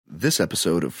This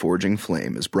episode of Forging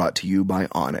Flame is brought to you by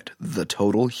Onnit, the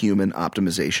total human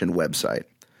optimization website.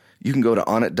 You can go to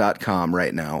onnit.com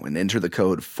right now and enter the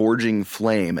code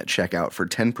FORGINGFLAME at checkout for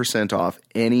 10% off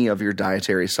any of your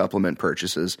dietary supplement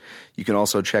purchases. You can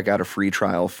also check out a free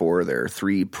trial for their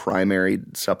 3 primary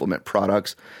supplement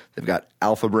products. They've got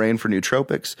Alpha Brain for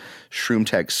nootropics, Shroom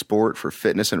Tech Sport for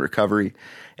fitness and recovery,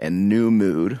 and New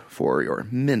Mood for your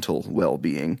mental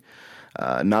well-being.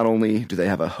 Not only do they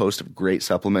have a host of great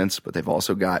supplements, but they've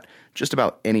also got just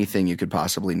about anything you could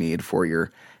possibly need for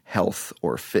your health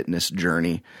or fitness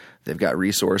journey. They've got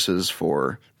resources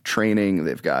for training,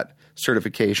 they've got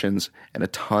certifications, and a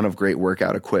ton of great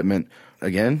workout equipment.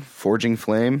 Again, Forging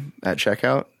Flame at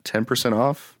checkout, 10%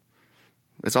 off.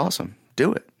 It's awesome.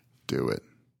 Do it. Do it.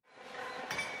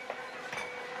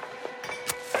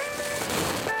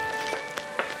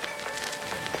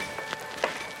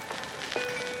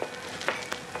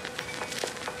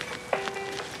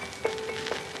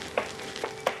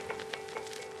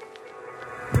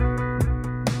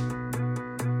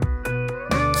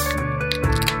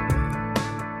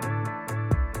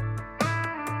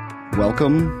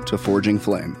 Welcome to Forging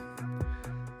Flame.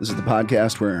 This is the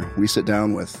podcast where we sit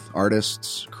down with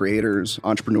artists, creators,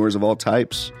 entrepreneurs of all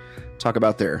types, talk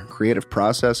about their creative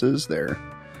processes, their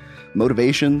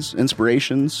motivations,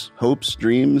 inspirations, hopes,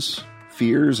 dreams,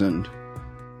 fears, and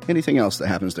anything else that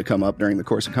happens to come up during the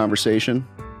course of conversation.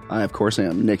 I, of course,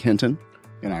 am Nick Hinton.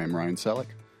 And I am Ryan Selleck.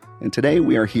 And today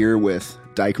we are here with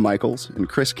Dyke Michaels and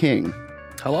Kris King.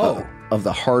 Hello. Of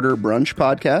the Harder Brunch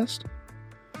podcast.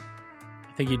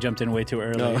 I think you jumped in way too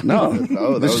early. No,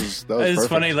 that was It's perfect.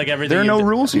 funny, like everything. There are no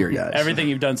rules here, guys. Everything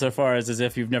you've done so far is as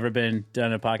if you've never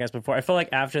done a podcast before. I feel like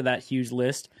after that huge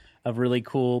list of really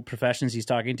cool professions he's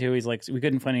talking to, he's like, we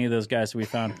couldn't find any of those guys, so we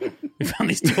found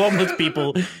these 2 homeless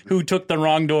people who took the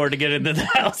wrong door to get into the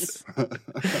house.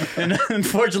 And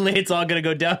unfortunately, it's all going to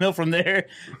go downhill from there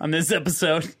on this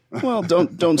episode. Well,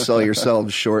 don't sell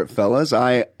yourselves short, fellas.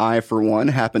 I for one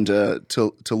happen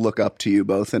to look up to you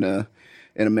both in a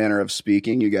manner of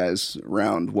speaking. You guys,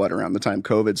 around the time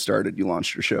COVID started, you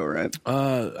launched your show, right?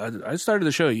 I started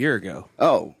the show a year ago.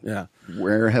 Oh, Yeah.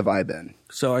 Where have I been?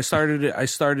 So I started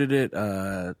it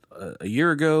a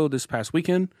year ago this past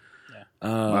weekend.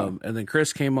 Yeah. And then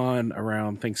Kris came on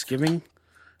around Thanksgiving.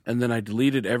 And then I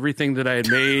deleted everything that I had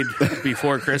made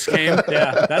before Kris came.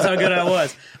 Yeah, that's how good I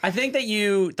was. I think that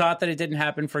you thought that it didn't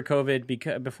happen before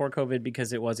COVID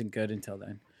because it wasn't good until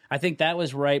then. I think that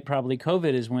was right. Probably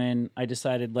COVID is when I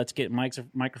decided let's get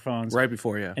microphones Right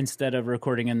before, yeah. instead of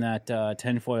recording in that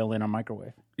tinfoil in a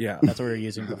microwave. Yeah. That's what we were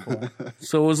using before.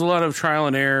 So it was a lot of trial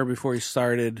and error before he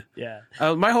started. Yeah.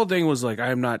 My whole thing was like,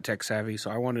 I'm not tech savvy,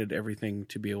 so I wanted everything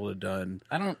to be able to done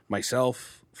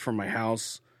myself from my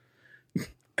house.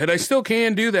 And I still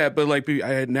can do that, but like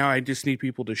now I just need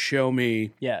people to show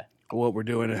me what we're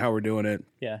doing and how we're doing it.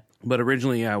 Yeah. But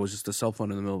originally, it was just a cell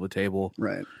phone in the middle of a table,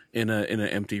 Right. in an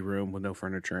empty room with no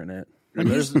furniture in it. And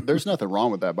there's nothing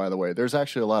wrong with that, by the way. There's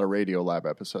actually a lot of Radio Lab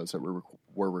episodes that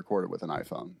were recorded with an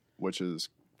iPhone, which is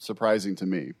surprising to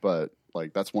me. But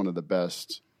like that's one of the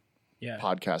best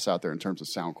podcasts out there in terms of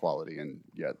sound quality, and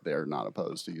yet they're not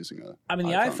opposed to using a. I mean,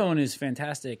 the iPhone is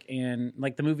fantastic, and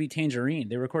like the movie Tangerine,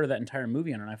 they recorded that entire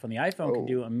movie on an iPhone. The iPhone can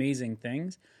do amazing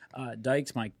things.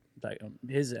 Dyke's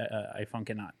his iPhone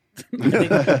cannot.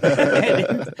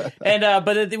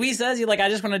 But he says I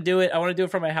just want to do it. I want to do it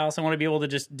from my house. I want to be able to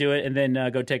just do it and then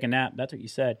go take a nap. That's what you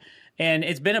said. And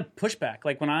it's been a pushback.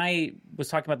 Like when I was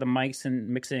talking about the mics and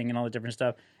mixing and all the different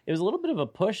stuff, it was a little bit of a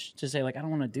push to say like I don't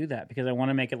want to do that because I want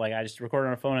to make it like I just record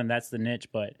on a phone and that's the niche.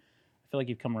 But I feel like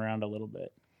you've come around a little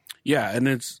bit. Yeah, and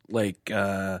it's like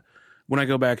when I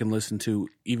go back and listen to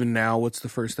even now, what's the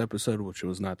first episode, which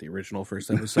was not the original first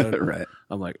episode. Right.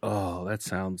 I'm like, oh, that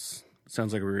sounds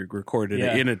like we recorded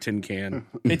it in a tin can.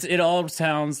 It all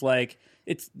sounds like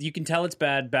you can tell it's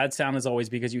bad. Bad sound is always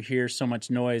because you hear so much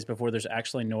noise before there's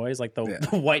actually noise. Like the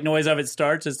white noise of it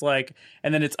starts. It's like,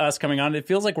 and then it's us coming on. It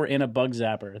feels like we're in a bug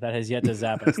zapper that has yet to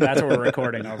zap us. That's what we're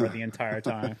recording over the entire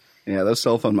time. Yeah, those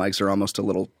cell phone mics are almost a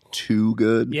little too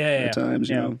good at times.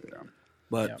 You know?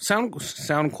 But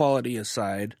sound quality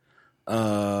aside,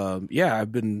 I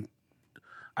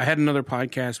had another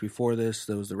podcast before this.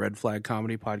 That was the Red Flag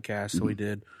Comedy Podcast that we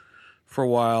did for a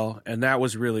while, and that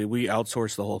was really, we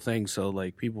outsourced the whole thing. So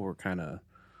like people were kind of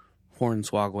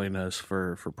hornswoggling us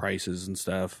for prices and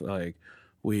stuff. Like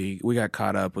we got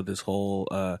caught up with this whole.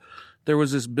 There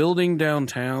was this building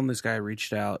downtown. This guy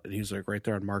reached out, and he was like right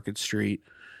there on Market Street.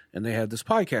 And they had this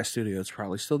podcast studio. It's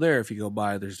probably still there if you go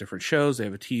by. There's different shows. They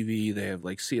have a TV. They have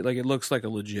it looks like a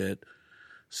legit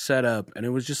setup, and it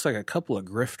was just like a couple of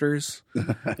grifters.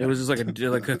 It was just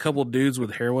like a couple of dudes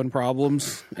with heroin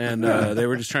problems, and they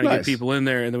were just trying to get people in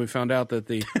there. And then we found out that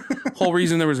the whole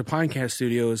reason there was a podcast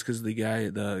studio is because the guy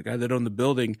that owned the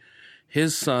building,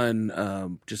 his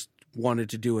son just wanted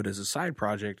to do it as a side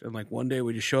project. And like one day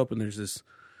we just show up and there's this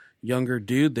younger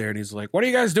dude there, and he's like, "What are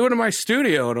you guys doing in my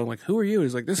studio?" And I'm like, "Who are you?"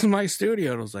 He's like, "This is my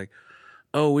studio." And I was like,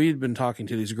 "Oh, we'd been talking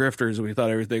to these grifters and we thought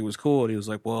everything was cool." And he was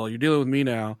like, "Well, you're dealing with me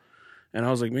now." And I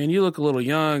was like, "Man, you look a little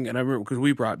young." And I remember because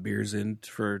we brought beers in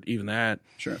for even that.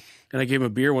 Sure. And I gave him a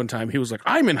beer one time. He was like,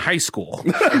 "I'm in high school."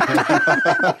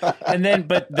 But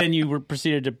then you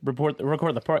proceeded to record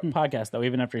the podcast though,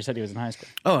 even after he said he was in high school.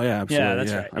 Oh yeah, absolutely. Yeah,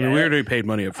 that's right. I mean, we already paid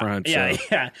money up front.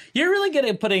 Yeah. You're really good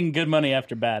at putting good money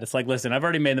after bad. It's like, listen, I've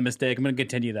already made the mistake. I'm going to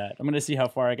continue that. I'm going to see how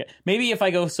far I get. Maybe if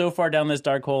I go so far down this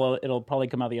dark hole, it'll probably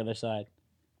come out the other side.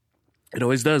 It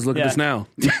always does. Look at us now.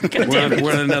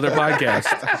 We're on another podcast.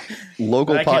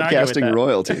 Local podcasting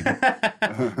royalty.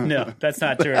 No, that's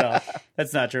not true at all.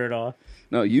 That's not true at all.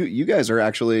 No, you guys are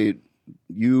actually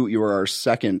you are our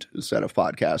second set of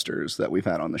podcasters that we've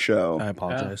had on the show. I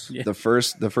apologize. Yeah. The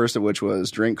first of which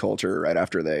was Drink Culture, right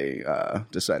after they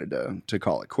decided to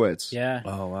call it quits. Yeah.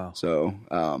 Oh wow. So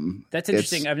that's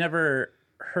interesting. I've never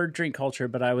heard Drink Culture,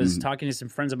 but I was talking to some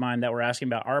friends of mine that were asking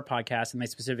about our podcast, and they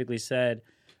specifically said,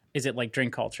 "Is it like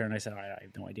Drink Culture?" And I said, I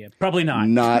have no idea. Probably not.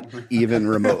 Not even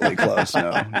remotely close.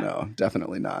 No,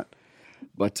 definitely not.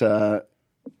 But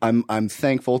I'm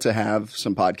thankful to have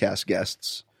some podcast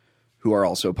guests who are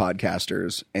also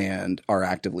podcasters and are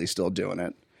actively still doing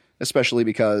it, especially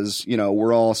because,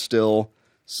 we're all still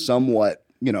somewhat,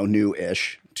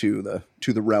 new-ish to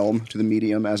the realm, to the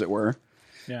medium, as it were.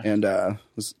 Yeah. And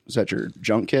was that your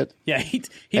junk kit? Yeah, he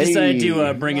decided to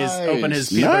open his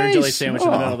peanut butter jelly sandwich in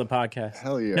the middle of the podcast.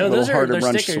 Hell yeah. No, those are Hard to they're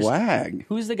Brunch stickers. swag.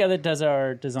 Who's the guy that does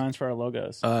our designs for our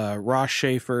logos? Ross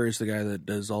Schaefer is the guy that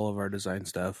does all of our design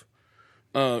stuff.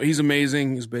 He's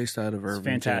amazing. He's based out of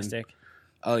Irvington. Fantastic.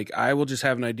 I will just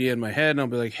have an idea in my head, and I'll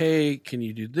be like, "Hey, can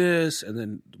you do this?" And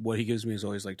then what he gives me is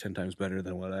always like 10 times better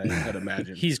than what I had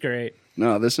imagined. He's great.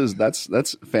 No, that's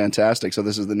fantastic. So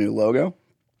this is the new logo?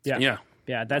 Yeah.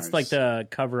 That's like the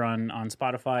cover on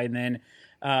Spotify, and then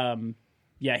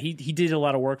he did a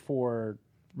lot of work for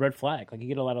Red Flag. Like he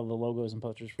did a lot of the logos and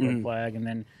posters for Red Flag, and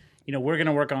then we're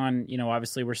gonna work on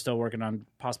obviously we're still working on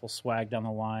possible swag down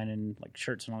the line and like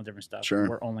shirts and all the different stuff. Sure.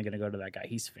 We're only gonna go to that guy.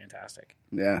 He's fantastic.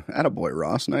 Yeah, attaboy,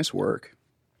 Ross. Nice work.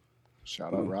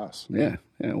 Shout out Ross. Yeah.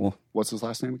 Well, What's his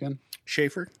last name again?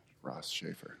 Schaefer. Ross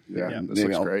Schaefer. Yeah. This Maybe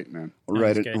looks I'll great, man. I'll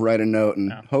write a note,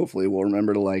 and hopefully we'll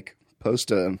remember to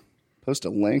post a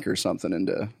link or something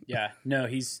into. Yeah, no,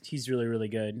 he's really, really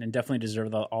good and definitely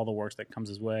deserves all the work that comes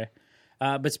his way.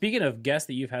 But speaking of guests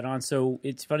that you've had on, so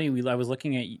it's funny, I was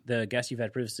looking at the guests you've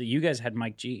had previously. You guys had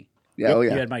Mike G. Yeah, You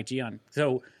had Mike G on.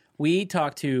 So we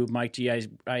talked to Mike G.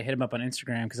 I hit him up on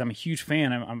Instagram because I'm a huge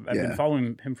fan. I've been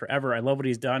following him forever. I love what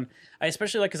he's done. I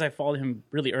especially like because I followed him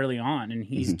really early on, and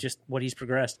he's just what he's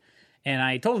progressed. And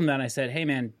I told him that, and I said, "Hey,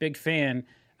 man, big fan.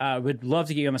 Would love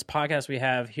to get you on this podcast we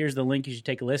have. Here's the link. You should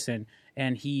take a listen."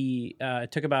 And he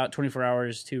took about 24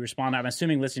 hours to respond. I'm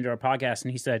assuming listening to our podcast,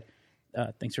 and he said,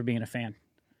 "Thanks for being a fan."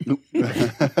 Then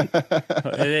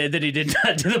he did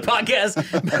not do the podcast.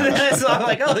 So I'm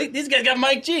like, "Oh, these guys got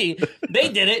Mike G. They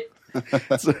did it."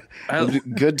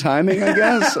 Good timing, I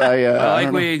guess. I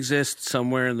like we exist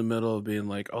somewhere in the middle of being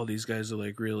like, "Oh, these guys are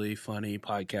like really funny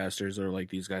podcasters," or like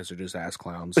these guys are just ass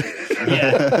clowns.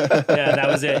 Yeah, that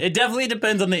was it. It definitely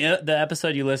depends on the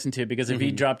episode you listen to, because if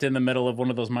he dropped in the middle of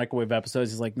one of those microwave episodes,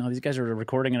 he's like, "No, these guys are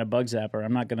recording in a bug zapper.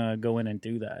 I'm not gonna go in and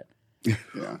do that."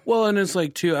 Yeah. Well, and it's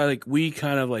like too, we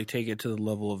kind of like take it to the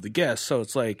level of the guest. So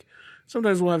it's like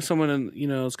sometimes we'll have someone and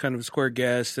it's kind of a square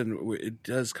guest, and it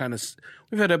does kind of.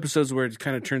 We've had episodes where it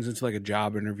kind of turns into like a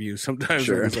job interview. Sometimes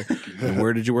it's like,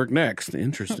 "Where did you work next?"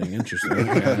 Interesting.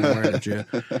 Okay, where did you?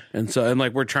 And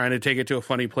like we're trying to take it to a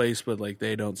funny place, but like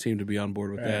they don't seem to be on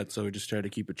board with that. So we just try to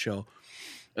keep it chill.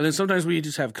 And then sometimes we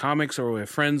just have comics or we have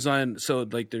friends on. So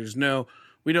like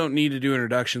we don't need to do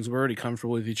introductions. We're already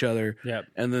comfortable with each other. Yep.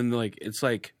 And then it's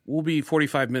like we'll be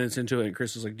 45 minutes into it, and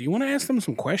Kris is like, "Do you want to ask them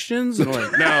some questions?" And I'm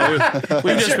like, "No,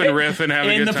 we've just been riffing,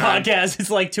 having a good time." In the podcast, it's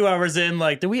like 2 hours in.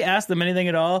 Like, do we ask them anything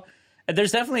at all? And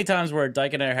there's definitely times where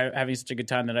Dyke and I are having such a good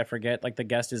time that I forget. Like the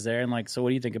guest is there, and like, "So what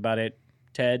do you think about it,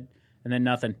 Ted?" And then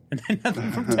nothing, from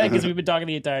Ted because we've been talking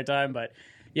the entire time. But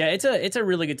yeah, it's a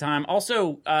really good time.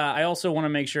 Also, I also want to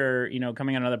make sure,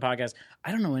 coming on another podcast,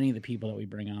 I don't know any of the people that we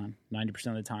bring on 90%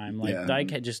 of the time. Like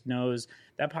Dyke just knows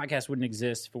that podcast wouldn't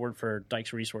exist if it weren't for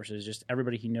Dyke's resources, just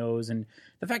everybody he knows. And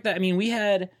the fact that, we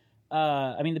had,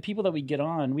 the people that we get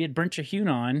on, we had Brunch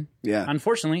on. Yeah.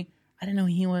 Unfortunately, I didn't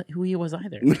know who he was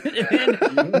either.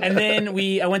 and then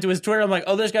I went to his Twitter. I'm like,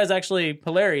 oh, this guy's actually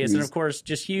hilarious. And of course,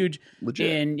 just huge. Legit.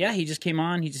 And yeah, he just came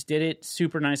on. He just did it.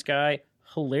 Super nice guy.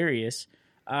 Hilarious.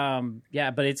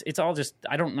 But it's all just,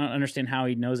 I don't understand how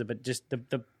he knows it, but just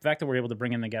the fact that we're able to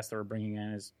bring in the guests that we're bringing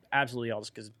in is absolutely all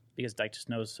just because Dyke just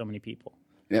knows so many people.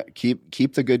 Yeah,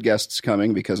 keep the good guests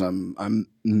coming because I'm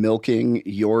milking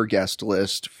your guest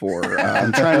list for.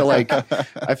 I'm trying to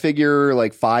I figure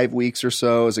 5 weeks or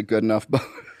so is a good enough.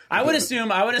 I would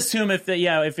assume if I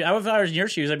was in your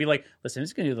shoes, I'd be like, listen,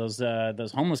 it's gonna do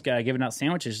those homeless guy giving out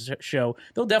sandwiches show.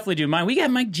 They'll definitely do mine. We got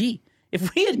Mike G.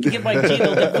 If we had to get Mike G,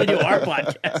 they'll definitely do our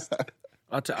podcast.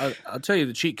 I'll tell you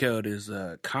the cheat code is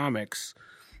comics.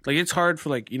 It's hard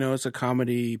for it's a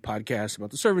comedy podcast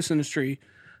about the service industry.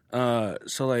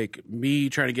 So me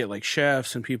trying to get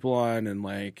chefs and people on and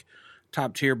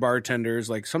top tier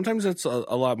bartenders, sometimes it's a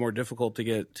lot more difficult to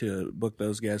get to book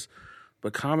those guests,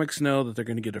 but comics know that they're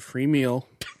going to get a free meal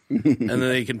and then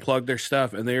they can plug their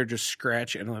stuff and they're just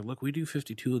scratching. And look, we do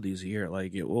 52 of these a year.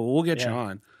 We'll get you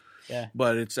on. Yeah.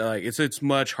 But it's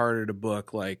much harder to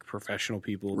book professional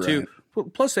people right. too.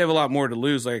 Plus they have a lot more to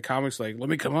lose. Comics let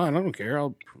me come on. I don't care.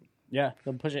 Yeah,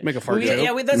 they'll push it. Make a fart joke.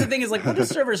 Yeah, that's the thing is what do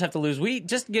servers have to lose? We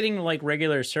just getting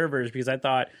regular servers because I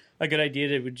thought a good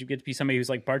idea would get to be somebody who's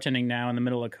bartending now in the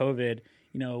middle of COVID,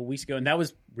 weeks ago, and that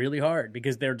was really hard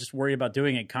because they're just worried about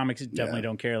doing it. Comics definitely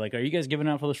don't care. Are you guys giving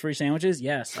out for those free sandwiches?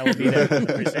 Yes, I will be there for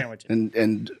the free sandwiches.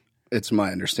 And it's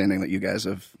my understanding that you guys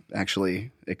have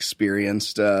actually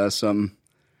experienced some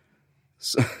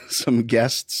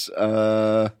guests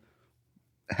have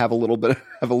a little bit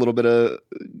of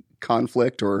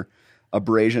conflict or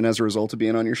abrasion as a result of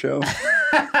being on your show.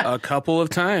 A couple of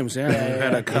times, yeah. We've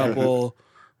had a couple.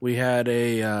 We had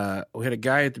a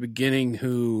guy at the beginning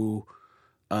who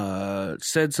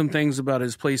said some things about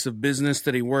his place of business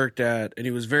that he worked at, and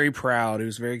he was very proud. He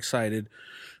was very excited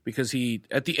because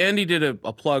at the end he did a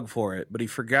plug for it, but he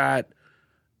forgot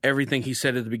everything he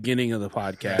said at the beginning of the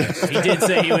podcast. He did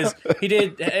say he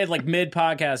did mid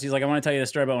podcast. He's like, I want to tell you the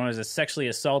story about when I was sexually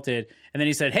assaulted. And then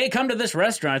he said, hey, come to this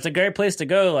restaurant. It's a great place to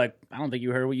go. I don't think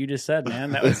you heard what you just said,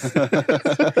 man. That was,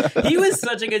 he was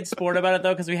such a good sport about it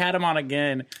though. Cause we had him on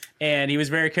again and he was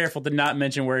very careful to not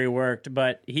mention where he worked,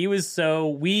 but he was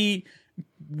we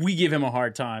give him a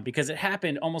hard time because it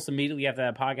happened almost immediately after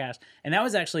that podcast. And that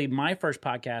was actually my first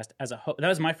podcast as a host. That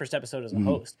was my first episode as a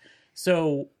host.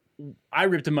 So I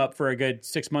ripped him up for a good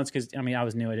 6 months because I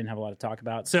was new. I didn't have a lot to talk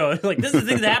about. So this is the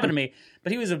things that happened to me.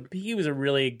 But he was a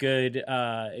really good,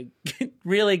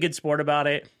 really good sport about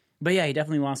it. But yeah, he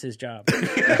definitely lost his job. Well,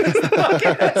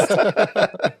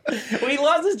 he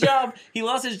lost his job. He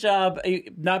lost his job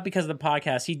not because of the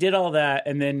podcast. He did all that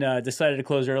and then decided to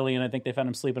close early. And I think they found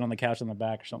him sleeping on the couch in the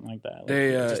back or something like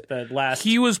that.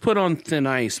 He was put on thin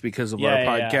ice because of our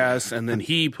podcast, and then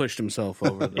he pushed himself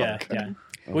over. Yeah.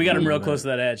 We got him real close to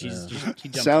that edge. He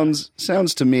jumped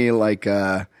sounds to me like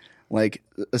a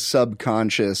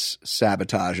subconscious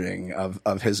sabotaging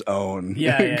of his own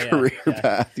career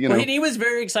path. Well, he was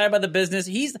very excited about the business.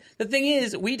 The thing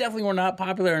is, we definitely were not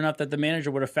popular enough that the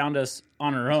manager would have found us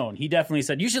on our own. He definitely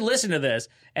said, "You should listen to this."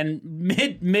 And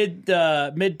mid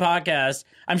podcast,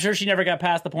 I'm sure she never got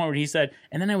past the point where he said,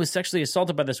 "And then I was sexually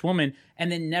assaulted by this woman,"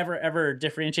 and then never ever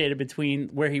differentiated between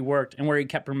where he worked and where he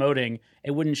kept promoting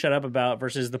and wouldn't shut up about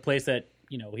versus the place that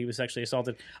he was sexually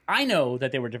assaulted. I know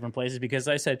that they were different places because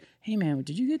I said, hey, man,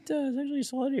 did you get sexually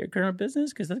assaulted at your current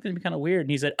business? Because that's going to be kind of weird.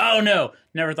 And he said, oh, no,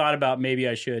 never thought about maybe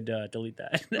I should delete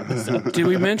that. Did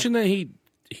we mention that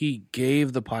he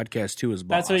gave the podcast to his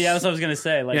boss? That's what I was going to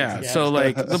say.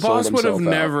 The boss would have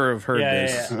never have heard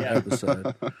this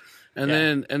episode.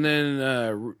 And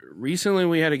then recently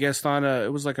we had a guest on.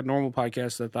 It was a normal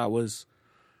podcast that I thought was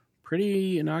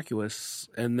pretty innocuous,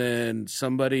 and then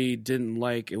somebody didn't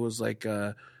like it was on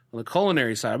the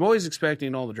culinary side. I'm always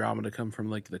expecting all the drama to come from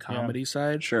the comedy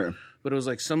side, sure, but it was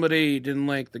somebody didn't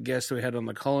like the guest that we had on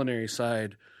the culinary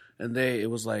side, and it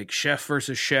was chef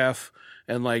versus chef,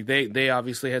 and they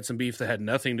obviously had some beef that had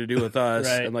nothing to do with us,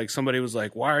 right. And somebody was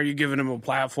like, why are you giving him a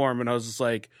platform? And I was just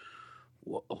like,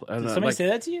 well, did somebody say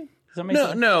that to you?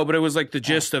 No, but it was the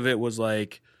gist of it was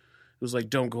it was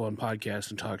don't go on podcasts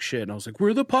and talk shit. And I was like,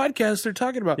 we're the podcast they're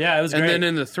talking about. Yeah, it was great. And then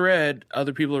in the thread,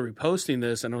 other people are reposting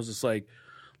this. And I was just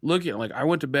looking, I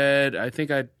went to bed. I think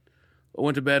I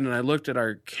went to bed and I looked at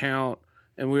our count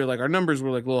and we were our numbers were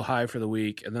a little high for the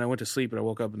week. And then I went to sleep and I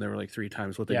woke up and they were 3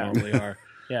 times what they normally are.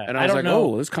 Yeah, And I was like,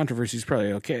 oh, this controversy is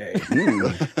probably okay.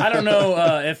 I don't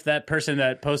know if that person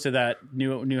that posted that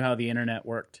knew how the internet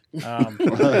worked. It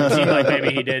seemed like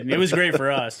maybe he did. It was great for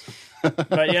us.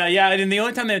 But yeah. And the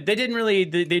only time they definitely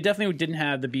didn't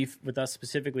have the beef with us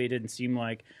specifically. It didn't seem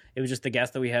like it was just the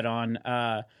guest that we had on.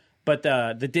 But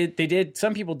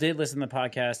some people did listen to the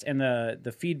podcast, and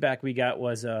the feedback we got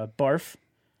was barf.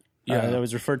 That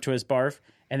was referred to as barf.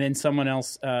 And then someone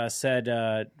else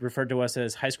referred to us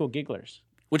as high school gigglers.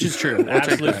 Which is true.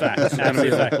 Absolute fact.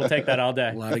 Absolute fact. We'll take that all day.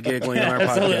 A lot of giggling on our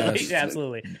podcast.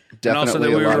 Absolutely.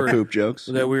 Definitely a lot of poop jokes.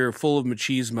 That we were full of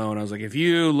machismo, and I was like, if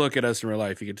you look at us in real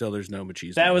life, you can tell there's no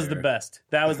machismo. That was the best.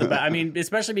 I mean,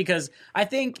 especially because I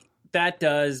think that's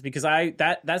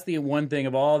the one thing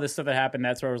of all this stuff that happened.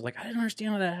 That's where I was like, I didn't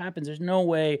understand how that happens. There's no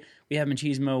way we have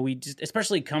machismo. We just,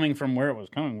 especially coming from where it was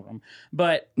coming from.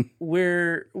 But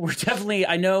we're definitely,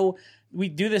 I know we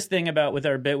do this thing with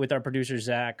our producer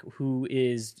Zach, who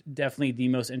is definitely the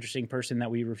most interesting person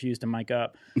that we refuse to mic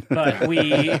up. But we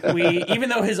even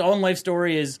though his own life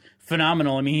story is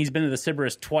phenomenal. I mean, he's been to the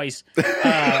Sybaris twice.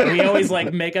 We always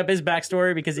make up his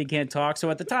backstory because he can't talk. So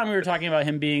at the time we were talking about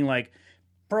him being like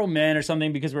pro men or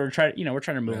something because we're trying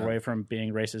to move away from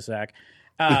being racist Zach.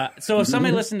 So if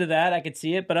somebody listened to that, I could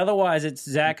see it. But otherwise, it's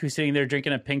Zach who's sitting there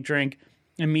drinking a pink drink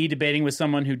and me debating with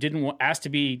someone who didn't ask to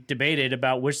be debated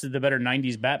about which is the better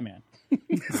 90s Batman.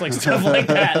 It's like stuff like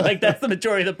that. Like that's the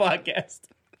majority of the podcast.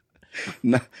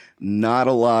 Not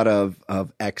a lot of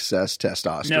excess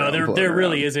testosterone. No, there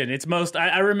really isn't. It's most.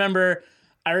 I remember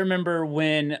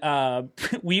when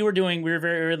we were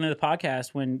very early in the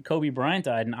podcast when Kobe Bryant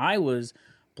died, and I was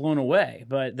blown away.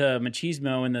 But the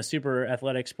machismo and the super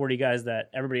athletic, sporty guys that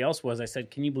everybody else was, I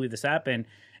said, "Can you believe this happened?"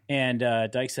 And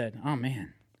Dyke said, "Oh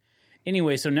man."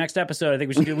 Anyway, so next episode, I think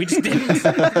we should do. We just didn't.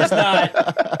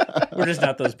 We're just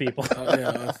not those people. Oh,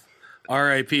 yeah.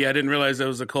 R.I.P. I didn't realize that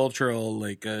was a cultural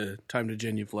time to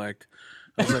genuflect.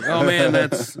 I was like, oh man,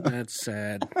 that's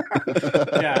sad.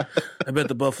 Yeah, I bet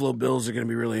the Buffalo Bills are going to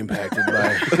be really impacted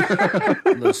by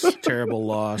this terrible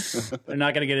loss. They're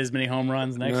not going to get as many home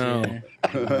runs next year.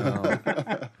 No.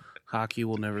 Hockey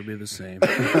will never be the same.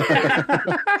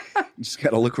 Just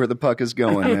got to look where the puck is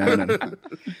going, man.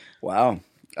 Wow.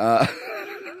 I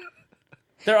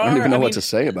don't even know what to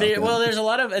say about that. Well, there's a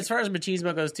lot of, as far as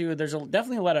machismo goes too, there's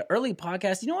definitely a lot of early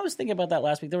podcasts. You know, I was thinking about that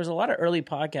last week. There was a lot of early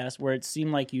podcasts where it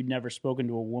seemed like you'd never spoken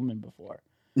to a woman before.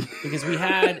 Because we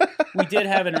did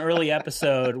have an early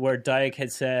episode where Dyke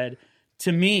had said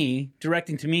to me,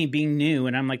 directing to me, being new,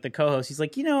 and I'm like the co-host, he's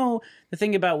like, the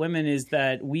thing about women is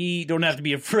that we don't have to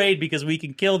be afraid because we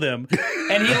can kill them.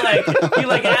 And he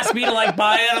asked me to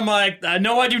buy it. I'm like,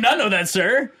 no, I do not know that,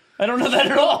 sir. I don't know that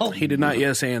at all. He did not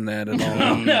yes and that at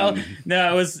all. No.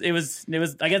 It was.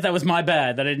 I guess that was my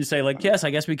bad that I didn't say yes. I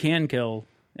guess we can kill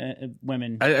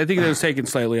women. I think that was taken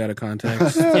slightly out of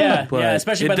context. Yeah,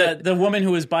 especially by the woman who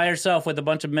was by herself with a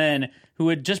bunch of men who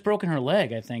had just broken her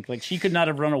leg. I think she could not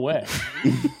have run away.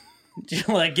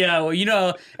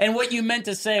 And what you meant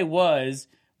to say was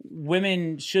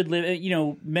women should live.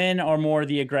 Men are more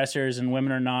the aggressors and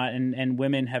women are not, and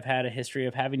women have had a history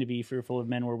of having to be fearful of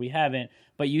men where we haven't.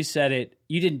 But you said it.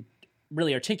 You didn't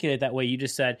really articulate it that way. You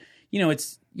just said,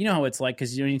 it's how it's like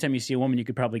because anytime you see a woman, you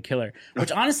could probably kill her.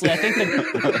 Which honestly, I think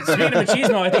that speaking of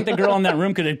machismo, I think the girl in that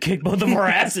room could have kicked both of our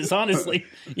asses. Honestly,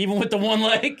 even with the one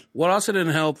leg. What also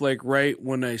didn't help, right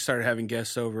when I started having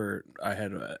guests over, I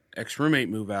had an ex-roommate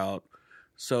move out.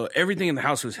 So everything in the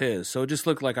house was his. So it just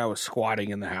looked like I was squatting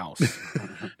in the house.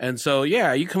 And so,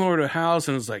 you come over to a house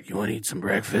and it's like, you want to eat some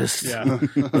breakfast? Yeah.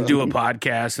 And do a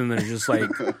podcast. And there's just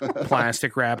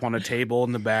plastic wrap on a table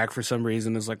in the back for some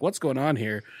reason. It's like, what's going on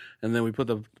here? And then we put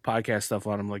the podcast stuff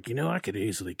on. I'm like, I could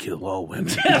easily kill all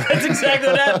women. Yeah, that's exactly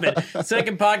what happened.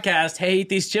 Second podcast, hey, eat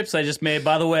these chips I just made.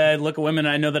 By the way, I look at women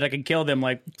and I know that I can kill them.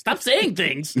 Stop saying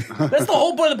things. That's the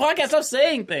whole point of the podcast. Stop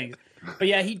saying things. But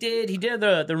yeah, he did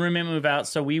the roommate move out.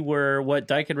 So we were what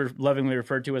Dyke had lovingly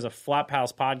referred to as a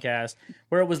Flophouse podcast,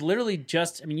 where it was literally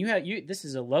just. I mean, this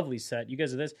is a lovely set. You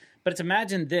guys are this, but it's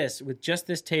imagine this with just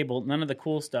this table, none of the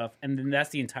cool stuff, and then that's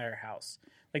the entire house.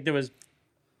 There was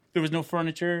no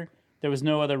furniture, there was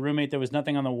no other roommate, there was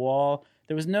nothing on the wall,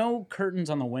 there was no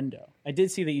curtains on the window. I did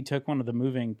see that you took one of the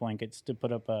moving blankets to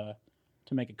put up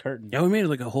to make a curtain. Yeah, we made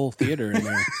it a whole theater in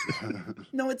there.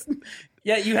 No, it's...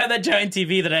 Yeah, you have that giant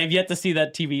TV that I have yet to see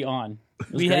that TV on.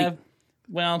 He does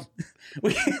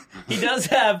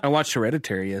have... I watched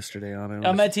Hereditary yesterday on it.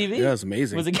 On that TV? Yeah, it was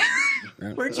amazing. Was it...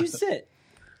 Where'd you sit?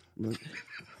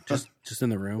 Just in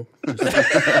the room.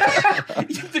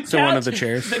 to one of the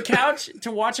chairs. The couch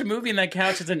to watch a movie in that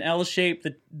couch is an L shape.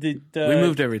 We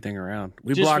moved everything around.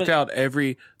 We blocked out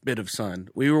every bit of sun.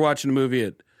 We were watching a movie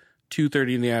at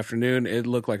 2:30 in the afternoon. It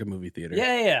looked like a movie theater.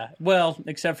 Yeah. Well,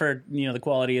 except for the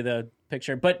quality of the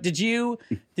picture. But did you?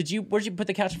 Where'd you put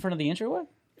the couch in front of the entryway?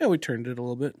 Yeah, we turned it a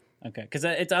little bit. Okay, because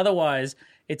otherwise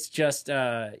it's just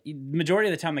majority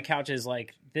of the time the couch is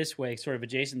like this way, sort of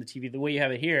adjacent to the TV. The way you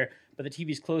have it here, but the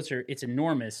TV's closer. It's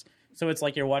enormous, so it's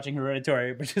like you're watching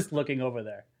Hereditary, but just looking over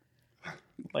there.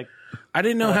 Like I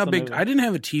didn't know how big. I didn't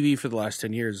have a TV for the last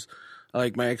 10 years.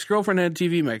 Like my ex-girlfriend had a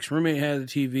TV, my ex-roommate had a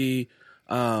TV.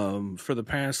 For the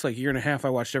past year and a half, I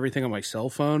watched everything on my cell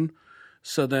phone.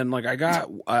 So then I got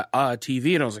a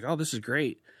TV and I was like, oh, this is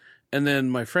great. And then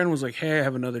my friend was like, hey, I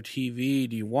have another TV.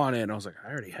 Do you want it? And I was like, I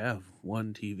already have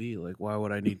one TV. Like, why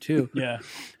would I need two? Yeah.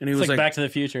 And he was like, Back to the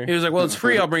Future. He was like, well, it's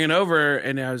free. I'll bring it over.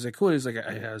 And I was like, cool.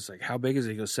 I was like, how big is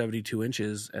it? He goes, 72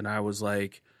 inches. And I was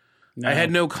like, no. I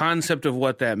had no concept of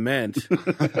what that meant.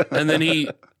 And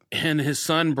then his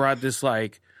son brought this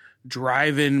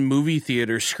drive-in movie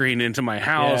theater screen into my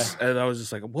house, and I was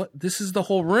just like, "What? This is the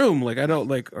whole room? What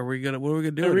are we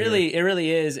gonna do?" It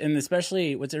really is, and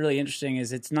especially what's really interesting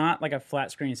is it's not like a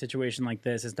flat screen situation like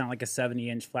this. It's not like a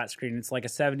 70-inch flat screen. It's like a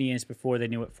 70-inch before they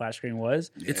knew what flat screen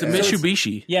was. It's a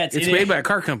Mitsubishi. It's made by a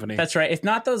car company. That's right. It's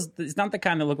not those. It's not the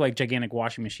kind that look like gigantic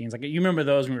washing machines. Like you remember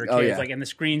those when we were kids. And the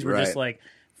screens were just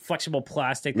flexible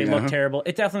plastic. They look terrible.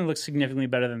 It definitely looks significantly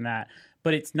better than that.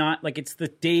 But it's not it's the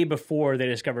day before they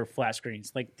discovered flat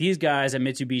screens. Like these guys at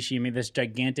Mitsubishi made this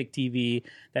gigantic TV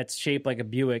that's shaped like a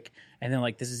Buick, and then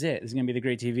this is it. This is gonna be the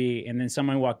great TV. And then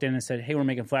someone walked in and said, "Hey, we're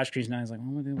making flat screens now." I was like,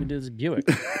 "Well, we do this Buick,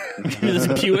 this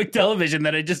Buick television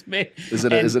that I just made." Is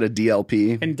it a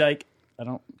DLP? And Dyke, I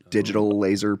don't. Digital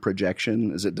laser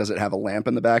projection. Does it have a lamp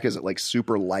in the back? Is it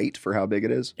super light for how big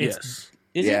it is? Yes.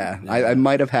 I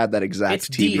might have had that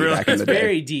exact TV deep. back in the day. It's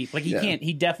very deep.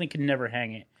 He definitely could never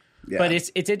hang it. Yeah. But it's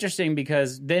interesting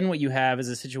because then what you have is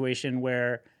a situation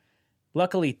where,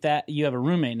 luckily, that you have a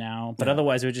roommate now, but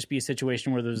otherwise it would just be a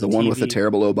situation where there's the one with the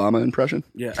terrible Obama impression.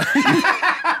 Yeah,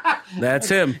 that's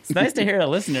him. It's nice to hear a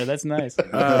listener. That's nice. We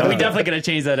definitely gonna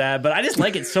change that ad, but I just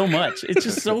like it so much. It's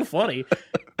just so funny.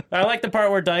 I like the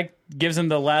part where Dyke gives him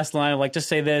the last line, just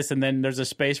say this, and then there's a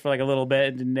space for a little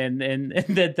bit, and then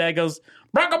that goes,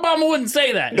 Barack Obama wouldn't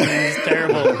say that. It's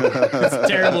terrible. It's a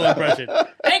terrible impression.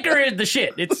 Anchor is the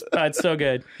shit. It's so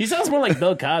good. He sounds more like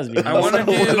Bill Cosby. I want to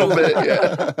do a little bit.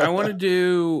 Yeah. I want to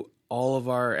do all of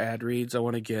our ad reads. I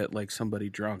want to get somebody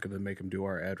drunk and then make them do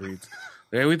our ad reads.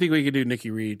 We think we could do Nikki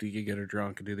Reed. We could get her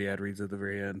drunk and do the ad reads at the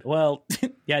very end. Well,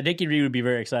 yeah, Nikki Reed would be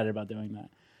very excited about doing that.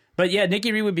 But yeah,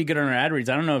 Nikki Reed would be good on her ad reads.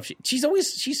 I don't know if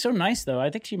she's so nice though. I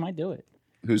think she might do it.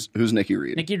 Who's Nikki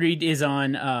Reed? Nikki Reed is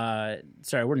on.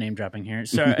 Sorry, we're name dropping here.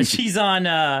 Sorry, she's on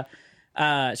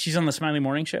the Smiley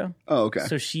Morning Show. Oh, okay.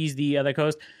 So she's the other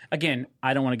host. Again,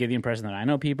 I don't want to give the impression that I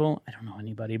know people. I don't know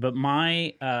anybody. But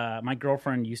my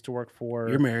girlfriend used to work for.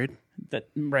 You're married.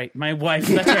 Right, my wife.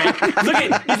 That's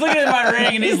right. He's looking at my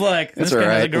ring and he's like, "This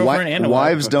guy has a girlfriend and a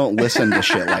wife." Wives don't listen to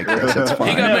shit like this. It's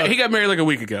fine. He got married a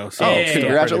week ago. So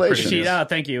congratulations!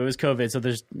 Thank you. It was COVID, so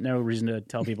there's no reason to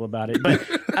tell people about it. But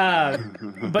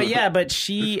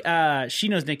she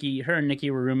knows Nikki. Her and Nikki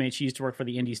were roommates. She used to work for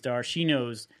the Indie Star. She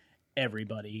knows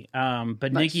everybody.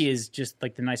 But nice. Nikki is just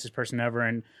the nicest person ever,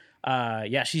 and.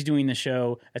 She's doing the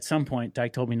show at some point.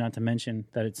 Dyke told me not to mention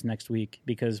that it's next week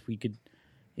because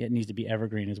it needs to be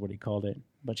evergreen is what he called it,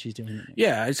 but she's doing it.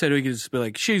 Yeah, I said we could just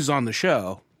be she's on the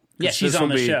show. Yeah, she's on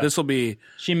the show. This will be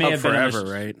she may have been forever,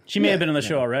 right? She may have been on the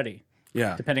show already.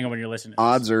 Yeah, depending on when you're listening.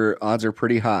 Odds are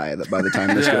pretty high that by the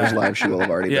time this goes live, she will have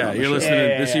already been on the show.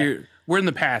 Listening this year. We're in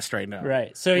the past right now.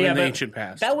 Right. So we're in the ancient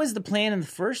past. That was the plan in the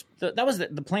first. That was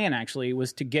the plan actually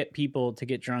was to get people to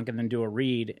get drunk and then do a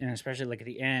read, and especially at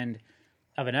the end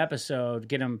of an episode,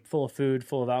 get them full of food,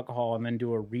 full of alcohol, and then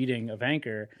do a reading of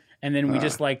Anchor. And then we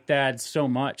just like that so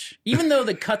much. Even though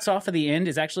the cuts off of the end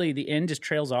is actually, the end just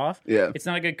trails off. Yeah. It's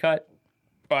not a good cut.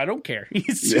 But I don't care.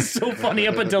 It's just so funny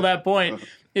up until that point.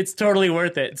 It's totally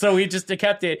worth it. So we just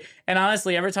kept it. And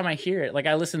honestly, every time I hear it,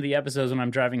 I listen to the episodes when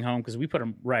I'm driving home because we put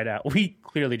them right out. We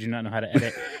clearly do not know how to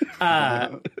edit.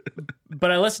 But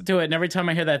I listen to it, and every time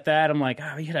I hear that I'm like,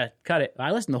 we gotta cut it.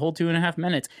 I listened the whole 2.5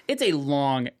 minutes. It's a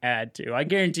long ad, too. I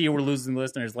guarantee you we're losing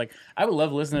listeners. I would love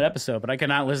to listen to the episode, but I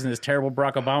cannot listen to this terrible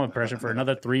Barack Obama impression for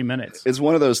another 3 minutes. It's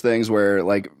one of those things where,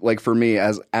 for me,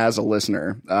 as a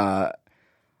listener,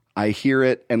 I hear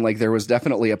it, and there was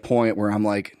definitely a point where I'm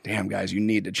like, damn, guys, you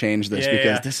need to change this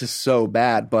because this is so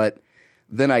bad. But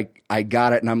then I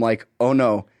got it, and I'm like, oh,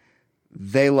 no.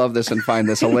 they love this and find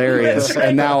this hilarious,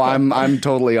 and now I'm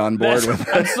totally on board with it.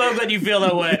 I'm so glad you feel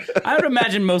that way. I would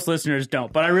imagine most listeners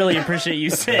don't, but I really appreciate you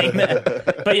saying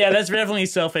that. But yeah, that's definitely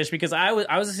selfish because I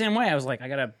was the same way. I was like, I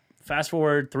gotta fast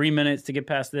forward 3 minutes to get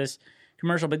past this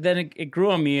commercial, but then it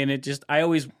grew on me, and it just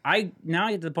now I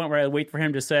get to the point where I wait for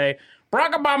him to say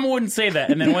Barack Obama wouldn't say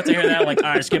that, and then once I hear that, like,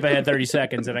 all right, skip ahead 30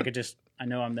 seconds, and I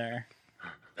know I'm there.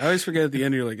 I always forget at the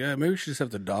end, you're like, maybe we should just have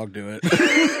the dog do it.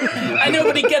 I know,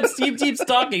 but he keeps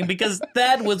talking because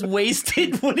Thad was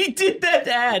wasted when he did that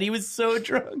ad. He was so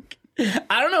drunk.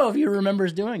 I don't know if he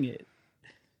remembers doing it.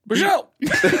 Michelle! You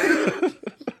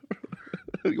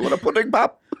want a pudding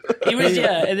pop? He was,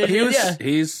 yeah. And then,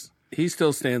 he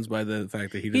still stands by the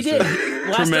fact that he did.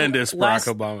 Tremendous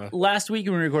Barack Obama. Last week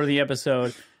when we recorded the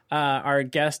episode, our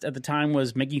guest at the time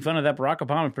was making fun of that Barack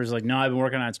Obama person. Like, no, I've been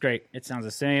working on it. It's great. It sounds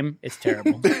the same. It's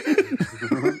terrible.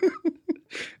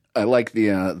 I like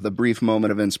the brief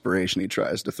moment of inspiration he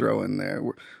tries to throw in there.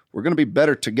 We're going to be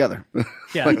better together.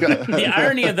 Yeah. The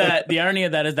irony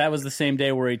of that is that was the same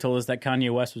day where he told us that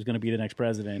Kanye West was going to be the next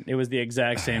president. It was the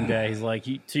exact same day. He's like,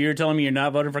 so you're telling me you're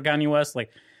not voting for Kanye West? Like,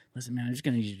 listen, man, I'm just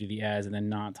going to need you to do the ads and then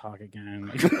not talk again.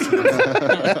 Like,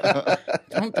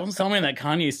 don't tell me that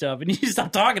Kanye stuff, and you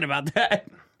stop talking about that.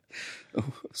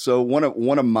 So one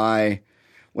of my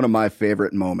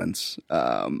favorite moments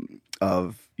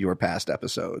of your past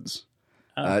episodes,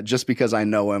 just because I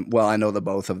know him. Well, I know the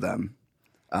both of them,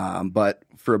 but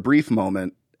for a brief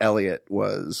moment, Elliot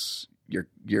was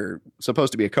you're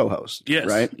supposed to be a co-host, yes,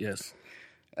 right? Yes,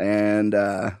 and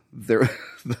there.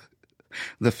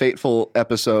 The fateful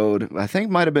episode, I think,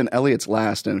 might have been Elliot's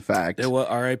last. In fact, it was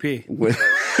R.I.P. With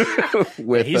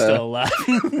he's still alive.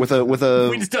 with a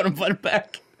we just don't invite him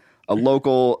back. A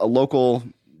local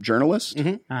journalist,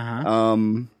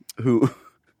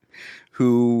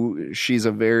 who she's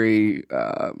a very.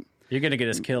 You're gonna get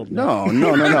us killed. No.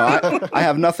 I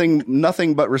have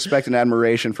nothing but respect and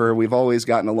admiration for her. We've always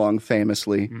gotten along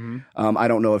famously. Mm-hmm. I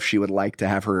don't know if she would like to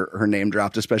have her name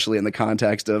dropped, especially in the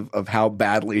context of how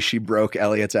badly she broke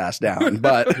Elliot's ass down.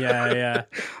 But yeah.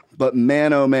 But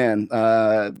man, oh man,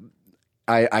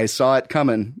 I saw it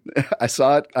coming. I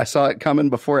saw it coming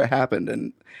before it happened,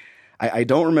 and I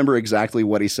don't remember exactly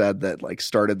what he said that like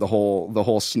started the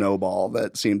whole snowball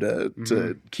that seemed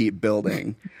to keep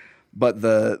building. But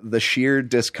the sheer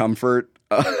discomfort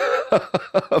of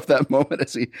that moment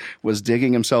as he was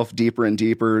digging himself deeper and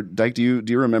deeper. Dyke, do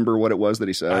you remember what it was that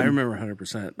he said? I remember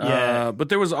 100%. Yeah. But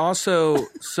there was also,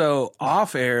 so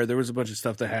off air, there was a bunch of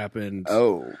stuff that happened.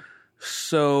 Oh.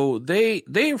 So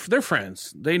they're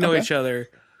friends. They know each other.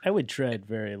 I would tread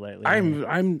very lightly.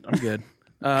 I'm good.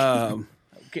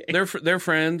 Okay. They're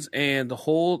friends, and the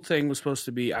whole thing was supposed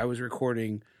to be I was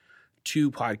recording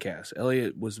 2 podcasts.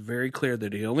 Elliot was very clear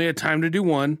that he only had time to do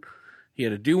one. He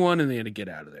had to do one, and then he had to get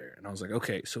out of there. And I was like,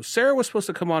 okay. So Sarah was supposed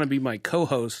to come on and be my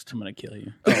co-host. I'm going to kill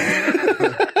you.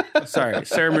 Oh. Sorry,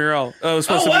 Sarah Murrell. Was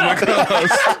supposed to be my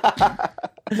co-host.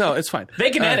 No, it's fine. They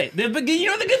can edit. But you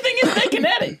know the good thing is they can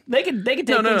edit. They can take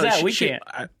things out. We can't.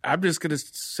 I'm just going to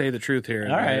say the truth here.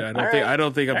 All right. I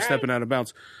don't think I'm stepping out of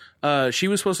bounds. She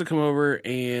was supposed to come over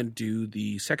and do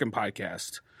the second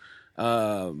podcast.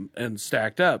 And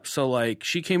stacked up. So like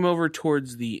she came over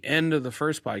towards the end of the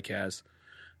first podcast,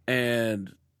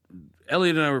 and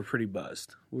Elliot and I were pretty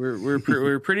buzzed.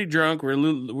 We're pretty drunk. We're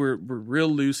real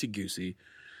loosey goosey.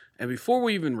 And before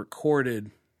we even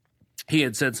recorded, he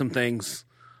had said some things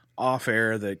off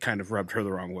air that kind of rubbed her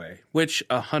the wrong way, which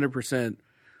 100%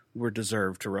 were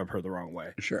deserved to rub her the wrong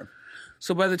way. Sure.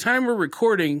 So by the time we're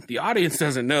recording, the audience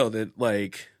doesn't know that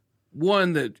like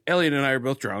one, that Elliot and I are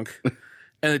both drunk.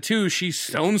 And the 2, she's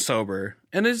stone sober.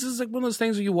 And it's just like one of those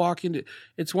things where you walk into.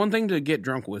 It's one thing to get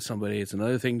drunk with somebody. It's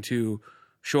another thing to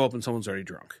show up and someone's already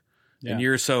drunk. Yeah. And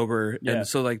you're sober. Yeah. And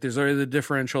so like there's already the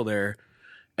differential there.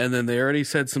 And then they already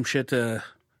said some shit to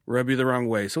rub you the wrong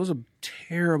way. So it was a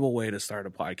terrible way to start a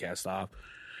podcast off.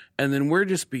 And then we're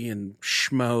just being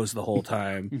schmoes the whole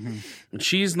time. Mm-hmm. And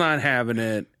she's not having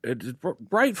it.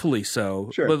 Rightfully so.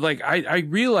 Sure. But like I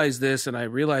realized this, and I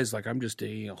realized like I'm just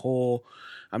digging a hole.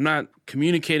 I'm not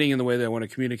communicating in the way that I want to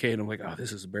communicate. And I'm like, oh,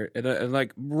 this is and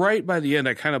like right by the end,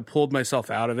 I kind of pulled myself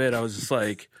out of it. I was just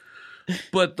like,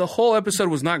 but the whole episode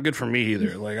was not good for me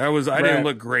either. Like I didn't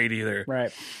look great either.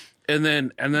 Right. And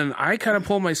then I kind of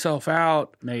pulled myself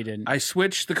out. No, you didn't. I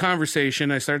switched the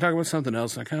conversation. I started talking about something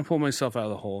else, and I kind of pulled myself out of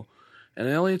the hole. And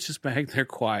Elliot's just back there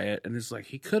quiet, and it's like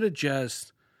he could have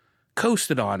just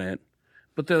coasted on it.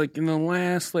 But they're like in the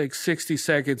last like 60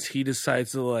 seconds, he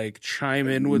decides to like chime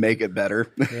in with make it better.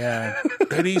 Yeah.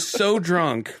 And he's so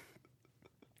drunk.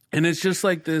 And it's just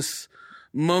like this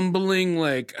mumbling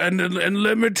like, and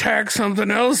let me tack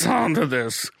something else onto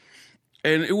this.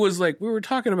 And it was like we were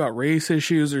talking about race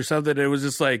issues or something. It was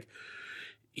just like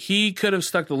he could have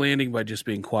stuck the landing by just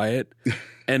being quiet.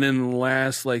 And in the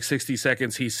last like 60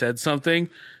 seconds, he said something.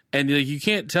 And you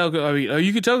can't tell. I mean,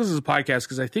 you can tell this is a podcast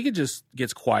because I think it just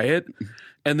gets quiet.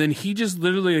 And then he just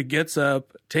literally gets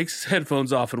up, takes his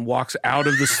headphones off, and walks out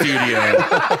of the studio.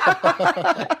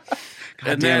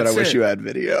 God damn it, I wish you had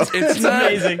video. It's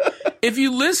amazing. If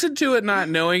you listen to it not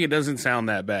knowing, it doesn't sound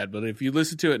that bad. But if you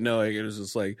listen to it knowing, it was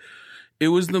just like, it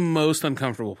was the most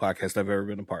uncomfortable podcast I've ever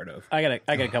been a part of. I got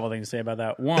a couple things to say about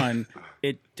that. One,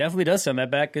 it definitely does sound that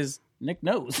bad because Nick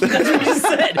knows. That's what he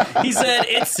said. He said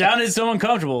it sounded so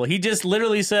uncomfortable. He just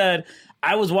literally said,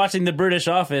 I was watching The British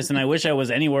Office and I wish I was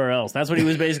anywhere else. That's what he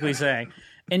was basically saying.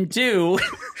 And two,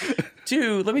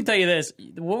 let me tell you this.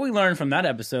 What we learned from that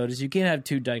episode is you can't have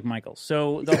two Dyke Michaels.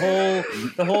 So the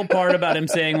whole part about him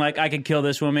saying, like, I could kill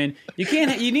this woman,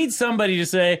 you need somebody to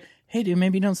say, hey, dude,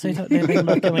 maybe don't say anything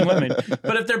about killing women.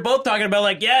 But if they're both talking about,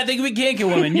 like, yeah, I think we can kill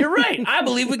women, you're right. I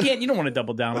believe we can. You don't want to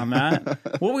double down on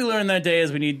that. What we learned that day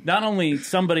is we need not only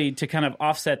somebody to kind of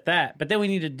offset that, but then we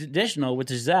need an additional,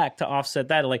 which is Zach, to offset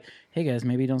that. Like, hey, guys,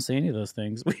 maybe don't say any of those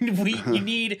things. You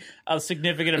need a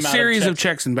significant amount series of of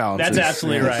checks and balances. That's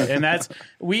absolutely right. And that's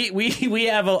we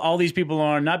have all these people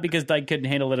on, not because Dyke couldn't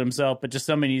handle it himself, but just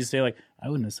somebody needs to say, like, I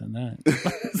wouldn't have said that.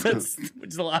 Which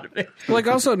is a lot of it. Like,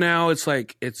 also now it's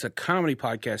like it's a comedy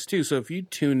podcast too. So if you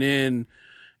tune in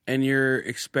and you're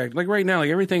like right now,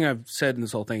 like everything I've said in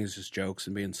this whole thing is just jokes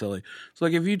and being silly. So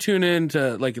like if you tune in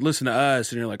to like listen to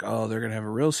us and you're like, oh, they're gonna have a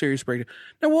real serious breakdown.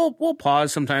 Now we'll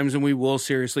pause sometimes and we will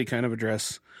seriously kind of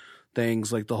address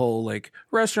things like the whole like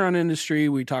restaurant industry.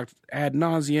 We talked ad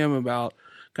nauseum about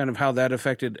kind of how that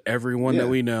affected everyone that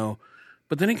we know.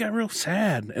 But then it got real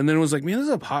sad. And then it was like, man, this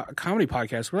is a comedy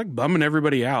podcast. We're like bumming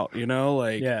everybody out, you know?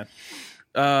 Like, yeah.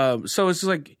 So it's just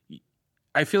like,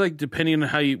 I feel like depending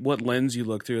on what lens you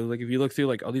look through, like if you look through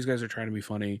like, oh, these guys are trying to be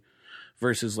funny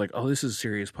versus like, oh, this is a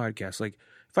serious podcast. Like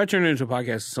if I turned it into a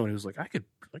podcast and somebody was like, I could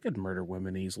murder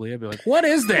women easily, I'd be like, what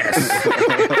is this?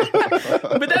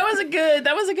 But that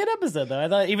was a good episode though. I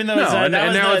thought, even though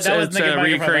it's a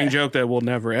recurring joke that will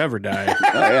never ever die.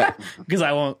 Oh yeah, because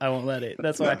I won't let it.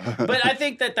 That's why. But I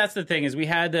think that's the thing is we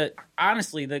had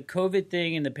honestly the COVID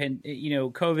thing and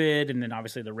COVID and then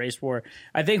obviously the race war.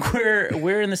 I think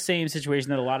we're in the same situation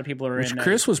that a lot of people are in.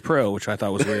 Chris was pro, which I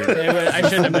thought was weird. I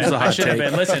shouldn't have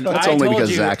been. Listen, that's only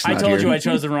because Zach's not here. I told you I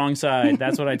chose the wrong side.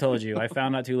 That's what I told you. I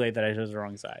found out too late that I chose the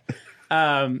wrong side.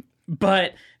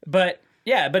 But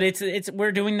it's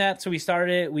we're doing that. So we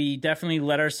started it. We definitely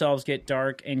let ourselves get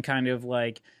dark and kind of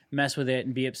like mess with it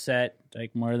and be upset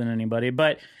like more than anybody.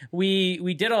 But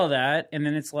we did all that, and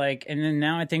then it's like, and then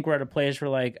now I think we're at a place where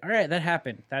like, all right, that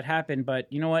happened.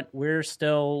 But you know what? We're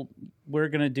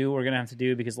gonna do what we're gonna have to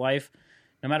do because life,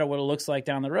 no matter what it looks like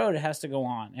down the road, it has to go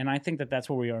on. And I think that's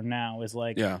where we are now is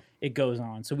like, it goes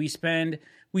on. So we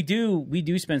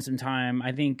do spend some time,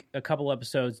 I think a couple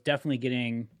episodes definitely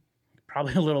getting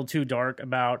probably a little too dark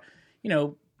about,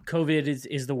 COVID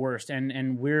is the worst.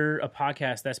 And we're a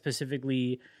podcast that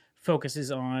specifically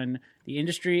focuses on the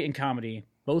industry and comedy.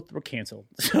 Both were canceled.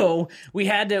 So we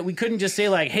couldn't just say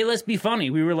like, hey, let's be funny.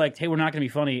 We were like, hey, we're not going to be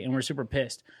funny. And we're super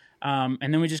pissed. And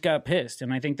then we just got pissed.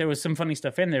 And I think there was some funny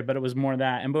stuff in there, but it was more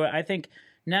that. But I think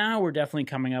now we're definitely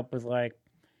coming up with like,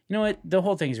 you know what, the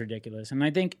whole thing's ridiculous. And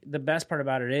I think the best part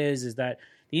about it is that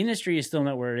the industry is still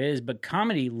not where it is, but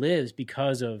comedy lives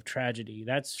because of tragedy.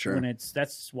 That's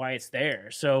that's why it's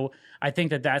there. So I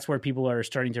think that's where people are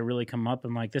starting to really come up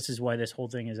and like, this is why this whole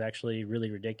thing is actually really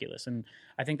ridiculous. And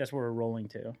I think that's where we're rolling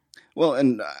to. Well,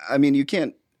 and I mean,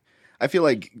 I feel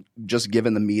like just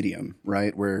given the medium,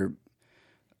 right, where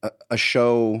a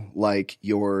show like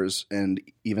yours and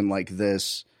even like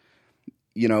this,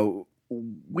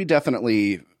 we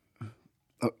definitely,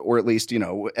 or at least,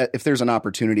 if there's an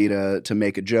opportunity to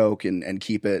make a joke and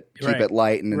keep it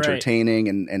light and entertaining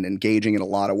and engaging in a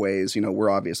lot of ways, we're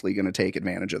obviously going to take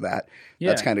advantage of that. Yeah.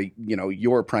 That's kind of,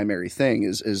 your primary thing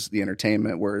is the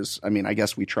entertainment. Whereas, I mean, I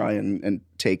guess we try and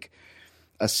take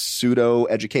a pseudo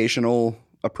educational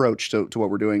approach to what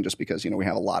we're doing just because, we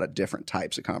have a lot of different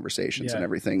types of conversations and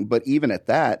everything. But even at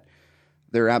that,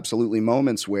 there are absolutely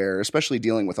moments where, especially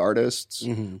dealing with artists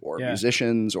or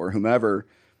musicians or whomever,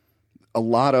 a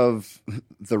lot of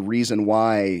the reason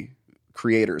why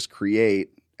creators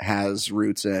create has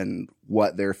roots in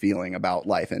what they're feeling about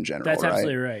life in general. That's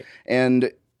absolutely right.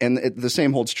 And the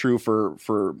same holds true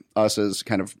for us as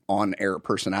kind of on-air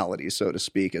personalities, so to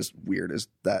speak, as weird as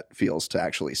that feels to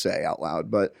actually say out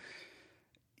loud. But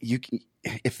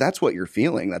if that's what you're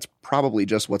feeling, that's probably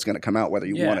just what's going to come out, whether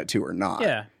you want it to or not.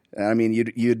 Yeah. I mean,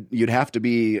 you'd have to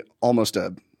be almost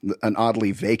an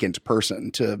oddly vacant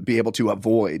person to be able to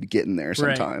avoid getting there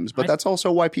sometimes. Right. But that's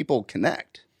also why people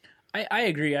connect. I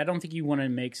agree. I don't think you want to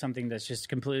make something that's just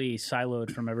completely siloed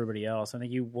from everybody else. I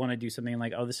think you want to do something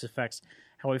like, oh, this affects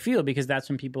how I feel, because that's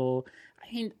when people,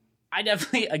 I mean, I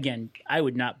definitely, again, I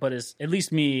would not put us, at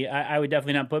least me, I would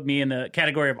definitely not put me in the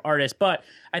category of artist, but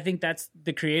I think that's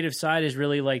the creative side is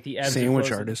really like the ebbs sandwich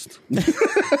and artist.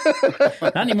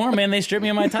 Not anymore, man. They stripped me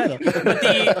of my title. But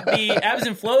the ebbs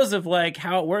and flows of like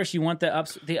how it works, you want the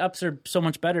ups. The ups are so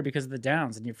much better because of the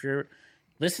downs. And if you're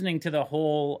listening to the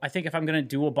whole, I think if I'm going to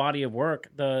do a body of work,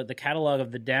 the catalog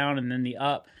of the down and then the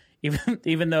up,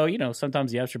 even though, you know,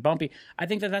 sometimes the ups are bumpy, I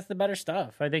think that's the better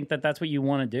stuff. I think that's what you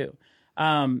want to do.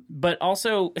 But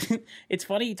also, it's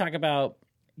funny you talk about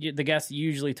the guests that you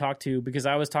usually talk to, because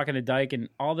I was talking to Dyke, and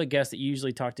all the guests that you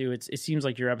usually talk to, it seems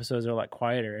like your episodes are a lot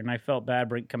quieter, and I felt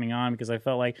bad coming on because I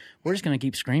felt like we're just going to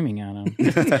keep screaming at them.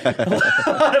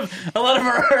 a lot of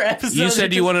our episodes. You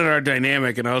said you wanted our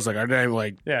dynamic, and I was like, our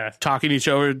dynamic, talking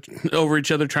over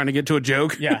each other, trying to get to a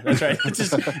joke. Yeah, that's right. It's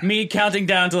just me counting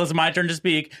down until it's my turn to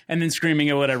speak, and then screaming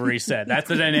at whatever he said. That's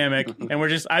the dynamic,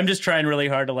 and I'm just trying really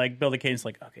hard to like build a cadence.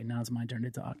 Like, okay, now it's my turn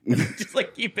to talk. Just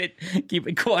like keep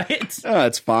it quiet. Oh,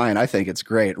 it's fine. I think it's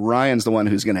great. Ryan's the one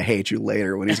who's going to hate you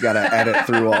later when he's got to edit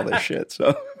through all this shit.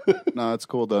 So no, it's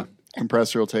cool. The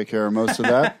compressor will take care of most of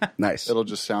that. Nice. It'll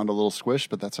just sound a little squish,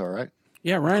 but that's all right.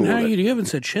 Yeah, Ryan, cool. How are you? You haven't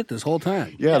said shit this whole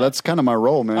time. Yeah, that's kind of my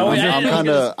role, man. Oh,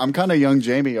 I'm kind of young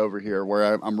Jamie over here, where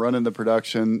I'm running the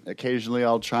production. Occasionally,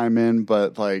 I'll chime in,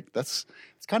 but like it's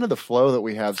kind of the flow that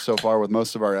we have so far with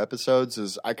most of our episodes.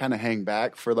 Is I kind of hang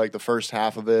back for like the first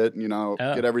half of it, you know,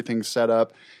 get everything set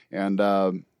up, and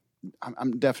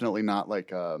I'm definitely not like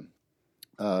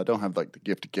don't have like the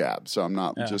gift of gab, so I'm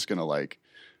not just gonna like,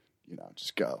 you know,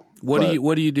 just go. What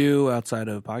do you do outside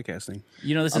of podcasting?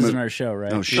 You know, this isn't our show,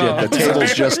 right? Oh shit, the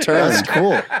tables just turned. That's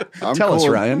cool. Tell us,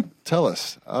 Ryan. Tell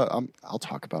us. I'll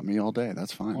talk about me all day.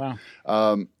 That's fine. Wow.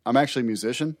 I'm actually a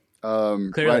musician.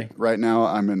 Clearly. Right now,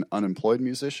 I'm an unemployed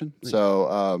musician.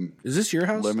 So, is this your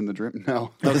house? Living the dream.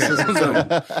 No, this is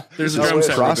there's a drum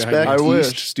set Prospect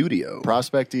East Studio.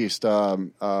 Prospect East.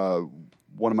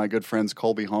 One of my good friends,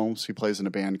 Colby Holmes, he plays in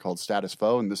a band called Status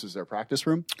Quo, and this is their practice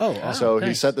room. Oh, wow. So nice.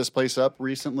 He set this place up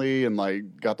recently and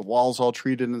like got the walls all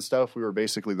treated and stuff. We were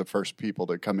basically the first people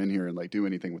to come in here and like do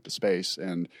anything with the space,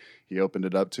 and he opened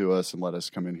it up to us and let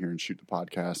us come in here and shoot the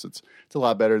podcast. It's a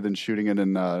lot better than shooting it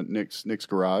in Nick's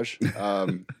garage.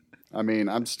 I mean,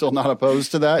 I'm still not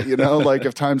opposed to that. You know, like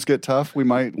if times get tough, we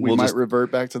might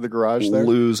revert back to the garage. There,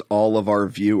 lose all of our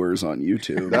viewers on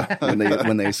YouTube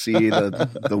when they see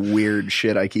the weird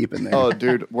shit I keep in there. Oh,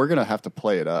 dude, we're gonna have to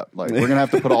play it up. Like we're gonna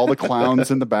have to put all the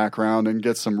clowns in the background and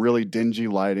get some really dingy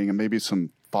lighting and maybe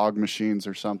some fog machines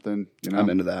or something. You know, I'm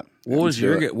into that. What was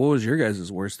your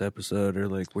guys' worst episode or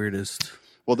like weirdest?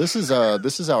 Well, this is our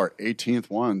 18th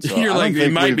one. So you're like,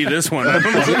 it might be this one.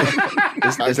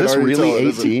 Is this really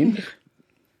 18?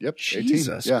 Yep,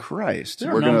 Jesus 18. Christ.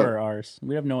 What number are ours?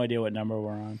 We have no idea what number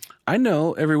we're on. I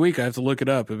know. Every week I have to look it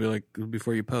up. It'd be like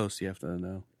before you post, you have to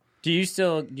know. Do you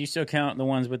still count the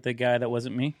ones with the guy that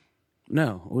wasn't me?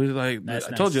 No, I nice.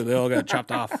 told you they all got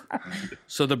chopped off.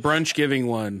 So the brunch giving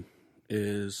one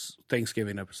is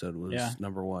Thanksgiving episode was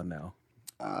number one now.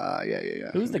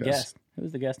 Yeah. Who's the guest? Who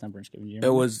was the guest on Brunch Giving? It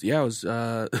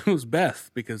was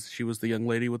Beth, because she was the young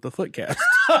lady with the foot cast.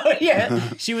 Oh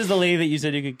yeah, she was the lady that you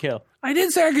said you could kill. I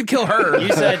didn't say I could kill her.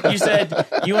 You said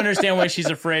you understand why she's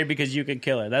afraid because you could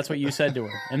kill her. That's what you said to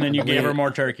her, and then you gave her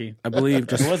more turkey. I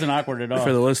believe it wasn't awkward at all.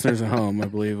 For the listeners at home, I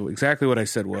believe exactly what I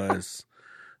said was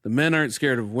the men aren't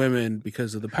scared of women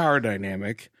because of the power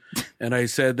dynamic. And I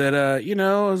said that, I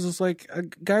was just like,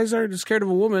 guys aren't scared of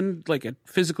a woman, like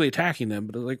physically attacking them,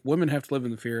 but like women have to live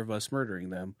in the fear of us murdering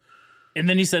them. And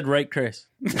then he said, right, Kris.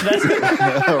 Right.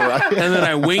 And then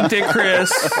I winked at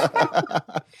Kris.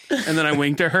 And then I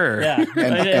winked at her. Yeah.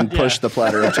 And pushed the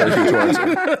platter of turkey towards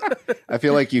her. I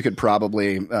feel like you could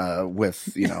probably,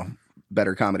 with,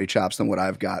 better comedy chops than what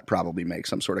I've got, probably make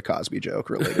some sort of Cosby joke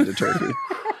related to turkey.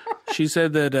 She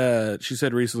said that she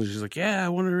said recently, she's like, yeah, I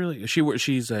want to really. She works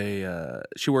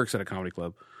at a comedy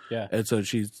club. Yeah, and so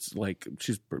she's like,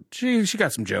 she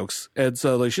got some jokes, and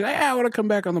so like she's like, I want to come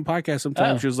back on the podcast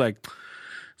sometime. She was like,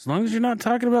 as long as you're not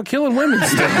talking about killing women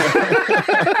still.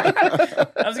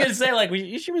 I was gonna say like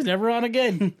she was never on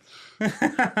again.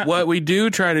 What we do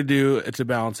try to do to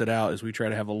balance it out is we try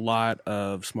to have a lot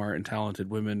of smart and talented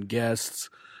women guests,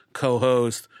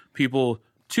 co-hosts, people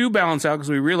to balance out because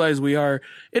we realize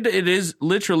it is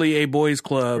literally a boys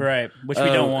club, right? Which we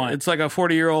don't want. It's like a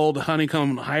 40-year-old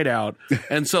honeycomb hideout,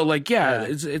 and so like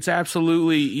it's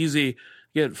absolutely easy to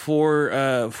get 4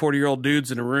 40-year-old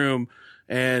dudes in a room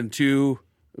and to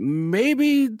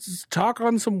maybe talk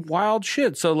on some wild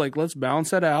shit. So like let's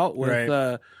balance that out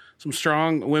with some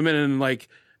strong women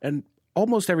and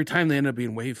almost every time they end up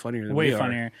being way funnier than we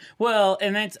are. Well,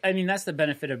 and that's the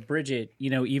benefit of Bridget,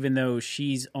 even though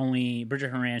Chef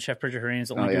Bridget Horan is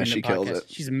only doing the podcast.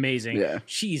 She's amazing. Yeah.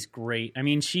 She's great. I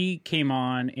mean, she came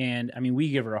on and we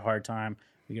give her a hard time.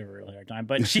 We give her a really hard time,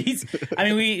 but she's,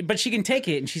 but she can take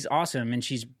it and she's awesome and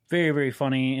she's very, very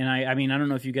funny. And I don't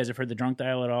know if you guys have heard the Drunk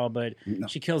Dial at all, but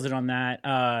she kills it on that.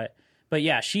 But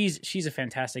yeah, she's a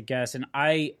fantastic guest and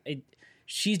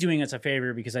she's doing us a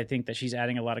favor because I think that she's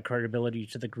adding a lot of credibility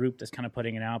to the group that's kind of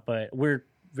putting it out, but we're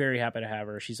very happy to have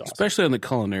her. She's awesome. Especially on the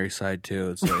culinary side, too.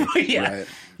 It's like, yeah.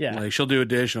 Like, she'll do a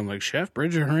dish, and I'm like, Chef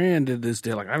Bridget Horan did this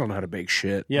dish. Like, I don't know how to bake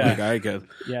shit. Yeah.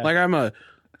 Like,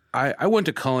 I went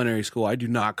to culinary school. I do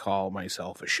not call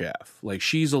myself a chef. Like,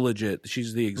 she's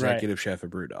the executive chef at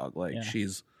Brewdog. Like,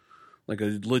 she's like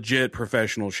a legit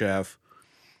professional chef.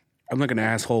 I'm like an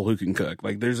asshole who can cook.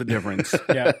 Like, there's a difference.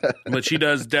 Yeah. But she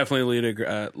does definitely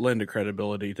lend a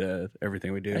credibility to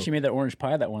everything we do. She made that orange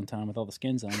pie that one time with all the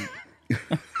skins on it.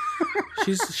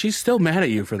 She's still mad at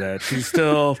you for that. She's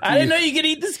still... I didn't know you could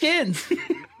eat the skins.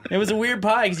 It was a weird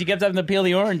pie because you kept having to peel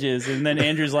the oranges. And then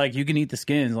Andrew's like, you can eat the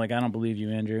skins. Like, I don't believe you,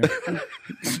 Andrew.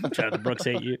 Shout out to Brooks,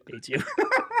 hates you.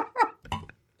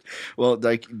 Well,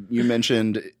 Dyke, you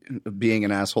mentioned being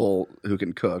an asshole who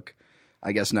can cook.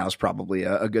 I guess now's probably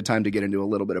a good time to get into a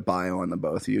little bit of bio on the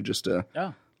both of you, just to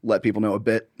let people know a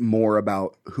bit more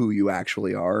about who you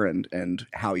actually are and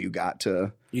how you got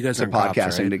to podcasting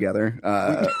cops, right? together.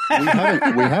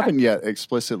 We haven't yet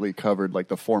explicitly covered like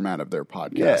the format of their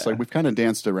podcast. Yeah. Like we've kind of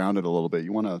danced around it a little bit.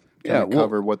 You want to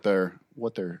cover what their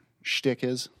shtick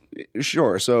is?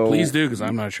 Sure. So please do, because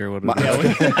I'm not sure what it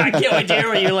is. I can't wait to hear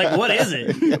what you're like. What is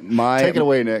it? Take it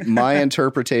away, Nick. My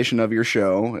interpretation of your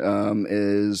show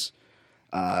is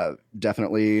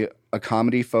definitely a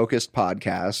comedy-focused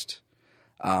podcast.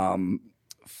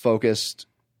 Focused.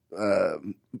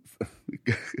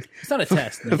 It's not a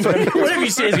test. Whatever you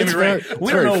say is going to be right.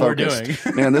 We don't know what we're doing.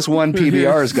 Man, this one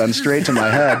PBR has gone straight to my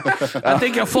head. I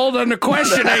think you'll fold under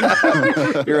questioning.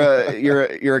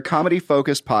 You're a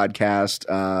comedy-focused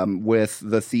podcast with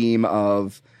the theme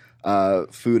of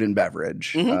food and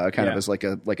beverage, kind of as like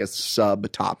a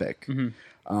subtopic.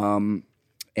 Mm-hmm.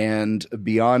 And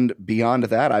beyond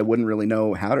that, I wouldn't really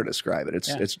know how to describe it.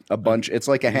 It's a bunch. It's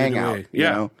like a hangout. You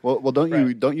know? Well,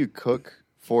 don't you cook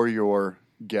for your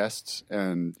guests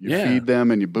and you feed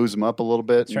them and you booze them up a little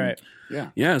bit? That's right.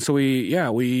 Yeah. So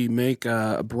we make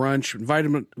a brunch, invite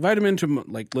them into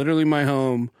like literally my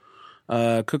home,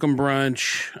 cook them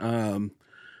brunch.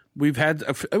 We've had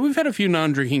a few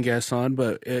non-drinking guests on,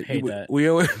 but we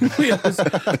always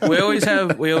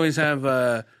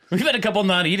have. We've had a couple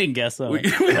non-eating guests, though. You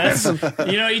looked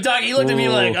at me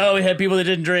like, oh, we had people that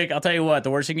didn't drink. I'll tell you what,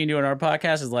 the worst thing you can do on our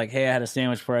podcast is like, hey, I had a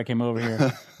sandwich before I came over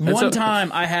here. One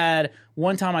time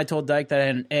I told Dyke that I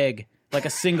had an egg, like a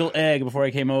single egg before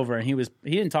I came over, and he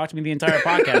didn't talk to me the entire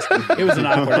podcast. It was an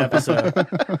awkward episode.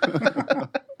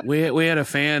 We had a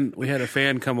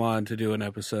fan come on to do an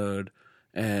episode,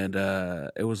 and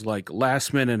it was like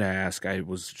last minute ask. I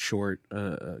was short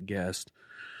guest.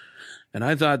 And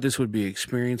I thought this would be an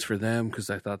experience for them because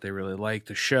I thought they really liked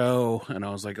the show. And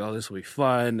I was like, oh, this will be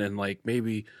fun. And like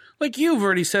maybe, like you've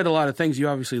already said a lot of things. You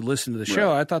obviously listened to the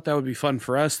show. I thought that would be fun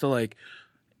for us to like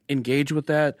engage with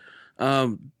that.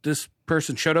 This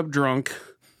person showed up drunk.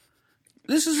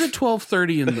 This is at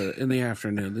 12:30 in the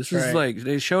afternoon. This is like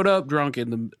they showed up drunk in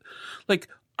the like.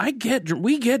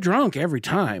 We get drunk every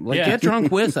time. Like get drunk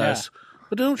with us,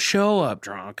 but don't show up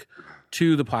drunk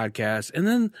to the podcast. And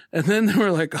then they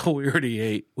were like, oh, we already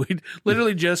ate. We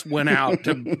literally just went out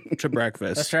to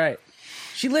breakfast. That's right.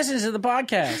 She listens to the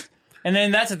podcast. And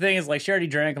then that's the thing is like she already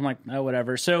drank. I'm like, oh,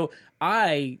 whatever. So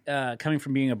I, coming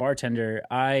from being a bartender,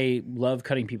 I love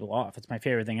cutting people off. It's my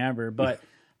favorite thing ever. But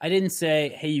I didn't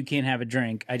say, hey, you can't have a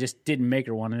drink. I just didn't make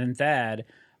her one. And then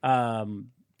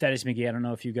Thad is Mickey. I don't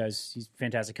know if you guys, he's a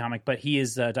fantastic comic, but he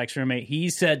is Dyke's roommate. He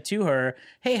said to her,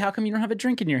 hey, how come you don't have a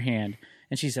drink in your hand?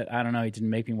 And she said, I don't know, he didn't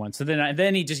make me one. So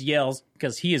then he just yells,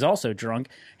 because he is also drunk,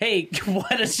 hey, why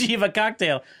does she have a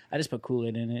cocktail? I just put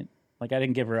Kool-Aid in it. Like, I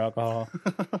didn't give her alcohol.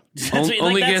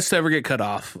 Only guests ever get cut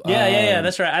off. Yeah,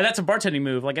 that's right. That's a bartending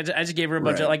move. Like, I just gave her a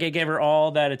bunch of, like, I gave her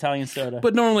all that Italian soda.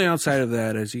 But normally outside of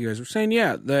that, as you guys were saying,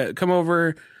 come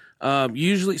over.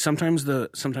 Usually, sometimes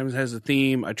it has a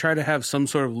theme. I try to have some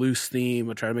sort of loose theme.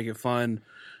 I try to make it fun.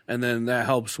 And then that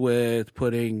helps with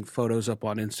putting photos up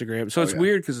on Instagram. So it's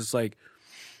weird because it's like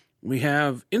we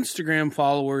have Instagram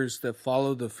followers that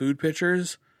follow the food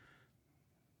pictures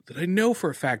that I know for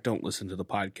a fact don't listen to the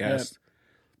podcast. Yep.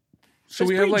 So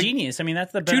we have like genius. I mean,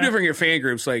 that's the two different fan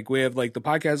groups. Like we have like the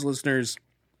podcast listeners,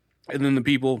 and then the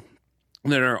people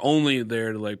that are only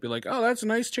there to like be like, oh, that's a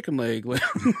nice chicken leg.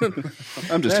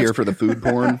 I'm just here for the food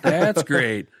porn. That's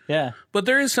great. Yeah. But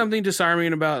there is something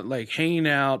disarming about like hanging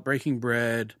out, breaking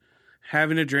bread,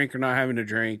 having a drink or not having a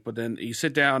drink. But then you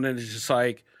sit down and it's just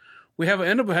like we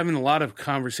end up having a lot of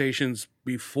conversations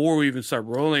before we even start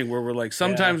rolling where we're like,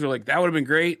 sometimes we're like, that would have been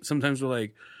great. Sometimes we're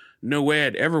like, no way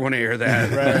I'd ever want to air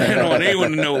that. I don't want anyone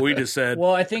to know what we just said.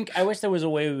 Well, I wish there was a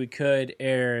way we could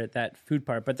air that food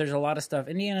part, but there's a lot of stuff.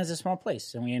 Indiana's a small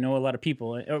place, and we know a lot of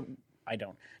people. I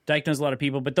don't. Dyke knows a lot of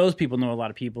people, but those people know a lot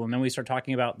of people, and then we start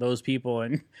talking about those people,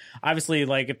 and obviously,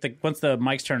 like once the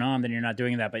mics turn on, then you're not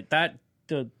doing that. But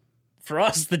for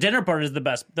us, the dinner part is the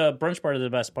best. The brunch part is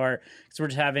the best part because we're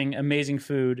just having amazing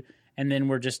food, and then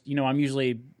we're just I'm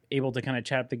usually able to kind of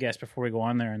chat up the guests before we go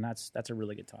on there, and that's a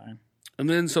really good time. And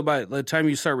then, so by the time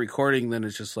you start recording, then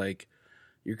it's just like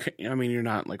you're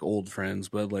not like old friends,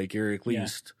 but like you're at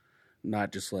least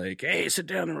not just like, hey, sit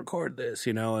down and record this,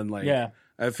 and like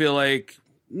I feel like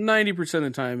 90% of the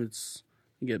time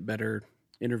you get better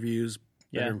interviews,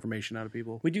 better information out of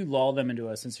people. We do lull them into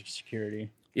a sense of security.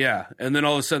 Yeah, and then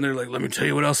all of a sudden they're like, let me tell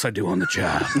you what else I do on the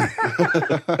job.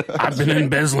 I've been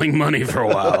embezzling money for a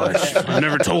while. I've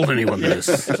never told anyone this.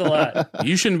 It's a lot.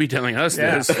 You shouldn't be telling us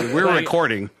this. We're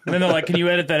recording. And then they're like, can you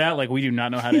edit that out? Like, we do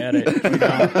not know how to edit. We don't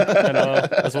at all.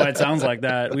 That's why it sounds like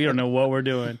that. We don't know what we're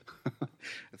doing.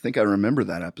 I think I remember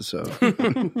that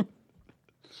episode.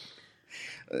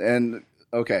 And,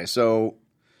 okay, so,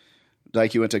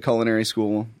 Dyke, you went to culinary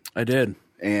school. I did.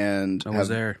 And I was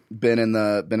there. Been in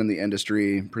the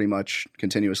industry pretty much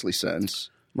continuously since.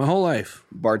 My whole life.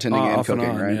 Bartending and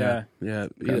cooking, right? Yeah.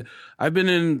 Okay. I've been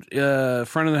in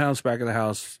front of the house, back of the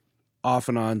house, off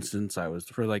and on since I was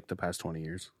for like the past 20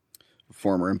 years.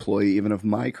 Former employee even of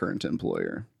my current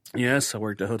employer. Yes, I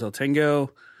worked at Hotel Tango.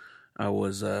 I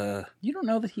was You don't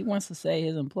know that he wants to say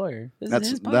his employer.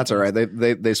 That's all right.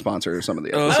 They sponsor some of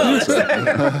the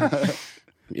episodes.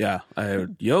 Yeah, I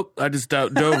just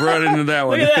dove right into that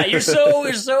one. Look at that! You're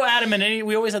so adamant. And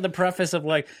we always have the preface of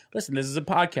like, listen, this is a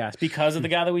podcast because of the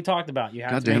guy that we talked about. You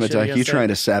have God to damn it, sure Dyke! You trying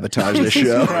to sabotage this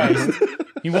show?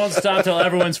 He won't stop till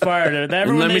everyone's fired. Let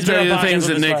me tell you the things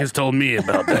that Nick has told me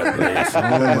about that place.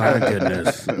 Oh my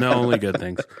goodness! No, only good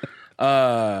things.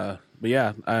 But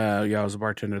yeah, I was a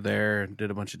bartender there.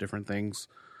 Did a bunch of different things.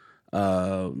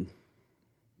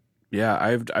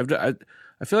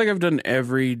 I feel like I've done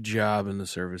every job in the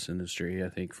service industry, I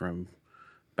think, from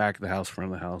back of the house,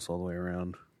 front of the house, all the way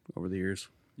around over the years.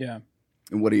 Yeah.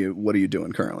 And what are you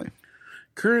doing currently?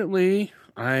 Currently,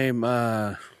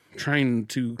 I'm trying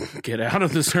to get out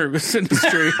of the service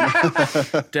industry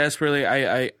desperately.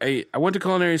 I went to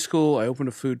culinary school. I opened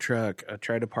a food truck. I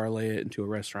tried to parlay it into a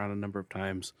restaurant a number of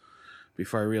times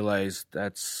before I realized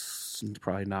that's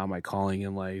probably not my calling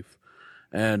in life.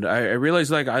 And I realized,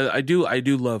 like, I do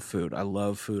love food. I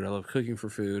love food. I love cooking for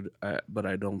food. But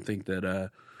I don't think that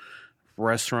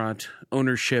restaurant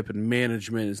ownership and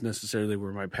management is necessarily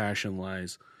where my passion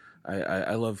lies.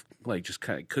 I love, like, just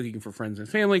kind of cooking for friends and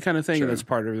family kind of thing. Sure. And that's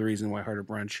part of the reason why Heart of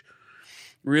Brunch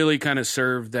really kind of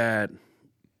served that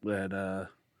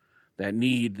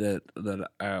need that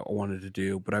I wanted to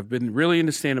do. But I've been really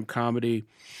into stand-up comedy.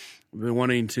 I've been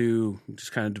wanting to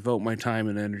just kind of devote my time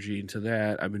and energy into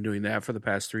that. I've been doing that for the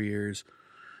past 3 years.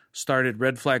 Started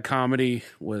Red Flag Comedy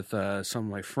with some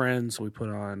of my friends. We put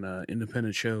on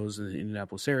independent shows in the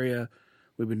Indianapolis area.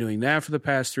 We've been doing that for the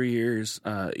past 3 years.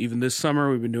 Even this summer,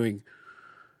 we've been doing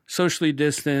socially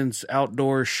distanced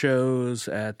outdoor shows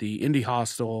at the Indie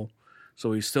Hostel.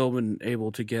 So we've still been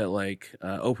able to get like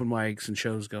open mics and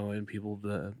shows going, people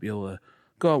to be able to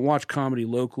go out and watch comedy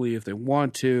locally if they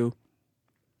want to.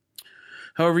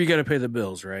 However, you got to pay the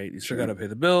bills, right? You still got to pay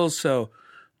the bills. So,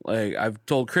 like, I've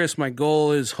told Kris, my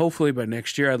goal is hopefully by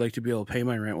next year, I'd like to be able to pay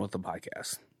my rent with the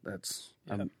podcast.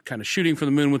 I'm kind of shooting for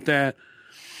the moon with that.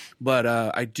 But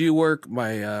I do work. One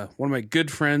of my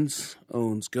good friends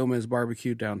owns Gomez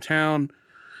Barbecue downtown.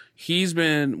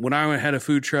 When I had a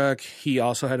food truck, he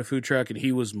also had a food truck, and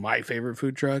he was my favorite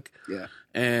food truck. Yeah.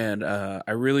 And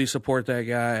I really support that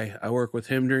guy. I work with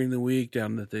him during the week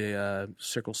down at the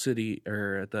Circle City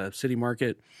or at the City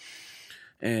Market.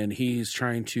 And he's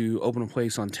trying to open a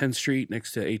place on 10th Street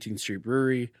next to 18th Street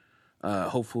Brewery,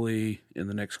 hopefully in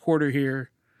the next quarter here.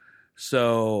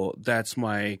 So that's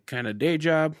my kind of day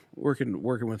job, working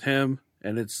with him.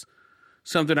 And it's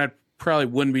something I'd probably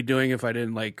wouldn't be doing if I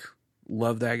didn't like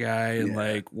love that guy and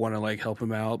like want to like help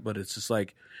him out. But it's just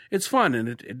like, it's fun, and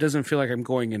it doesn't feel like I'm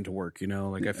going into work, you know,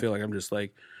 like I feel like I'm just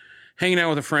like hanging out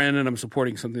with a friend and I'm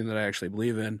supporting something that I actually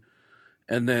believe in.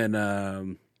 And then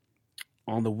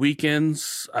on the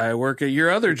weekends, I work at your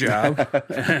other job,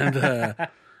 and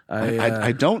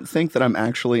I don't think that I'm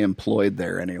actually employed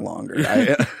there any longer.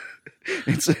 At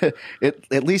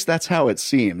least that's how it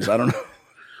seems. I don't know.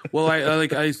 Well, I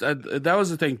that was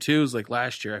the thing too. Is like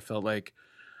last year, I felt like,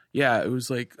 yeah, it was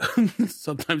like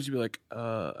sometimes you'd be like,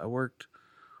 I worked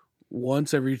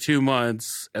once every 2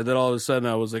 months, and then all of a sudden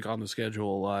I was like on the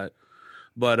schedule a lot.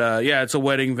 But yeah, it's a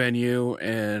wedding venue,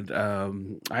 and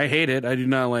I hate it. I do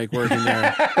not like working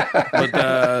there.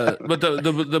 but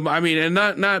the I mean, and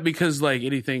not because like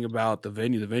anything about the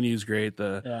venue. The venue's great.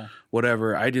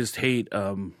 Whatever. I just hate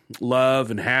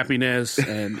love and happiness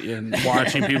and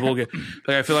watching people get.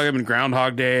 Like I feel like I'm in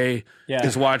Groundhog Day. Yeah.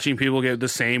 Just watching people get the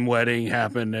same wedding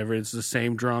happen. It's the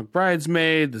same drunk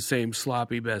bridesmaid, the same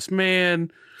sloppy best man.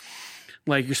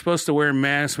 Like, you're supposed to wear a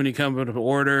mask when you come to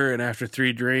order, and after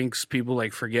 3 drinks, people,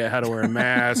 like, forget how to wear a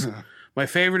mask. My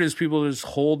favorite is people just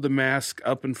hold the mask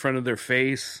up in front of their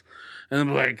face, and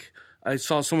I'm like, I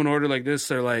saw someone order like this,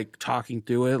 they're, like, talking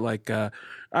through it, like,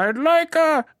 I'd like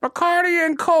a Bacardi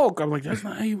and Coke. I'm like, that's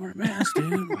not how you wear a mask,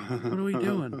 dude. What are we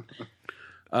doing?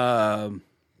 But,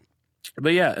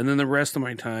 yeah, and then the rest of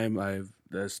my time, I've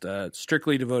just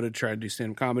strictly devoted to trying to do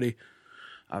stand-up comedy.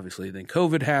 Obviously, then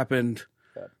COVID happened.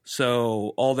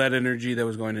 So all that energy that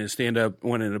was going into stand-up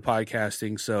went into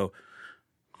podcasting. So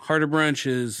Heart of Brunch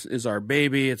is our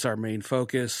baby. It's our main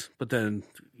focus. But then,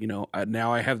 you know,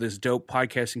 now I have this dope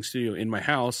podcasting studio in my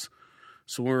house.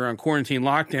 So when we're on quarantine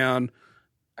lockdown,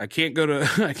 I can't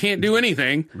do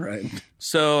anything. Right.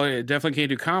 So I definitely can't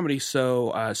do comedy.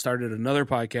 So I started another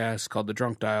podcast called The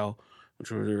Drunk Dial,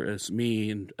 which was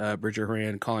me and Bridget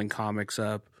Horan calling comics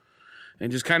up. And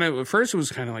just kind of, at first it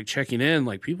was kind of like checking in,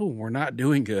 like people were not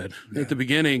doing good at the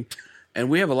beginning.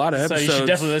 And we have a lot of episodes. So you should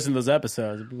definitely listen to those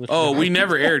episodes. Oh, we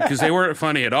never aired because they weren't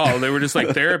funny at all. They were just like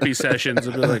therapy sessions.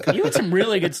 It'd be like, you had some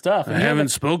really good stuff. I haven't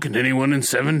spoken to anyone in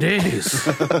 7 days.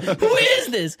 Who is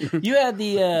this? You had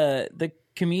the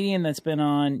comedian that's been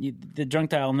on the Drunk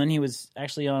Dial, and then he was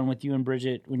actually on with you and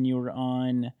Bridget when you were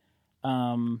on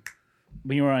the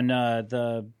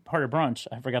Heart of Brunch.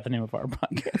 I forgot the name of our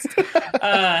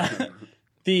podcast.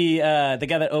 The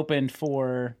guy that opened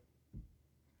for.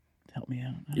 Help me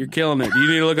out. You're killing it. Do you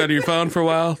need to look under your phone for a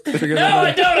while? No,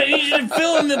 I don't. I need you to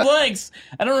fill in the blanks.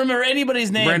 I don't remember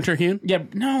anybody's name. Brent Terhune? Yeah,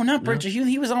 no, not Brent Terhune.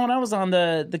 He was on when I was on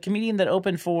the comedian that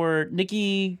opened for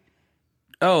Nikki.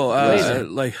 Oh,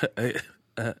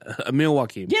 Emil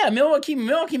Joachim. Yeah, Emil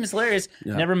Joachim is hilarious.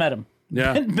 Yeah. Never met him.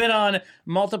 Yeah, been on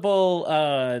multiple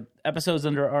episodes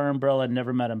under our umbrella.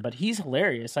 Never met him, but he's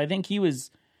hilarious. I think he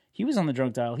was on the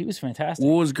Drunk Dial. He was fantastic.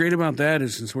 What was great about that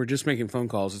is since we're just making phone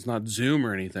calls, it's not Zoom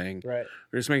or anything. Right.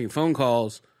 We're just making phone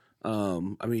calls.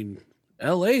 I mean,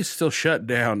 LA is still shut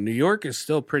down. New York is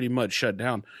still pretty much shut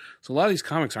down. So a lot of these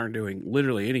comics aren't doing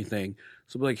literally anything.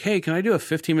 So be like, hey, can I do a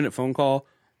 15-minute phone call?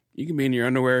 You can be in your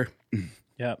underwear.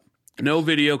 Yep. No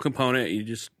video component. You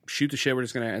just shoot the shit. We're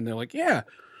just going to, and they're like, yeah.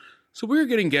 So we were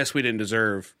getting guests we didn't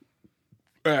deserve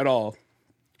at all.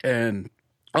 And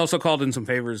I also called in some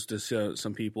favors to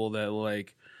some people that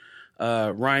like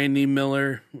Ryan E.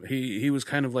 Miller. He was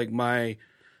kind of like my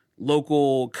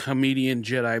local comedian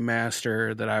Jedi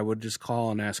master that I would just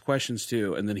call and ask questions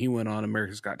to. And then he went on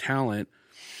America's Got Talent.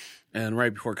 And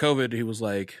right before COVID, he was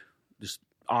like just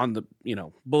on the,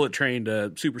 bullet train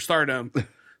to superstardom.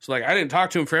 So like I didn't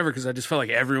talk to him forever because I just felt like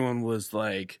everyone was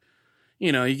like,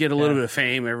 you get a little bit of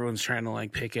fame. Everyone's trying to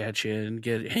like pick at you and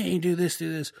get, hey, do this.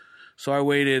 So I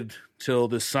waited till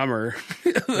this summer.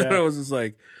 I was just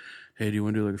like, hey, do you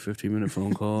want to do like a 15-minute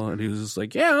phone call? And he was just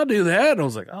like, yeah, I'll do that. And I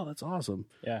was like, oh, that's awesome.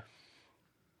 Yeah.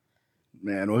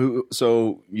 Man,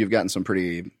 so you've gotten some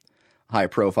pretty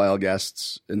high-profile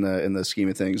guests in the scheme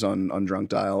of things on Drunk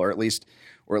Dial, or at least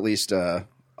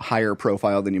higher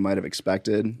profile than you might have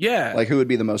expected. Yeah. Like, who would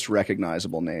be the most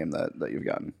recognizable name that you've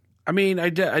gotten? I mean, I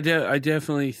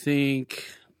definitely think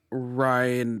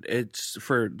Ryan. It's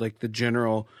for like the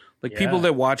general. Like people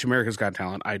that watch America's Got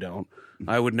Talent, I don't.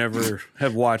 I would never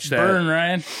have watched that. Burn,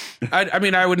 Ryan. I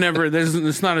mean, I would never.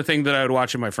 It's not a thing that I would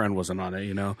watch if my friend wasn't on it,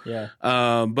 Yeah.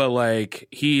 But like,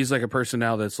 he's like a person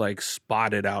now that's like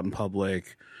spotted out in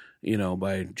public,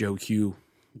 by Joe Q,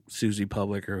 Susie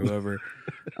Public, or whoever.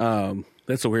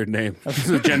 That's a weird name. It's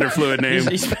a gender fluid name.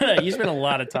 You spent a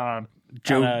lot of time.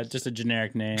 Just a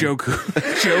generic name. Joe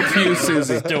Q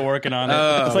Susie. Still working on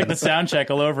it. It's like the sound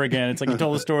check all over again. It's like you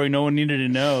told a story no one needed to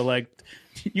know like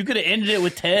You could have ended it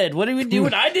with Ted. What did we do?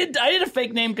 I did a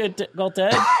fake name called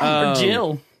Ted or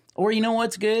Jill. Or you know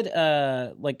what's good?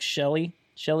 Like Shelly.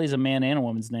 Shelly's a man and a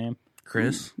woman's name.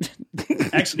 Kris.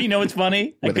 Actually, you know what's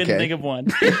funny? I couldn't think of one.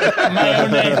 My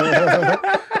own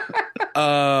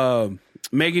name.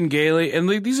 Megan Gailey, and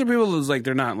like, these are people who's like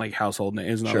they're not like household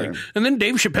names. Not like, and then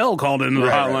Dave Chappelle called into the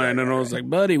hotline, and I was like,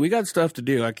 "Buddy, we got stuff to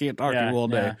do. I can't talk to you all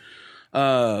day."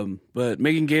 But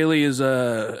Megan Gailey is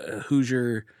a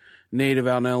Hoosier native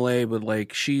out in L.A., but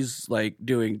like she's like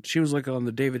she was like on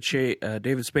the David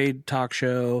Spade talk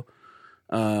show.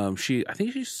 I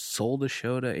think she sold the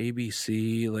show to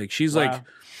ABC. Like she's like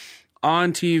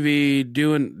on TV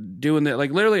doing that.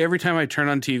 Like literally every time I turn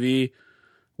on TV,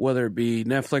 whether it be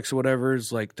Netflix or whatever,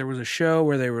 is like there was a show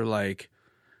where they were like,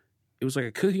 it was like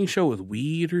a cooking show with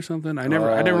weed or something. I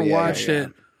never watched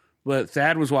it, but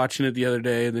Thad was watching it the other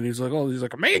day, and then he's like,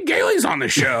 Megan Gailey's on the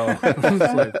show. I was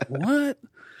like, what?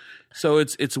 So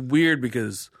it's weird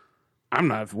because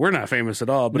we're not famous at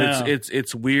all, but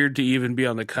it's weird to even be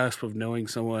on the cusp of knowing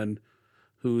someone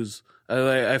who's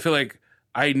I feel like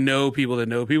I know people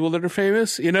that are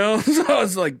famous, you know? So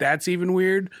it's like, that's even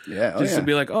weird. Yeah. To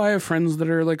be like, I have friends that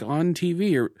are like on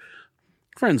TV, or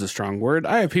friends is a strong word.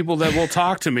 I have people that will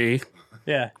talk to me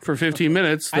for 15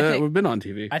 minutes that have been on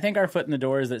TV. I think our foot in the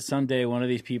door is that someday one of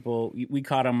these people, we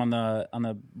caught them on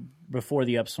the before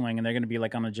the upswing, and they're going to be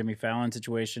like on a Jimmy Fallon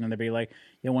situation, and they'll be like,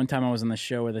 one time I was on the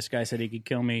show where this guy said he could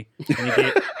kill me,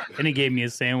 and he gave me a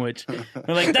sandwich.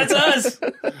 We're like, that's us.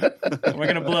 We're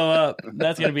going to blow up.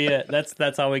 That's going to be it.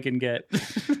 That's all we can get.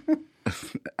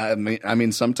 I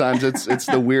mean, sometimes it's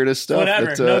the weirdest stuff.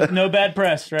 Whatever. No bad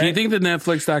press, right? Do you think the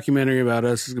Netflix documentary about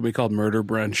us is going to be called Murder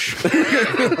Brunch?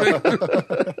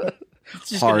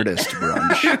 Hardest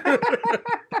brunch.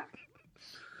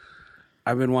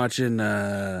 I've been watching.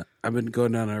 I've been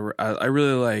going down. I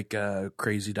really like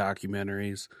crazy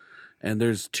documentaries, and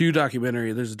there's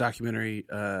a documentary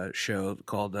show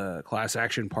called Class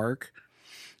Action Park.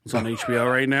 It's on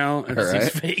HBO right now.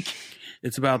 It's fake.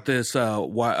 It's about this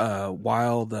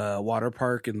wild water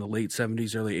park in the late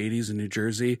 70s, early 80s in New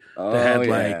Jersey that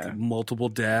had multiple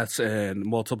deaths and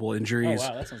multiple injuries. Oh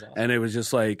wow, that sounds awesome. And it was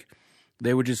just like,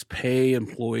 they would just pay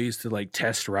employees to like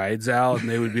test rides out, and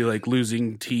they would be like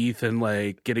losing teeth and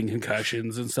like getting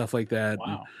concussions and stuff like that. Wow.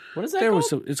 And what is that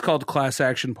called? It's called Class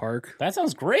Action Park. That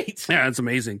sounds great. Yeah, it's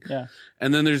amazing. Yeah.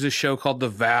 And then there's this show called The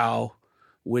Vow,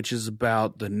 which is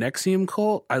about the Nexium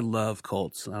cult. I love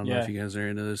cults. I don't know if you guys are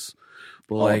into this.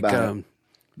 But like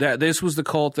this was the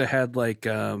cult that had like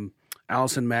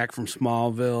Allison Mack from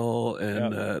Smallville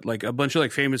and like a bunch of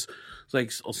like famous,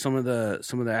 like some of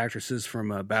the actresses from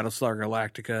Battlestar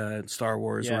Galactica and Star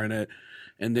Wars were in it,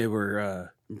 and they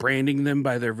were branding them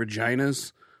by their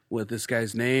vaginas with this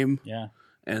guy's name. Yeah.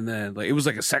 And then like it was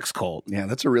like a sex cult. Yeah,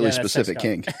 that's a really specific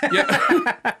kink.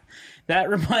 Yeah. That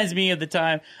reminds me of the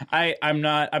time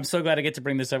I'm so glad I get to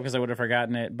bring this up because I would have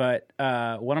forgotten it. But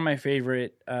one of my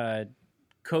favorite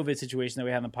COVID situations that we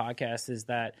had on the podcast is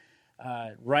that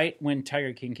right when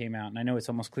Tiger King came out, and I know it's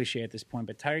almost cliche at this point,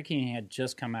 but Tiger King had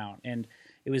just come out, and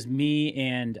it was me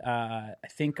and I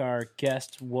think our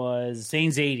guest was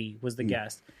Zane Zadie was the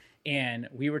guest, and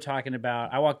we were talking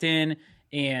about. I walked in.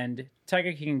 And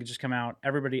Tiger King had just come out.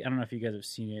 Everybody, I don't know if you guys have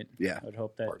seen it. Yeah, I would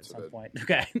hope that at some point.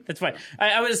 Okay, that's fine.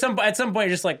 I was at some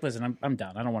point just like, listen, I'm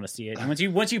done. I don't want to see it. And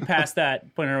once you pass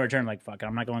that point of no return, like fuck it,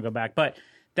 I'm not going to go back. But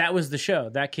that was the show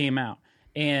that came out,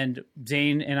 and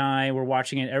Zane and I were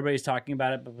watching it. Everybody's talking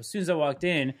about it. But as soon as I walked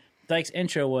in, Dyke's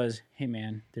intro was, "Hey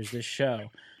man, there's this show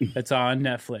that's on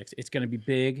Netflix. It's going to be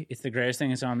big. It's the greatest thing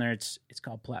that's on there. It's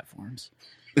called Platforms."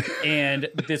 And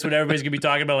that's what everybody's going to be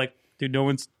talking about. Like, dude, no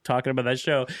one's talking about that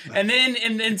show. And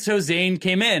then so Zane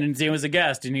came in, and Zane was a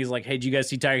guest, and he's like, "Hey, did you guys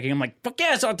see Tiger King?" I'm like, "Fuck yeah,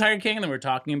 I saw Tiger King." And then we're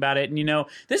talking about it, and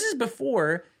this is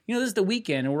before, this is the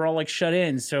weekend, and we're all like shut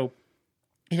in, so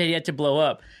it had yet to blow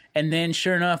up. And then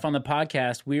sure enough, on the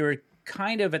podcast, we were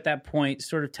kind of at that point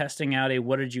sort of testing out a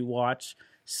 "what did you watch"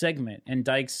 segment, and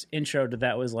Dyke's intro to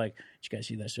that was like, "Did you guys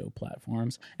see that show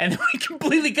Platforms?" And then we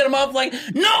completely cut him off like,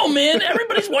 "No man,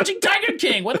 everybody's watching Tiger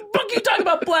King. What the fuck are you talking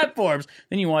about Platforms?"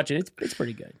 Then you watch it, it's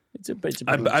pretty good.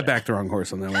 I backed the wrong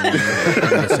horse on that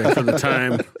one. For the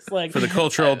time, for the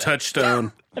cultural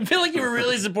touchstone. I feel like you were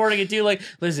really supporting it too. Like,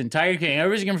 listen, Tiger King,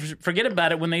 everybody's gonna forget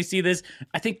about it when they see this,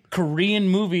 I think, Korean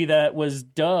movie that was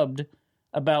dubbed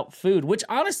about food, which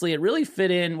honestly, it really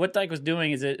fit in. What Dyke was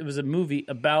doing is it was a movie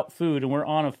about food, and we're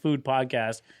on a food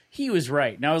podcast. He was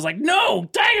right. And I was like, no,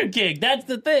 Tiger King, that's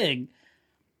the thing.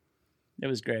 It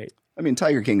was great. I mean,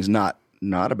 Tiger King's not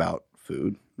about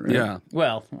food. right? Yeah.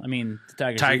 Well, I mean,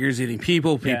 the tigers eating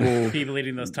people people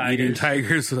eating those tigers. eating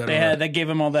tigers. They gave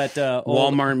them all that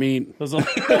Walmart meat. Those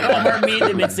Walmart meat.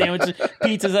 They made sandwiches,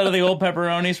 pizzas out of the old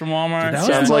pepperonis from Walmart. Dude,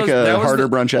 sounds like a harder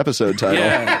brunch episode title.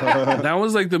 Yeah, that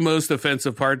was like the most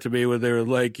offensive part to me when they were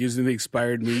like using the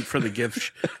expired meat for the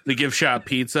gift shop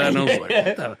pizza, and I was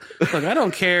like, look, I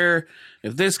don't care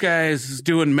if this guy is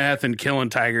doing meth and killing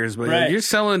tigers, but you're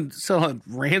selling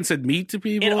rancid meat to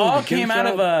people. It all came out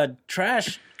of a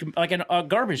trash, like a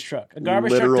garbage truck. A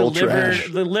garbage Literal truck trash.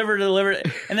 delivered.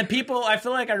 And the people, I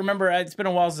feel like I remember, it's been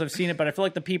a while since I've seen it, but I feel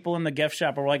like the people in the gift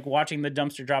shop are like watching the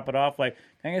dumpster drop it off, like,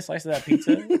 can I get a slice of that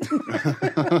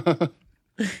pizza?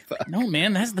 No,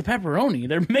 man, that's the pepperoni.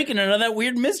 They're making it out of that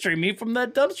weird mystery meat from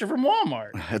that dumpster from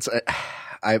Walmart.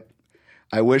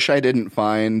 I wish I didn't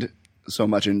find so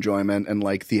much enjoyment and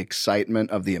like the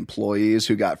excitement of the employees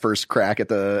who got first crack at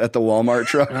the Walmart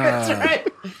truck. That's right.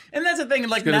 And that's the thing.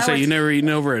 Like, I was gonna say, you never eaten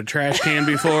over a trash can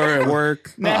before at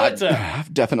work? Now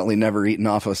I've definitely never eaten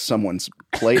off of someone's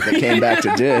plate that came back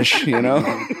to dish, you know?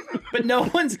 But no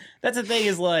one's. That's the thing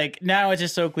is like now it's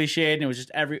just so cliched and it was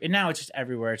just and now it's just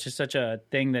everywhere. It's just such a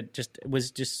thing that just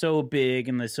was just so big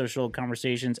in the social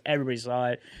conversations. Everybody saw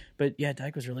it. But yeah,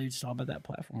 Dyke was really just all about that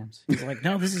platforms. He's like,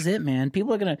 no, this is it, man. This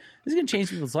is gonna change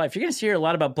people's life. You're gonna hear a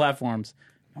lot about platforms.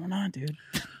 No, we're not, dude.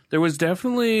 There was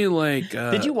definitely like.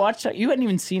 Did you watch that? You hadn't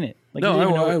even seen it. Like,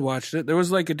 no, I watched it. There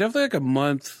was like definitely like a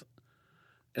month.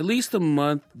 At least a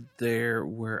month there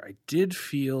where I did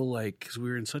feel like, because we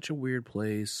were in such a weird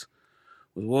place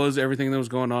with what was everything that was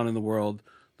going on in the world,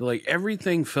 that like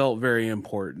everything felt very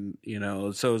important, you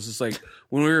know? So it's just like,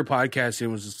 when we were podcasting, it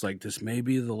was just like, this may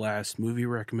be the last movie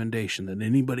recommendation that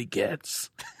anybody gets.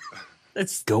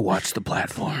 Go watch The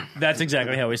Platform. That's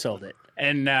exactly how we sold it.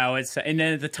 And now and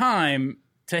then at the time,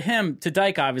 to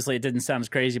Dyke, obviously, it didn't sound as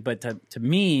crazy, but to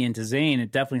me and to Zane,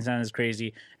 it definitely sounded as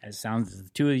crazy as it sounds to the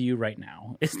two of you right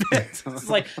now. It's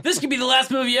like, this could be the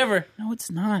last movie ever. No, it's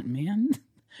not, man.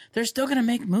 They're still going to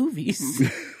make movies.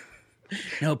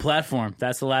 No, Platform.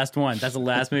 That's the last one. That's the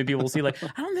last movie people will see. Like,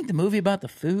 I don't think the movie about the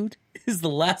food is the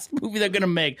last movie they're going to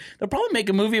make. They'll probably make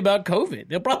a movie about COVID.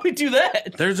 They'll probably do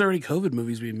that. There's already COVID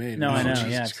movies being made. No, I know.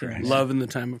 Jesus Yeah, Christ. Love in the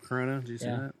Time of Corona. Did you see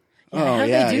that? How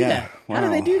do they do that? Wow. How do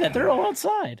they do that? They're all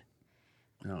outside.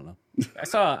 I don't know. I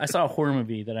saw a horror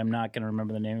movie that I'm not going to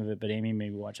remember the name of it, but Amy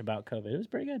made me watch about COVID. It was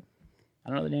pretty good. I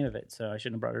don't know the name of it, so I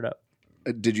shouldn't have brought it up.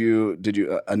 Did you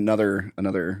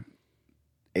another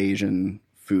Asian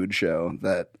food show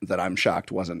that I'm shocked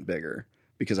wasn't bigger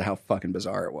because of how fucking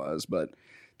bizarre it was? But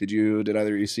did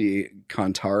either of you see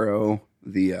Kantaro,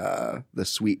 the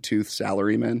sweet tooth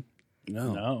salaryman?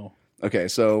 No. Okay,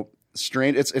 so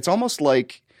strange. It's almost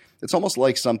like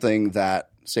something that,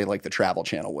 say, like the Travel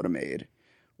Channel would have made,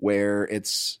 where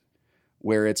it's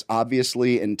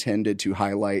obviously intended to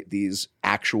highlight these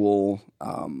actual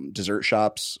dessert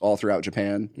shops all throughout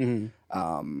Japan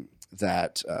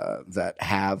that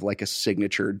have like a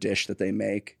signature dish that they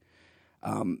make,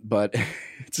 but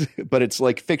it's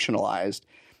like fictionalized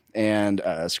and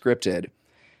scripted,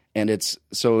 and it's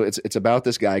about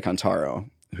this guy Kantaro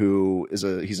who he's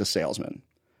a salesman.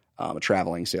 A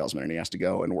traveling salesman, and he has to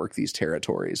go and work these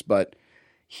territories. But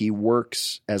he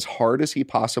works as hard as he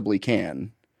possibly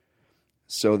can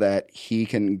so that he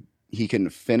can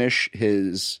finish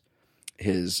his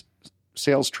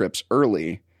sales trips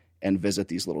early and visit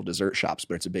these little dessert shops.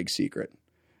 But it's a big secret,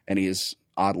 and he is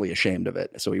oddly ashamed of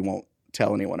it, so he won't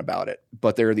tell anyone about it.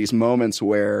 But there are these moments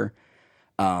where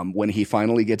when he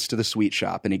finally gets to the sweet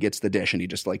shop and he gets the dish, and he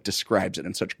just like describes it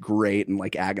in such great and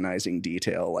like agonizing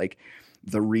detail, like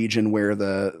the region where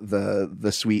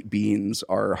the sweet beans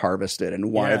are harvested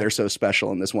and why they're so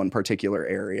special in this one particular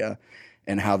area,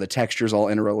 and how the textures all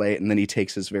interrelate. And then he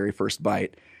takes his very first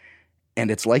bite,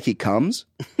 and it's like he comes.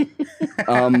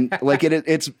 Like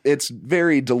it's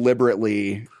very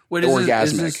deliberately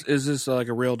orgasmic. Is this like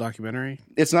a real documentary?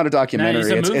 It's not a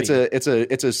documentary. No,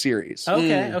 it's a series.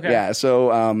 Okay. Yeah. So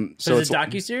is it a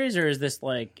docuseries or is this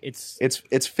like it's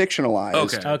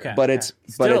fictionalized? Okay. But it's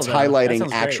highlighting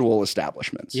actual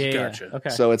establishments. Yeah. Gotcha. Okay.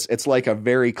 So it's like a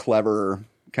very clever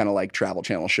kind of like Travel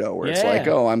Channel show where it's like,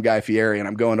 oh, I'm Guy Fieri and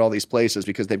I'm going to all these places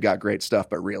because they've got great stuff,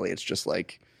 but really it's just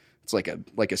like it's like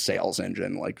a sales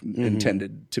engine, like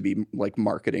intended to be like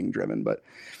marketing driven,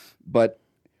 but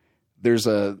there's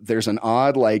an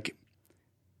odd like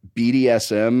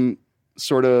BDSM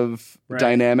sort of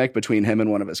dynamic between him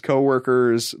and one of his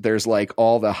coworkers. There's like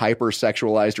all the hyper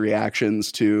sexualized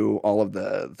reactions to all of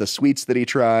the sweets that he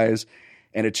tries.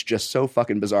 and it's just so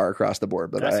fucking bizarre across the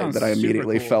board that I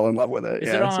immediately fell in love with it.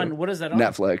 Is it on? What is that on?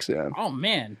 Netflix. Yeah. Oh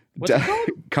man, what's it called?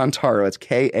 Kantaro. It's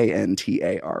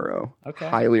Kantaro. Okay.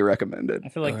 Highly recommended. I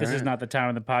feel like this is not the time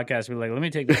of the podcast. We're like, let me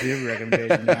take this movie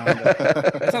recommendation now.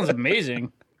 That sounds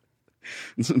amazing.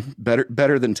 It's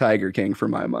better than Tiger King for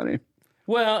my money.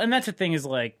 Well, and that's the thing is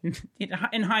like,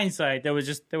 in hindsight, there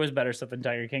was better stuff than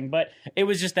Tiger King, but it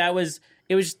was just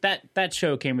that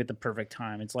show came at the perfect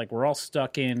time. It's like we're all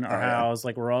stuck in our house,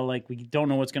 like we're all like we don't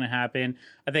know what's going to happen.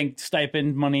 I think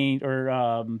stipend money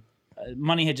or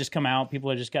money had just come out. People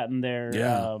had just gotten their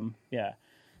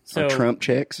So Trump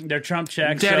checks. They're Trump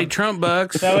checks. Daddy Trump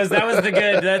bucks. That was the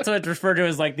good. That's what it's referred to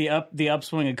as like the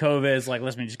upswing of COVID. It's like,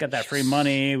 listen, we just got that free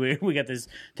money. We got this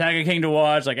Tiger King to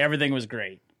watch. Like everything was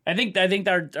great. I think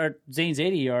our Zane's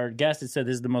 80, our guest, had said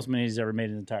this is the most money he's ever made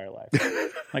in his entire life.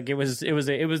 Like it was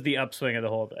the upswing of the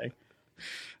whole thing.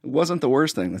 It wasn't the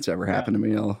worst thing that's ever happened to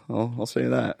me. I'll say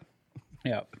that.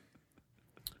 Yeah.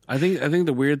 I think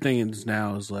the weird thing is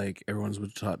now is like everyone's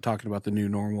talking about the new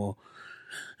normal,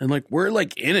 and like we're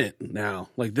like in it now.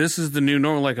 Like this is the new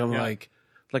normal. Like I'm like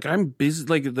I'm busy.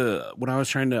 Like when I was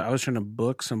trying to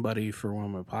book somebody for one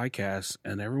of my podcasts,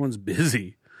 and everyone's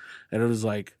busy, and it was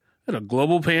like a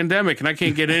global pandemic, and I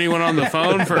can't get anyone on the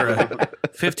phone for a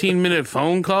 15-minute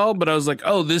phone call. But I was like,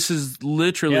 oh, this is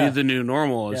literally the new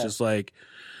normal. It's just like,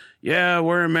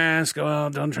 wear a mask. Oh,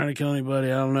 don't try to kill anybody.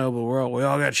 I don't know, but we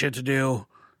all got shit to do.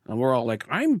 And we're all like,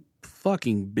 I'm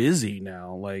fucking busy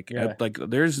now. Like, like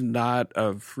there's not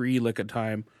a free lick of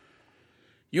time.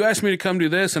 You asked me to come do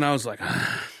this, and I was like,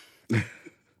 I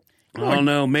don't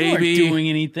know, maybe. You weren't doing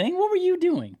anything. What were you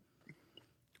doing?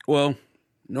 Well,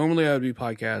 normally I would be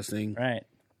podcasting. Right.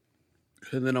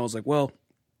 And then I was like, well,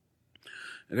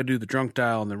 I got to do the drunk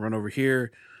dial and then run over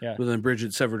here. Yeah. But then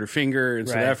Bridget severed her finger, and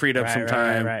so that freed up some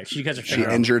time. Right. She gets her She finger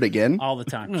injured again? all the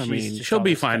time. I mean, she'll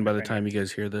be fine by the time you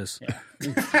guys hear this.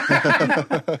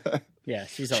 Yeah. Yeah,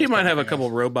 She might have a couple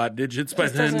robot digits by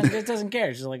then. It doesn't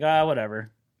care. She's like,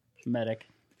 whatever. Medic.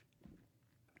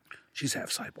 She's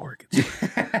half cyborg.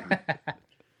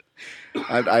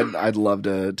 I'd love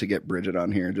to get Bridget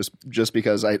on here just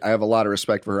because I have a lot of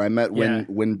respect for her. I met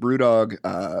when Brewdog,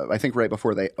 I think right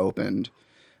before they opened,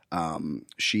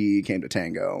 she came to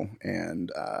Tango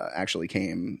and actually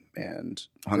came and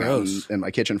hung out in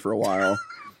my kitchen for a while.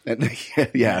 And,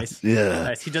 Nice.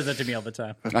 Nice. He does that to me all the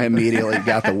time. I immediately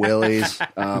got the willies.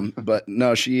 But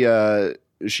no, she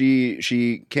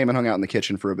came and hung out in the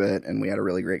kitchen for a bit, and we had a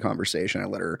really great conversation. I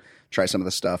let her try some of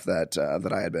the stuff that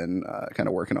I had been kind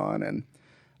of working on, and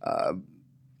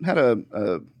had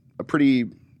a pretty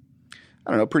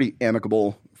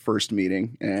amicable first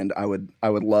meeting. And I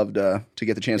would love to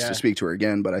get the chance to speak to her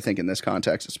again. But I think in this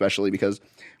context, especially because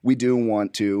we do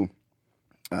want to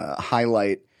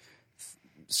highlight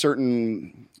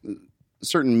certain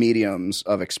mediums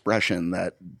of expression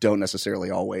that don't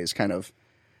necessarily always kind of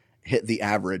hit the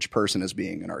average person as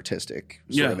being an artistic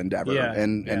sort of endeavor.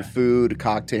 And food,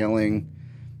 cocktailing,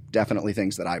 definitely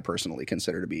things that I personally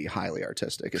consider to be highly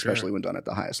artistic, especially when done at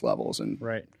the highest levels. And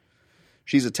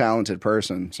she's a talented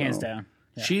person. Hands down.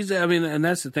 Yeah. And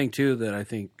that's the thing too that I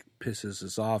think pisses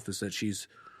us off is that she's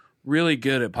really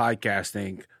good at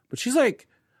podcasting, but she's like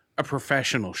a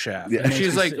professional chef. Yeah. And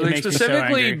she's like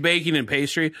specifically baking and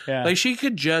pastry. Yeah. Like she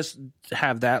could just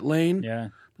have that lane. Yeah.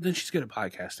 But then she's good at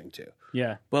podcasting too.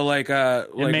 Yeah. But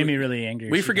it made me really angry.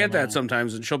 We forget that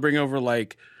sometimes, and she'll bring over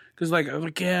because I'm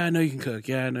like, yeah, I know you can cook.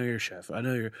 Yeah, I know you're a chef. I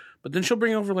know you're. But then she'll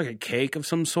bring over like a cake of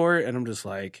some sort, and I'm just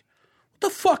like, what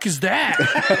the fuck is that?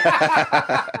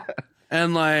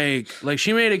 And like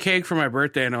she made a cake for my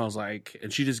birthday, and I was like,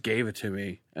 and she just gave it to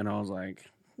me, and I was like,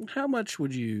 how much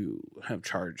would you have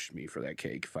charged me for that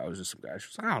cake if I was just some guy? She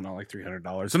was like, I don't know, like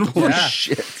 $300. And I'm like,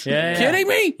 shit. Yeah. Kidding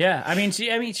me? Yeah. I mean, she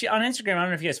on Instagram, I don't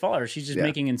know if you guys follow her. She's just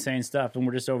making insane stuff. And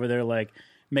we're just over there like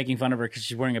making fun of her because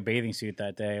she's wearing a bathing suit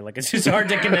that day. Like it's just hard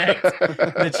to connect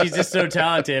that she's just so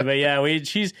talented. But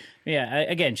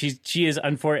again, she is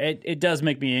unfortunate. It does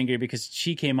make me angry because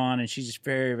she came on and she's just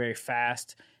very, very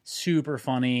fast, super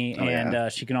funny.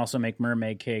 She can also make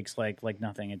mermaid cakes like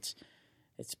nothing. It's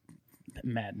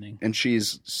maddening. And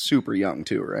she's super young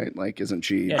too, right? Like, isn't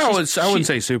she? Yeah, I wouldn't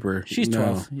say super. She's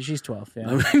 12. She's 12.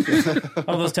 Yeah.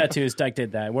 All those tattoos. Dyke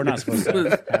did that. We're not supposed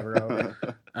to have her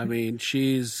over. I mean,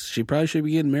 she probably should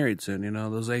be getting married soon. You know,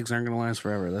 those eggs aren't going to last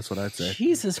forever. That's what I'd say.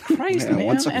 Jesus Christ, man!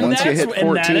 Once you hit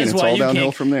 14, it's all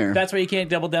downhill from there. That's why you can't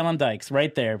double down on Dykes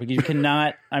right there because you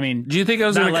cannot. I mean, do you think I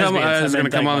was going to come? I was going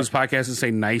to come on this podcast and say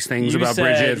nice things about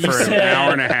Bridget for an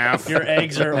hour and a half. Your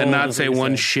eggs are and not say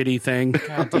one shitty thing.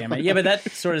 God damn it! Yeah, but that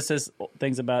sort of says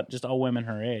things about just all women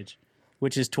her age.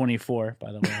 which is 24,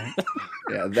 by the way.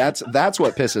 Yeah, that's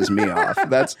what pisses me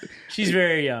off. She's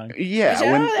very young. Yeah.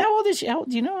 How old is she? Do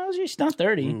you know how old is she? She's not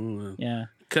 30. Yeah.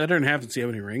 Cut her in half and see how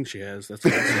many rings she has. That's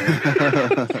what I'm saying.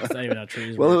 That's not even how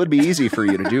trees Well, work. it would be easy for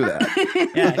you to do that.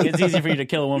 Yeah, it's easy for you to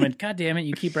kill a woman. God damn it,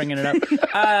 you keep bringing it up.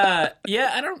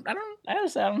 Yeah, I don't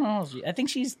know how old she. I think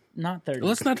she's not 30.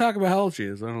 Let's not talk about how old she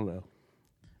is. I don't know.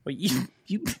 But you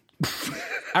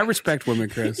I respect women,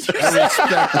 Chris. I respect them.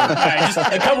 All right, just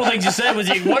a couple things you said was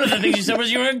one of the things you said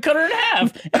was you were going to cut her in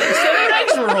half. And you said her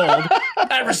eggs were old.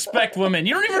 I respect women.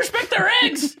 You don't even respect their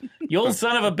eggs. You old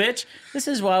son of a bitch. This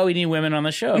is why we need women on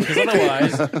the show, because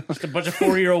otherwise, just a bunch of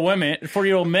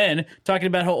 40-year-old men talking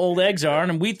about how old eggs are,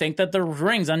 and we think that they're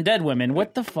rings on dead women.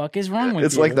 What the fuck is wrong with you?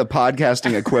 It's like the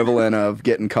podcasting equivalent of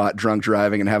getting caught drunk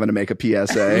driving and having to make a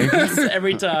PSA.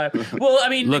 Every time. Well, I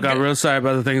mean, Look, I'm real sorry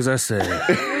about the things I said.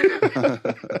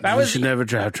 You should never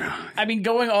drive drunk. I mean,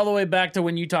 going all the way back to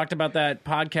when you talked about that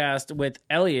podcast with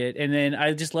Elliot, and then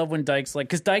I just love when Dyke's like,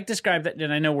 because Dyke described that,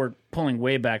 and I know we're pulling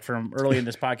way back from early in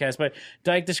this podcast, but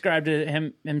Dyke described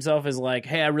himself as like,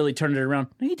 hey, I really turned it around.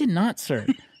 No, you did not, sir.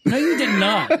 No, you did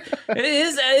not.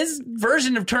 His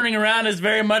version of turning around is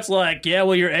very much like, yeah,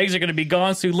 well, your eggs are going to be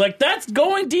gone soon. Like, that's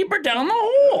going deeper down the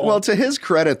hole. Well, to his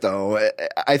credit, though,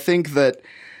 I think that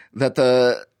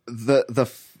the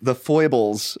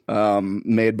foibles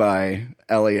made by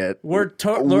Elliot were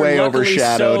way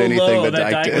overshadowed so anything that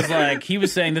Dyke did. Was like, he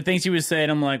was saying the things he was saying.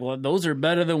 I'm like, well, those are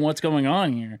better than what's going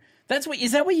on here.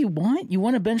 Is that what you want? You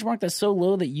want a benchmark that's so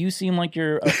low that you seem like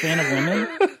you're a fan of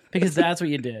women? Because that's what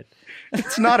you did.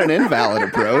 It's not an invalid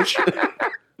approach.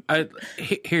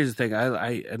 Here's the thing.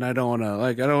 I don't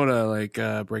want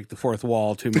to break the fourth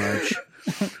wall too much.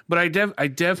 But I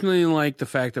definitely like the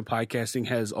fact that podcasting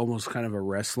has almost kind of a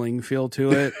wrestling feel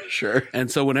to it. Sure.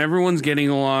 And so when everyone's getting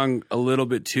along a little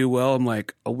bit too well, I'm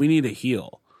like, oh, we need a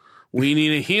heel. We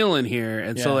need a heel in here.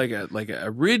 And so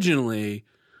originally,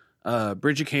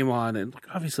 Bridget came on, and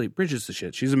obviously Bridget's the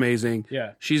shit. She's amazing.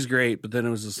 Yeah. She's great. But then it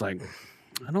was just like,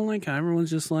 I don't like how everyone's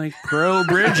just like pro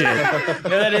Bridget. Yeah,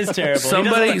 that is terrible.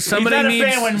 Somebody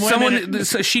needs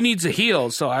so she needs a heel.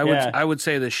 So I would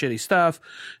say the shitty stuff,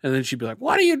 and then she'd be like,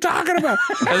 "What are you talking about?"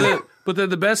 But then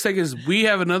the best thing is we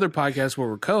have another podcast where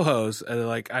we're co-hosts, and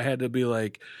like I had to be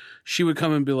like, she would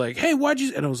come and be like, "Hey, why'd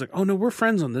you?" And I was like, "Oh no, we're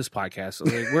friends on this podcast.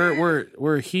 Like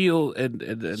we're heel and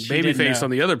babyface on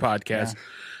the other podcast." Yeah.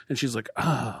 And she's like,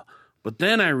 "Ah," but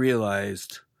then I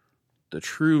realized the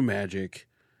true magic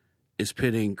is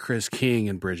pitting Chris King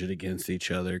and Bridget against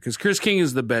each other, because Chris King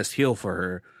is the best heel for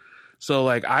her. So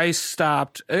like I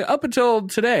stopped up until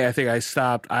today. I think I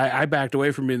stopped. I backed away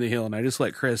from being the heel, and I just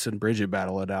let Chris and Bridget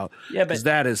battle it out. Yeah, because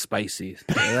that is spicy.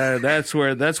 That's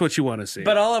what you want to see.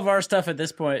 But all of our stuff at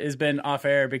this point has been off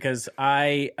air because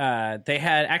they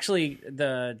had actually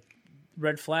the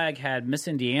Red Flag had Miss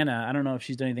Indiana. I don't know if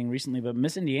she's done anything recently, but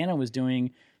Miss Indiana was doing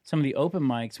some of the open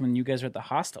mics when you guys were at the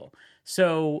hostel.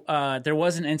 So there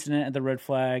was an incident at the Red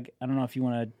Flag. I don't know if you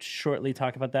want to shortly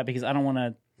talk about that, because I don't want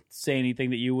to say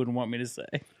anything that you wouldn't want me to say.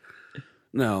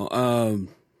 No.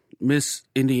 Miss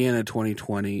Indiana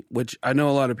 2020, which I know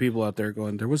a lot of people out there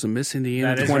going, there was a Miss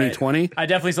Indiana 2020? Right. I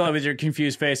definitely saw it with your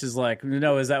confused faces like,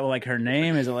 no, is that like her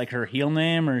name? Is it like her heel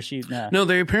name? Or she? Nah. No,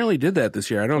 they apparently did that this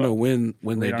year. I don't know when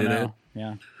they did it.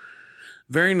 Yeah.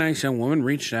 Very nice young woman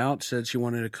reached out, said she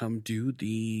wanted to come do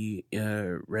the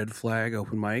Red Flag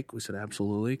open mic. We said,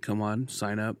 absolutely, come on,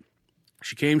 sign up.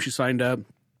 She came, she signed up.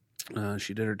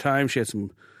 She did her time. She had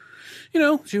some,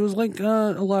 she was like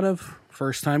a lot of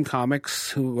first-time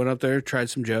comics who went up there, tried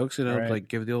some jokes, right. Like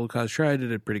give the old cause try,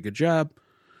 did a pretty good job.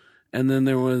 And then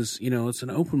there was, it's an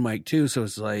open mic too, so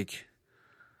it's like,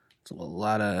 it's a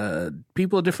lot of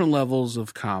people at different levels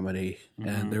of comedy. Mm-hmm.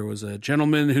 And there was a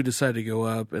gentleman who decided to go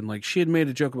up, and like she had made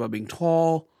a joke about being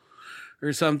tall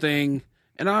or something.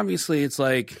 And obviously it's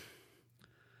like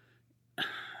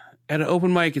at an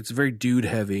open mic, it's very dude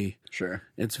heavy. Sure.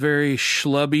 It's very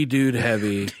schlubby dude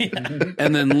heavy. Yeah.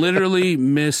 And then literally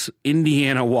Miss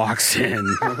Indiana walks in.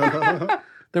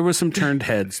 There was some turned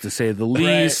heads, to say the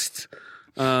least. Right.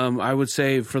 I would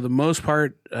say for the most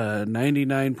part,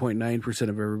 99.9% of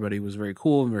everybody was very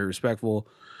cool and very respectful.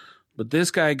 But this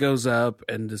guy goes up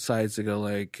and decides to go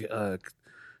like,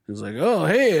 he's like, oh,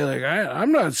 hey, like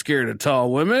I'm not scared of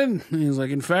tall women. And he's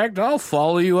like, in fact, I'll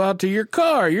follow you out to your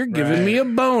car. You're giving me a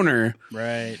boner.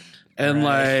 Right. And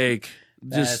like,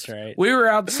 just, that's right. We were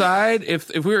outside. If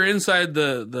we were inside,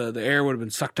 the air would have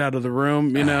been sucked out of the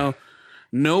room,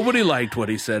 Nobody liked what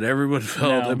he said. Everyone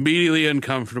felt immediately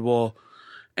uncomfortable.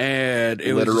 And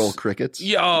it literal was crickets.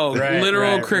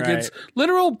 Literal crickets. Right.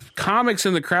 Literal comics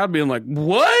in the crowd being like,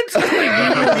 "What?" Like,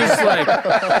 people were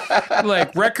just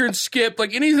like record skip,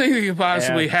 like anything that could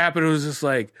possibly happen. It was just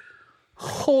like,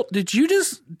 did you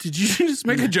just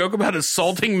make a joke about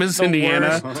assaulting Miss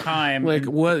Indiana? Worst time. Like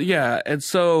what? Yeah, and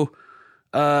so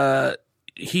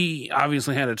he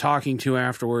obviously had a talking to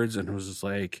afterwards, and was just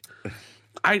like.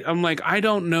 I'm like, I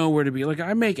don't know where to be. Like,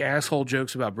 I make asshole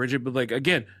jokes about Bridget, but like,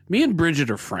 again, me and Bridget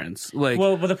are friends. Like,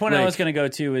 well, but the point I was going to go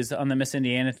to is on the Miss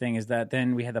Indiana thing is that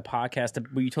then we had the podcast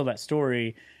where you told that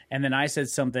story, and then I said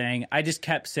something. I just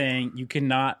kept saying you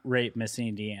cannot rape Miss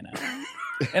Indiana,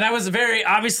 and I was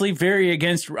obviously very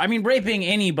against. I mean, raping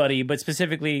anybody, but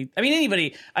specifically, I mean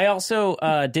anybody. I also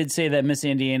did say that Miss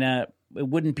Indiana. It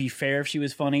wouldn't be fair if she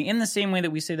was funny in the same way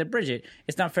that we say that Bridget,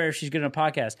 it's not fair if she's good on a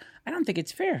podcast. I don't think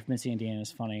it's fair if Missy Indiana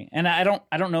is funny. And I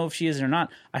don't know if she is or not.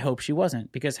 I hope she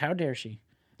wasn't, because how dare she?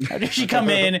 How dare she come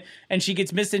in and she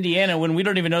gets Miss Indiana when we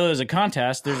don't even know there's a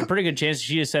contest? There's a pretty good chance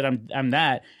she just said, I'm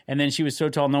that. And then she was so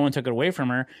tall, no one took it away from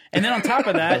her. And then on top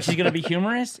of that, she's going to be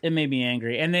humorous. It made me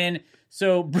angry. And then,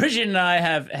 so Bridget and I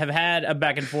have had a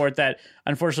back and forth that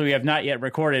unfortunately we have not yet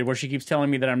recorded, where she keeps telling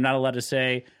me that I'm not allowed to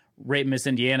say rape Miss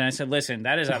Indiana. I said, listen,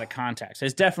 that is out of context.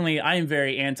 It's definitely, I'm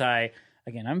very anti-rape.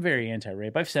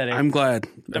 I've said it. I'm glad.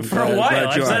 For a while.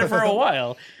 I've said it for a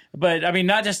while. But I mean,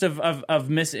 not just of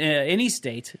Miss any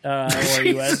state or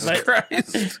U.S.,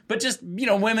 but just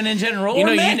women in general, or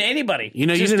men, anybody. You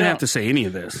didn't have to say any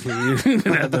of this. You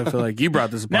didn't have to feel like you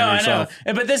brought this upon yourself.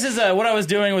 I know. But this is what I was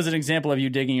doing was an example of you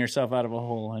digging yourself out of a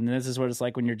hole, and this is what it's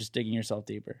like when you're just digging yourself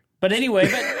deeper. But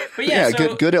anyway, but yeah,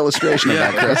 so, good illustration of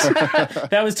that, Kris.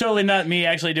 That was totally not me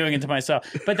actually doing it to myself.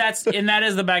 But that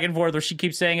is the back and forth where she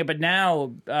keeps saying it. But now,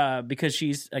 because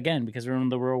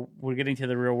we're getting to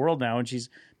the real world now, and she's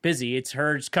busy. It's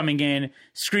her just coming in,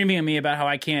 screaming at me about how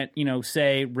I can't,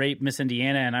 say rape Miss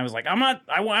Indiana, and I was like, I'm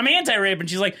anti-rape, and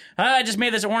she's like, I just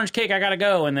made this orange cake, I gotta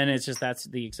go, and then it's just that's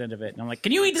the extent of it. And I'm like,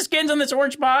 can you eat the skins on this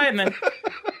orange pie? And then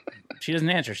she doesn't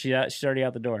answer. She's already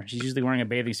out the door. She's usually wearing a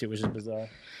bathing suit, which is bizarre.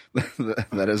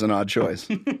 That is an odd choice.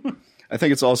 I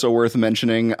think it's also worth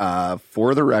mentioning,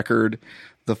 for the record,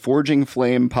 the Forging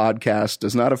Flame podcast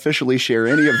does not officially share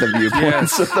any of the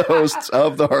viewpoints of the hosts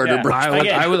of the Harder Brunch.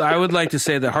 I would like to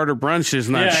say that Harder Brunch does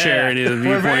not share any of the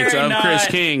viewpoints of Kris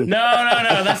King. No,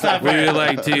 that's not fair. We would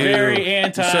like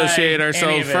to associate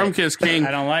ourselves from Kris King.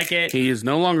 I don't like it. He is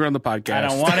no longer on the podcast. I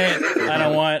don't want it.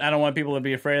 I don't want people to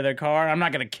be afraid of their car. I'm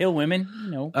not going to kill women.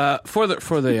 For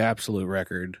the absolute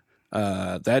record,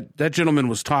 that gentleman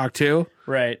was talked to.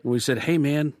 Right. We said, hey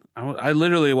man. I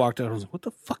literally walked out. I was like, "What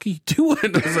the fuck are you doing?" I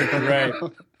was like, "Right,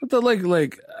 what the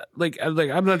like?"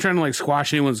 I'm not trying to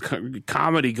squash anyone's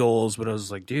comedy goals, but I was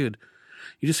like, "Dude,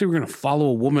 you just said we're gonna follow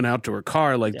a woman out to her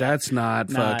car. That's not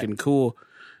fucking cool."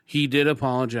 He did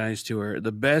apologize to her.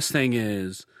 The best thing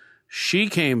is, she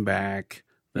came back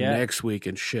the next week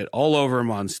and shit all over him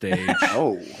on stage.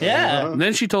 Oh, yeah. And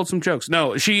then she told some jokes.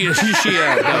 No, she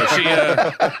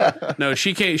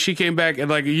came back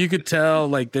and you could tell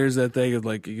there's that thing of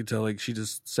you could tell she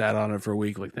just sat on it for a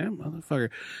week damn motherfucker.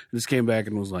 And just came back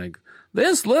and was like,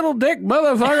 this little dick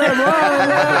motherfucker.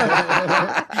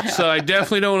 Blah, blah. So I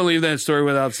definitely don't want to leave that story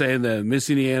without saying that Miss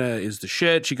Indiana is the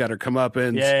shit. She got her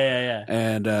comeuppance. Yeah.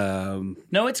 And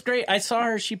no, it's great. I saw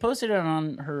her. She posted it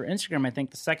on her Instagram, I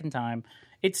think, the second time.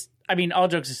 All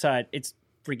jokes aside, it's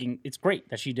great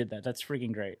that she did that. That's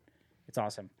freaking great. It's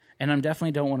awesome. And I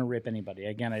definitely don't want to rip anybody.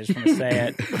 Again, I just want to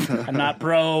say it. I'm not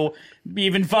pro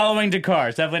even following to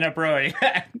cars. Definitely not pro.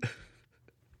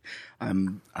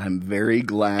 I'm very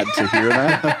glad to hear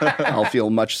that. I'll feel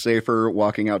much safer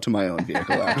walking out to my own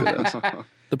vehicle after this.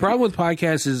 The problem with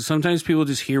podcasts is sometimes people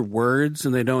just hear words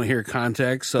and they don't hear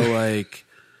context. So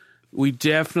we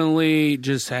definitely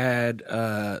just had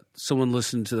someone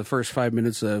listen to the first 5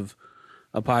 minutes of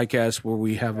a podcast where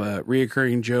we have a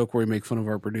reoccurring joke where we make fun of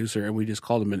our producer, and we just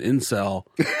called him an incel.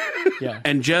 Yeah.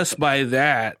 And just by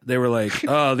that, they were like,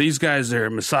 oh, these guys are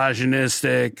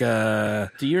misogynistic. Do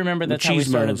you remember that's how we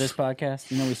started this podcast?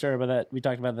 We started about that. We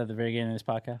talked about that at the very beginning of this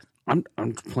podcast.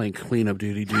 I'm playing cleanup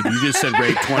duty, dude. You just said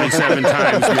rape 27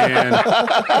 times, man.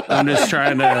 I'm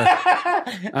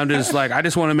just I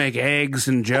just want to make eggs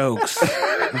and jokes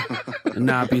and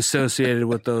not be associated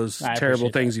with those terrible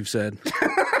things you've said.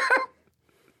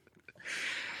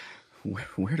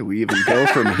 Where do we even go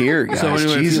from here, guys? So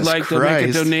anyway, Jesus if you'd like Christ. to make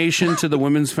a donation to the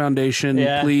Women's Foundation,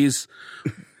 please.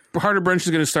 Harder Brunch is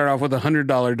going to start off with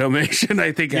 $100 donation,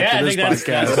 I think, after this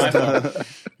podcast.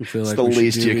 It's the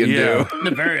least you can do.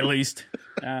 The very least.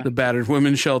 The battered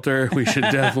women's shelter. We should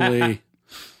definitely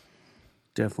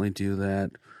do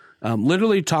that.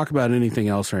 Literally talk about anything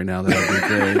else right now. That would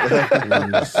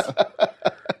be great.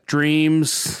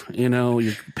 Dreams,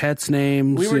 your pets'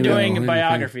 names. We were doing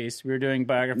biographies. We were doing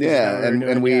biographies. Yeah,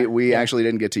 and we actually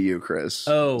didn't get to you, Kris.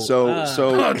 Oh.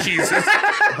 Oh, Jesus.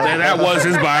 That was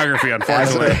his biography,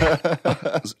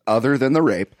 unfortunately. Other than the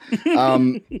rape.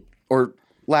 Or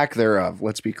lack thereof,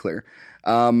 let's be clear.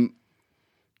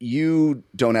 You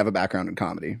don't have a background in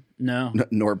comedy. No.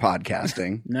 Nor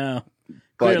podcasting. No.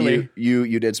 But Clearly.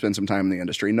 you did spend some time in the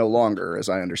industry. No longer, as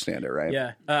I understand it, right?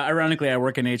 Yeah. Ironically, I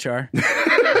work in HR.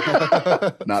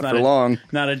 Not for long.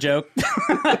 Not a joke.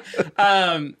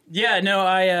 Dyke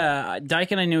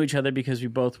and I knew each other because we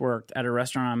both worked at a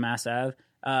restaurant on Mass Ave.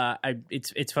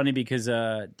 It's funny because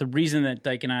the reason that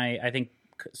Dyke and I think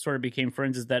sort of became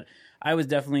friends is that I was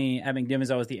definitely having dim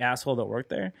as I was the asshole that worked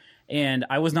there, and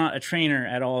I was not a trainer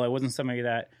at all. I wasn't somebody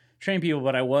that trained people,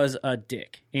 but I was a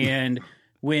dick. And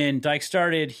when Dyke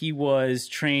started, he was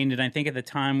trained, and I think at the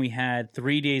time we had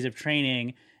 3 days of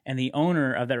training, and the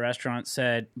owner of that restaurant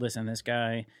said, listen, this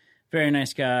guy, very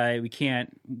nice guy, we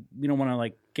don't want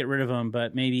to get rid of him,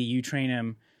 but maybe you train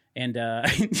him and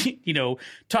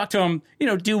talk to him,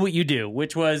 do what you do,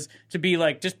 which was to be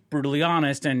just brutally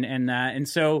honest and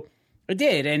so I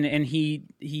did, and he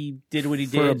did what he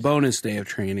did for a bonus day of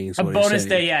training. A bonus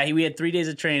day, yeah. We had 3 days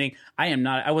of training.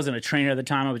 I wasn't a trainer at the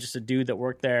time. I was just a dude that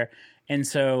worked there, and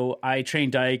so I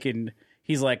trained Dyke, and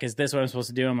he's like, "Is this what I'm supposed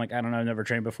to do?" I'm like, "I don't know. I've never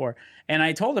trained before." And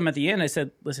I told him at the end, I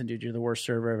said, "Listen, dude, you're the worst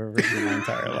server I've ever seen in my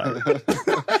entire life."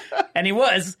 And he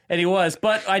was.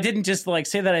 But I didn't just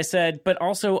say that. I said, but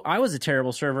also I was a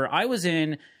terrible server.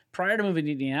 Prior to moving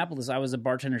to Indianapolis, I was a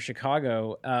bartender in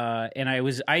Chicago, and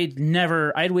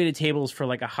I'd waited tables for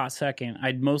a hot second.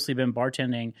 I'd mostly been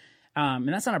bartending, and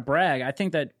that's not a brag. I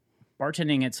think that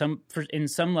bartending in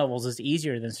some levels is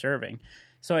easier than serving.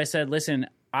 So I said, listen,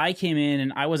 I came in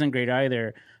and I wasn't great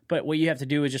either, but what you have to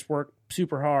do is just work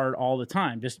super hard all the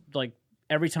time. Just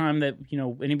every time that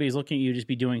anybody's looking at you, just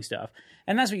be doing stuff.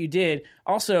 And that's what you did.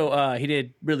 Also, he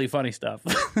did really funny stuff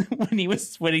when he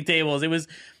was winning tables. It was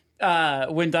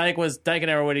when Dyke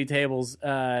and I were winning tables.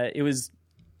 There was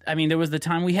the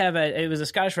time it was a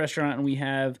Scottish restaurant, and we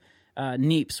have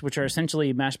neeps, which are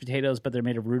essentially mashed potatoes, but they're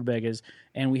made of rutabagas.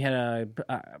 And we had a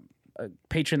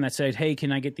patron that said, "Hey,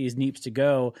 can I get these neeps to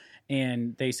go?"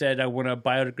 And they said, "I want a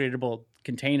biodegradable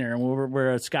container." And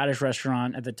we're a Scottish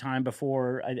restaurant at the time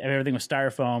before everything was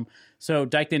styrofoam. So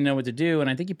Dyke didn't know what to do, and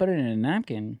I think he put it in a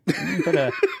napkin. He put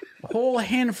a whole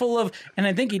handful of, and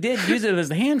I think he did use it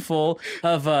as a handful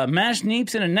of mashed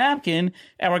neeps in a napkin,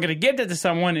 and we're going to give that to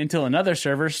someone until another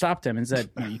server stopped him and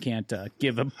said, "No, you can't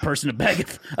give a person a bag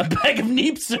of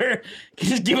neeps, sir. You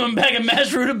just give them a bag of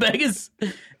mashed rutabagas."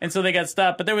 And so they got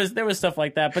stopped. But there was stuff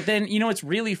like that. But then, what's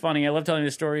really funny, I love telling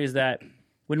the story, is that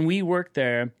when we worked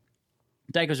there,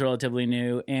 Dyke was relatively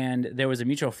new, and there was a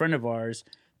mutual friend of ours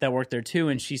that worked there too,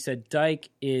 and she said, I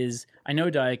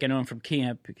know Dyke, I know him from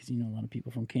camp, because you know a lot of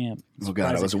people from camp. Oh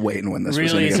God, I was waiting when this really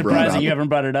was going to get brought up. Really surprising you haven't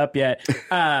brought it up yet.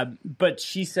 But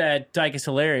she said, Dyke is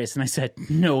hilarious, and I said,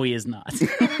 no, he is not.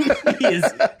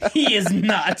 he is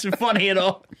not funny at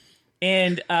all.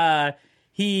 And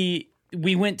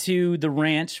we went to the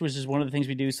ranch, which is one of the things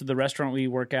we do. So the restaurant we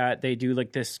work at, they do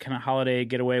this kind of holiday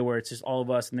getaway where it's just all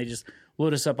of us, and they just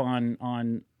load us up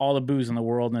on all the booze in the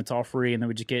world, and it's all free. And then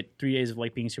we just get 3 days of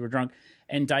being super drunk.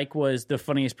 And Dyke was the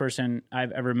funniest person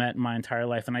I've ever met in my entire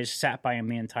life, and I just sat by him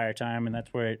the entire time, and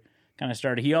that's where it kind of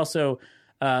started. He also,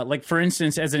 for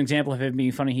instance, as an example of him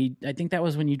being funny, I think that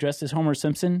was when you dressed as Homer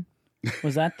Simpson.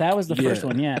 Was that was the first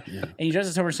one? Yeah. And you dressed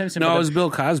as Homer Simpson. No, it was Bill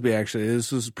Cosby, actually.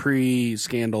 This was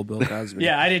pre-scandal Bill Cosby.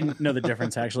 Yeah, I didn't know the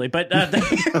difference, actually. But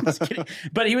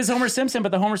but he was Homer Simpson,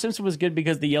 but the Homer Simpson was good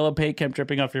because the yellow paint kept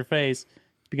dripping off your face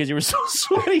because you were so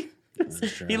sweaty.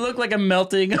 He looked like a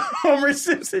melting Homer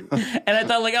Simpson. And I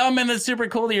thought, oh, man, that's super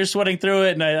cool that you're sweating through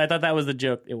it. And I thought that was the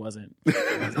joke. It wasn't.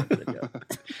 It wasn't the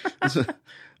joke. It's a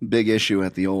big issue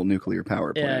at the old nuclear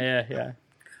power plant. Yeah.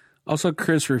 Also,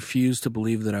 Kris refused to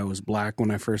believe that I was black when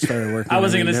I first started working. I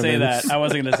wasn't going to say that. I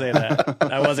wasn't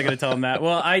going to tell him that.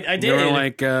 Well, I did. They were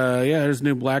like, yeah, there's a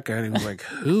new black guy. And he was like,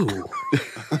 who?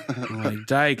 I'm like,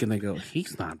 Dyke. And they go,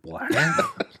 he's not black.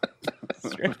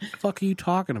 What the fuck are you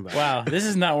talking about? Wow, this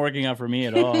is not working out for me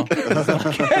at all.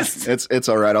 It's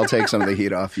all right. I'll take some of the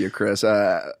heat off you, Kris.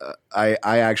 I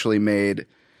actually made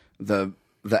the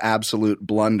absolute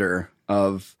blunder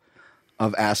of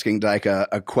asking Dyke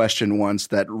a question once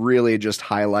that really just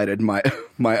highlighted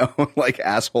my own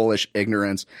asshole-ish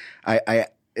ignorance.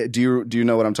 Do you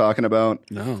know what I'm talking about?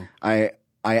 No. I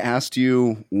asked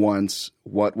you once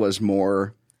what was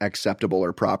more acceptable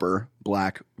or proper,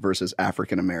 black versus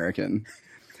African American,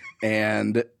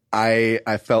 and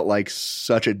I felt like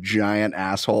such a giant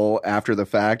asshole after the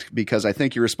fact, because I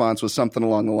think your response was something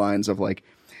along the lines of like,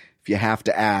 if you have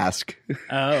to ask.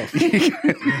 Oh.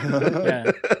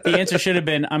 Yeah. The answer should have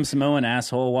been, I'm Samoan,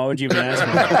 asshole. Why would you even ask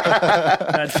me?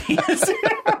 That's the answer.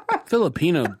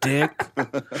 Filipino dick.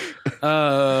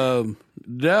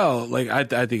 No, like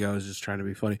I think I was just trying to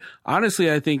be funny.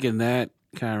 Honestly, I think in that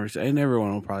conversation, and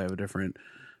everyone will probably have a different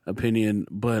opinion,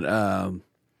 but I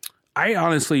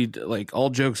honestly, like, all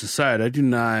jokes aside, I do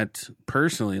not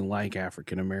personally like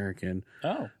African American.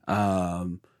 Oh.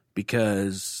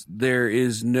 Because there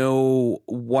is no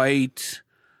white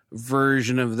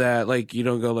version of that. Like, you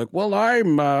don't go like, well,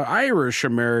 I'm Irish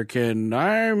American.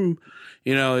 I'm,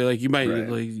 like you might,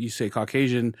 like you say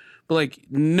Caucasian, but like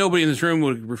nobody in this room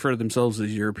would refer to themselves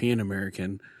as European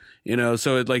American,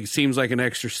 so it like seems like an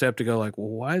extra step to go like, well,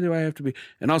 why do I have to be?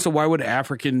 And also, why would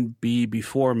African be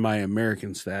before my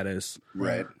American status?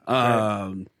 Right.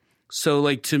 So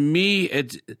like to me,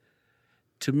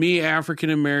 African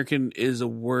American is a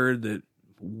word that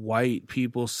white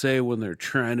people say when they're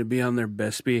trying to be on their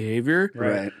best behavior.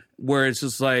 Right. Where it's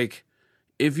just like,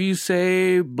 if you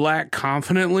say black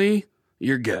confidently,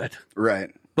 you're good.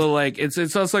 Right. But like, it's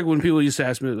also like when people used to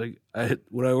ask me, like,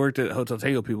 when I worked at Hotel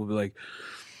Tango, people would be like,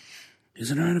 is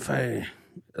it all right if I,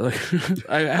 like,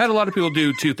 I had a lot of people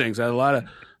do two things. I had a lot of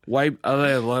white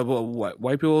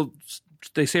people,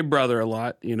 they say brother a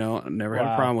lot, I never had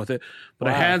a problem with it. But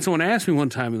I had someone ask me one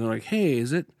time, and they're like, hey,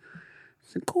 is it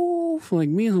cool for like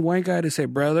me as a white guy to say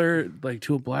brother like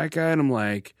to a black guy? And I'm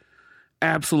like,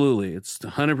 absolutely, it's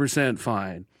 100%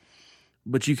 fine.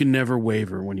 But you can never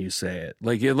waver when you say it.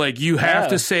 Like you have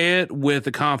to say it with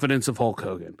the confidence of Hulk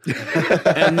Hogan.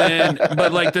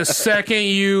 But like the second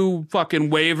you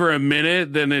fucking waver a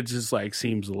minute, then it just like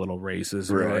seems a little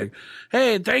racist. Right. You're like,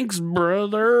 hey, thanks,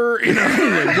 brother.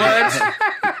 Like,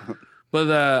 what? But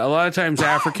a lot of times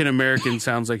African American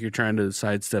sounds like you're trying to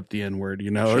sidestep the N-word,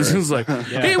 Sure. It's just like,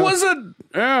 he was an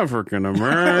African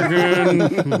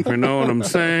American, if you know what I'm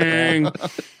saying.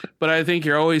 But I think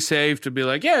you're always safe to be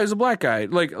like, yeah, he's a black guy.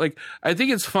 Like I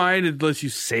think it's fine unless you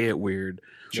say it weird.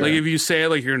 Sure. Like if you say it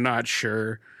like you're not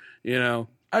sure,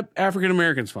 African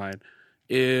American's fine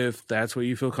if that's what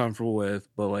you feel comfortable with.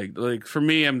 But like for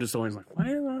me, I'm just always like,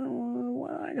 why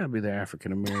I gotta be the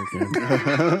African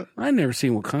American? I never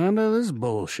seen Wakanda. This is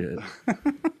bullshit.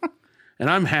 And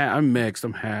I'm mixed.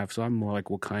 I'm half, so I'm more like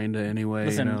Wakanda anyway.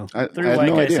 Listen, three white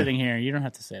guys sitting here. You don't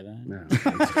have to say that. No.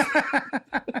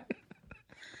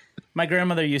 My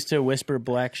grandmother used to whisper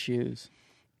black shoes.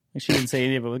 She didn't say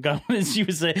anything, but with confidence, she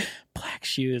would say black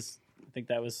shoes. I think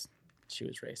she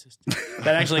was racist.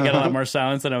 That actually got a lot more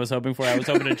silence than I was hoping for. I was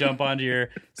hoping to jump onto your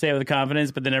say it with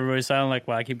confidence, but then everybody's silent. Like,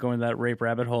 wow, I keep going to that rape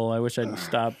rabbit hole. I wish I'd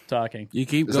stop talking. You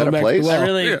keep is going that a back place? to the well. I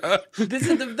really. Yeah. This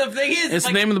is the thing is, it's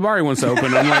like, the name of the bar he wants to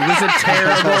open. I'm like, this is a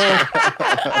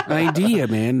terrible idea,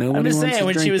 man. Nobody I'm just wants saying to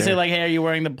when drink she would there. say like, "Hey, are you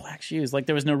wearing the black shoes?" Like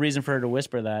there was no reason for her to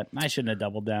whisper that. I shouldn't have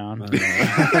doubled down.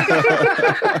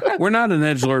 We're not an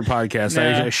edgelord podcast. No.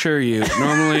 I assure you.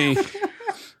 Normally.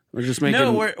 We're just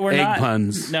making we're egg not,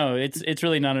 puns. No, it's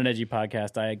really not an edgy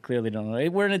podcast. I clearly don't know.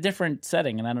 We're in a different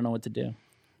setting, and I don't know what to do.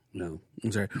 No,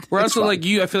 I'm sorry. We're also fine. Like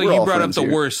you. I feel like We're you all brought up the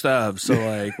here. worst stuff. So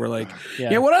like we're like,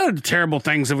 yeah. What other terrible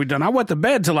things have we done? I went to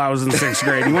bed till I was in 6th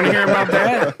grade. You want to hear about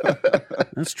that?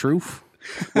 That's truth.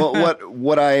 Well,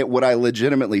 what I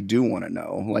legitimately do want to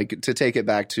know, like to take it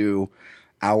back to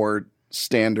our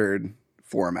standard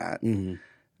format,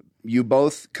 you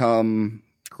both come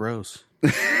gross.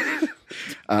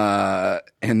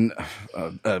 in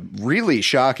a really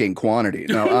shocking quantity.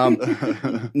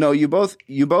 No, you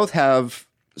both have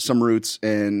some roots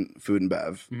in food and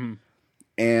bev,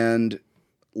 and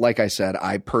like I said,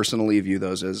 I personally view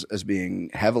those as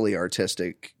being heavily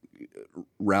artistic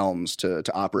realms to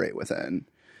operate within.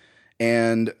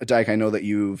 And Dyke, I know that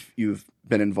you've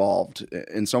been involved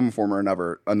in some form or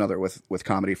another with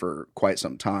comedy for quite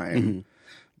some time.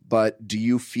 But do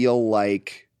you feel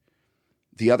like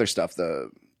the other stuff, the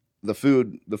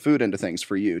food into things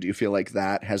for you, do you feel like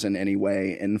that has in any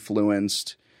way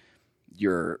influenced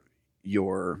your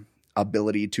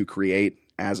ability to create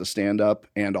as a stand-up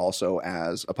and also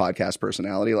as a podcast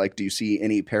personality? Like, do you see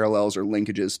any parallels or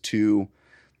linkages to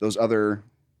those other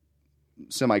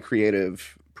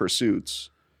semi-creative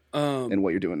pursuits in what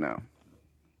you're doing now?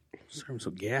 Sorry, I'm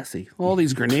so gassy. All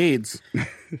these grenades.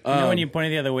 When you point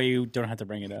it the other way, you don't have to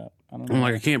bring it up. I don't know. I'm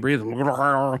like, I can't breathe. You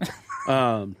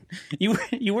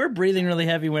were breathing really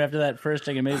heavy after that first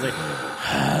thing. It made like,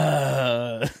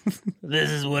 this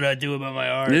is what I do about my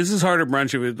art. This is harder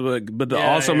brunch, but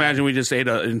also imagine we just ate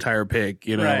an entire pig.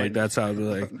 You know, like that's how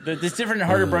like. This different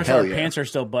harder brunch. Our pants are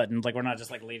still buttoned. Like we're not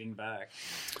just like leaning back.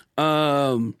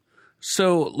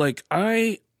 So like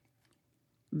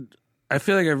I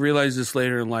feel like I've realized this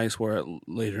later in life.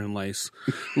 This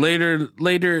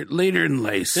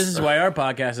is why our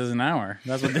podcast is an hour.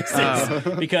 That's what this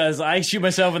is. Because I shoot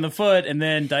myself in the foot, and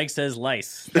then Dyke says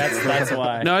lice. That's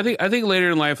why. No, I think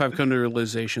later in life I've come to the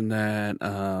realization that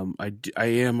I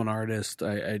am an artist.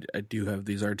 I do have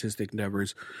these artistic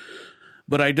endeavors,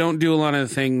 but I don't do a lot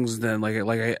of things that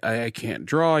I can't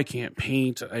draw, I can't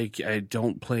paint, I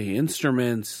don't play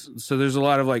instruments. So there's a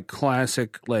lot of like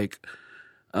classic like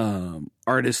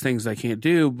artist things I can't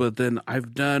do, but then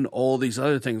I've done all these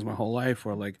other things my whole life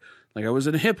where like I was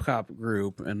in a hip hop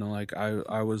group and like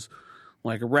I was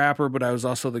like a rapper, but I was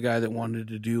also the guy that wanted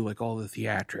to do like all the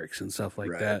theatrics and stuff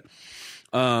like that.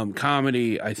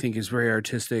 Comedy I think is very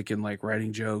artistic and like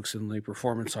writing jokes and like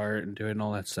performance art and doing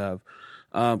all that stuff.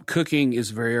 Cooking is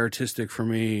very artistic for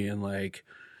me and like,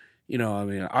 you know, I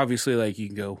mean, obviously like you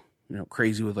can go, you know,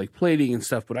 crazy with like plating and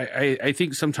stuff, but I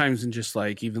think sometimes in just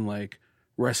like even like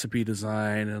recipe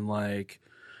design and like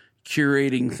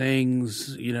curating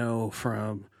things, you know,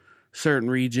 from certain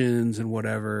regions and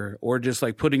whatever, or just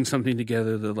like putting something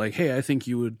together that like, hey, I think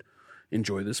you would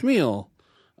enjoy this meal.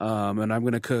 And I'm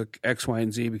going to cook X, Y,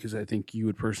 and Z because I think you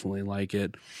would personally like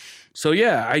it. So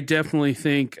yeah, I definitely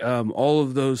think all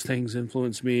of those things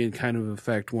influence me and kind of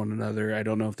affect one another. I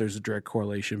don't know if there's a direct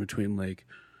correlation between like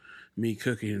me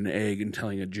cooking an egg and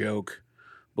telling a joke,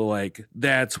 but like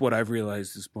that's what I've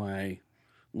realized is my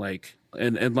like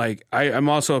and like I'm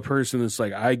also a person that's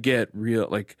like I get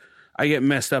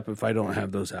messed up if I don't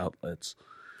have those outlets.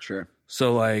 Sure.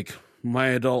 So like my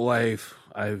adult life,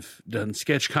 I've done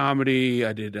sketch comedy.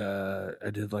 I did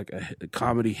like a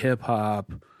comedy hip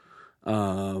hop.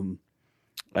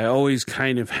 I always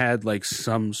kind of had like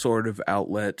some sort of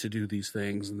outlet to do these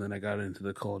things, and then I got into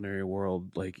the culinary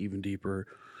world like even deeper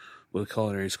with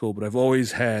culinary school. But I've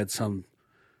always had some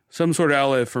sort of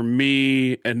outlet for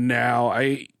me, and now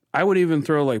I would even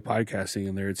throw like podcasting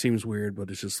in there. It seems weird, but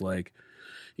it's just like,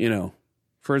 you know,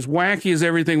 for as wacky as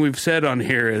everything we've said on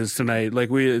here is tonight, like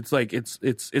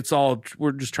it's all,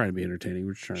 we're just trying to be entertaining.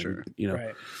 We're just trying to, you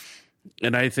know,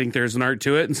 and I think there's an art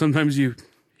to it, and sometimes you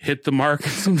hit the mark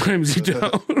and sometimes you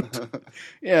don't.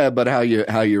 Yeah, but how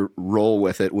you roll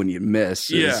with it when you miss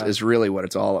is really what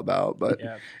it's all about. But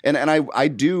and I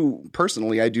do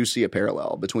personally, I do see a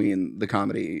parallel between the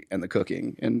comedy and the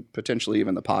cooking and potentially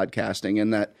even the podcasting,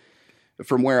 in that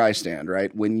from where I stand,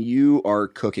 right, when you are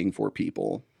cooking for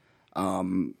people,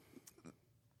 in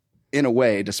a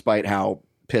way, despite how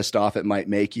pissed off it might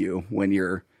make you when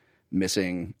you're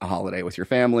missing a holiday with your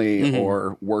family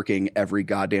or working every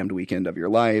goddamned weekend of your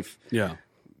life. Yeah.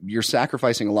 You're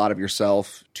sacrificing a lot of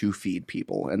yourself to feed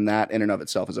people. And that in and of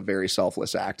itself is a very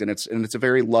selfless act. And it's a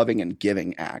very loving and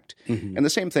giving act. And the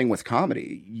same thing with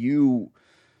comedy.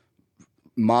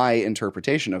 My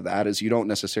interpretation of that is you don't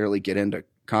necessarily get into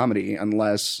comedy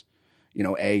unless, you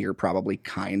know, you're probably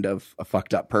kind of a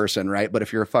fucked up person, right? But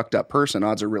if you're a fucked up person,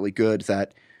 odds are really good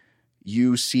that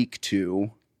you seek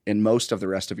to, in most of the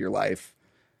rest of your life,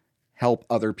 help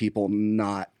other people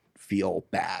not feel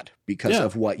bad because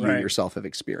of what you yourself have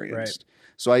experienced.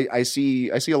 So I see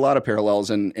a lot of parallels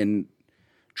in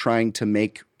trying to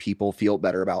make people feel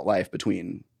better about life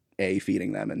between A,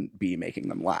 feeding them, and B, making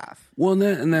them laugh. Well,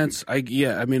 and I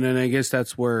guess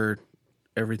that's where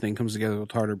everything comes together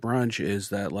with Harder Brunch, is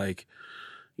that like,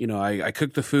 you know, I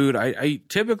cook the food. I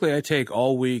typically take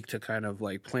all week to kind of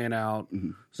like plan out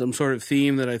some sort of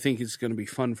theme that I think is going to be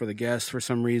fun for the guests for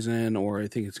some reason, or I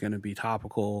think it's going to be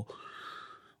topical,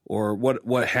 or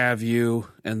what have you.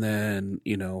 And then,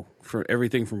 you know, for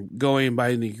everything from going and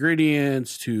buying the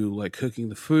ingredients to like cooking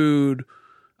the food,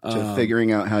 to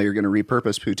figuring out how you're going to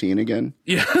repurpose poutine again.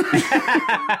 Yeah.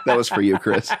 That was for you,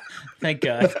 Kris. Thank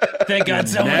God. Thank God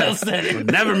someone else said it. We'll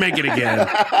never make it again.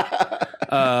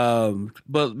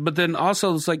 But then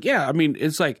also it's like, yeah, I mean,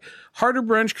 it's like Harder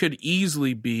Brunch could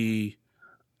easily be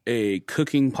a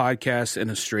cooking podcast and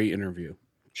a straight interview.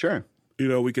 Sure. You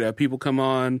know, we could have people come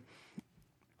on,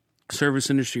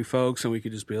 service industry folks, and we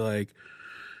could just be like,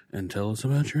 and tell us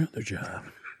about your other job.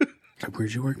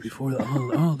 Where'd you work before? Right.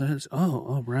 Oh,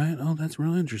 that's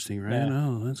real interesting, right? Yeah.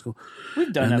 Oh, that's cool.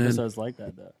 We've done episodes like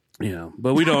that, though. Yeah,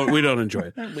 but we don't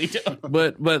enjoy it. We don't.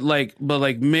 But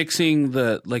mixing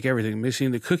everything,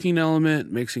 mixing the cooking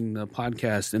element, mixing the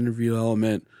podcast interview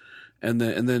element, and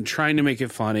then trying to make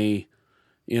it funny.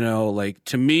 You know, like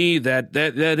to me that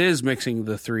is mixing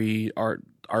the three art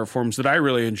forms that I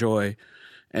really enjoy.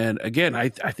 And again, I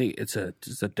think it's a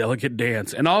delicate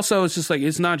dance. And also, it's just like,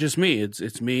 it's not just me.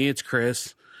 It's me, it's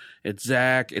Kris, it's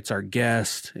Zach, it's our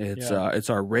guest, it's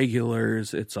our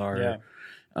regulars, it's our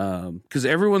because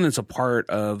everyone that's a part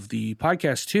of the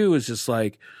podcast too is just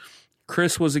like,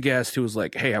 Kris was a guest who was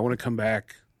like, hey, I want to come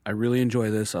back. I really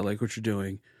enjoy this. I like what you're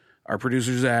doing. Our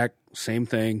producer Zach, same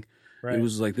thing. Right. It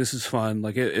was like, this is fun.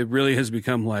 Like it really has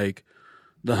become like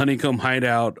the honeycomb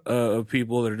hideout of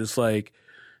people that are just like,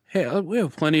 hey, we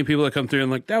have plenty of people that come through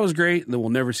and like, that was great, and then we'll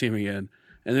never see them again.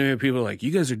 And then we have people like,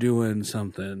 you guys are doing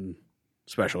something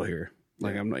special here.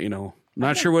 Like, I'm not,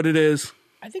 not sure what it is.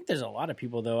 I think there's a lot of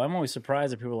people, though. I'm always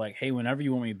surprised that people are like, hey, whenever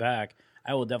you want me back,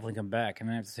 I will definitely come back. And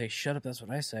I have to say, shut up, that's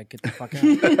what I said. Get the fuck out.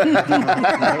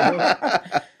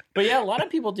 But yeah, a lot of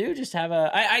people do just have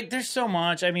there's so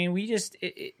much. I mean, we just,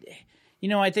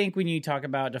 I think when you talk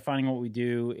about defining what we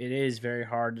do, it is very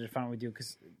hard to define what we do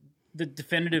because the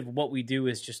definitive what we do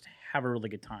is just have a really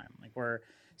good time. Like we're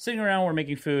sitting around, we're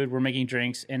making food, we're making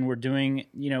drinks, and we're doing,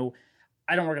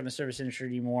 I don't work in the service industry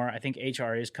anymore. I think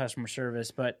HR is customer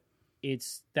service, but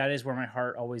that is where my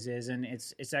heart always is. And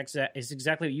it's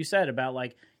exactly what you said about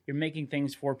like, you're making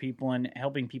things for people and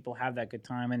helping people have that good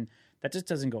time. And that just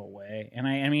doesn't go away. And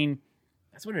I mean,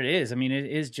 that's what it is. I mean, it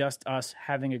is just us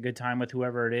having a good time with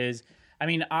whoever it is. I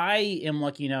mean, I am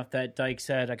lucky enough that Dyke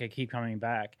said I could keep coming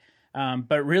back.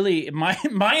 But really, my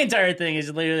entire thing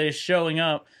is literally showing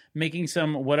up, making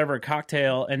some whatever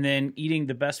cocktail, and then eating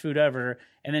the best food ever,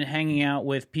 and then hanging out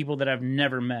with people that I've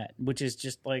never met, which is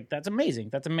just like, that's amazing.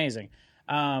 That's amazing.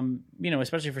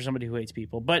 Especially for somebody who hates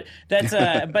people. But that's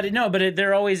they're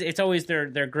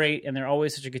great, and they're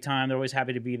always such a good time. They're always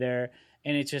happy to be there,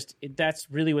 and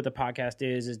that's really what the podcast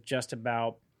is just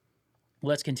about.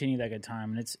 Let's continue that good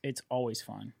time, and it's always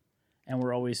fun, and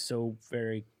we're always so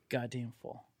very goddamn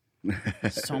full.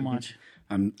 So much.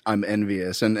 I'm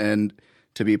envious, and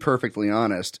to be perfectly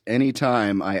honest,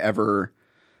 anytime I ever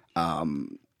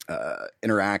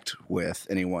interact with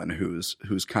anyone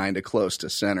who's kind of close to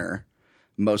center,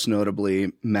 most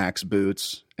notably Max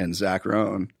Boots and Zach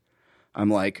Rohn, I'm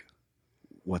like,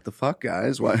 what the fuck,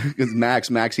 guys? Because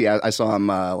Max, I saw him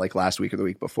like last week or the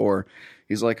week before.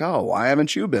 He's like, oh, why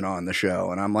haven't you been on the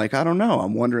show? And I'm like, I don't know.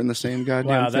 I'm wondering the same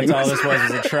goddamn thing. Wow, that's all this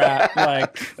was a trap.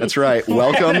 Like, that's right.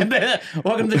 Welcome.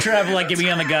 Welcome to the trap. Like, get me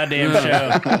on the goddamn show.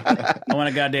 I want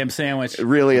a goddamn sandwich.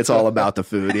 Really, it's all about the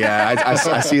food. Yeah,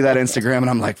 I see that Instagram and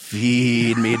I'm like,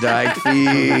 feed me, Dyke,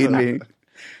 feed me.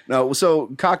 No, so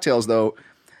cocktails, though,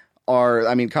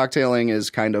 cocktailing is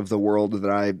kind of the world that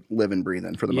I live and breathe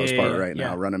in for the most part right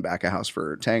now, running back a house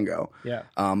for Tango. Yeah.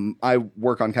 I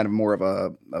work on kind of more of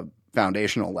a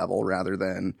foundational level rather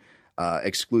than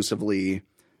exclusively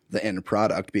the end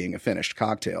product being a finished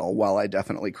cocktail. While I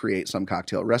definitely create some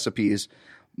cocktail recipes,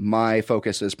 my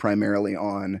focus is primarily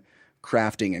on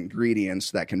crafting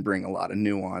ingredients that can bring a lot of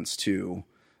nuance to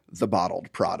the bottled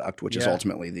product, which is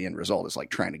ultimately the end result, is like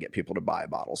trying to get people to buy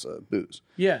bottles of booze.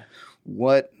 Yeah.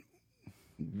 What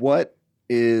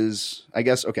is, I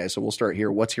guess, okay, so we'll start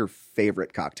here. What's your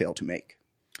favorite cocktail to make?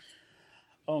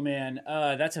 Oh man,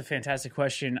 that's a fantastic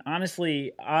question.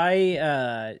 Honestly,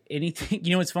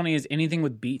 anything, what's funny is anything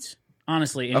with beets.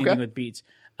 Honestly, anything with beets.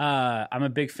 I'm a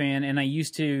big fan, and I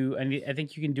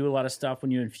think you can do a lot of stuff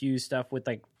when you infuse stuff with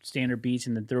like standard beets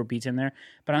and then throw beets in there.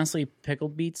 But honestly,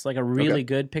 pickled beets, like a really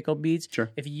good pickled beets,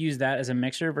 if you use that as a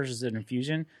mixer versus an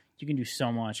infusion, you can do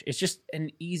so much. It's just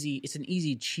an easy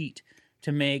cheat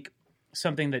to make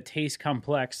something that tastes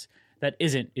complex that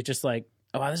isn't. It's just like,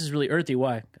 oh, wow, this is really earthy.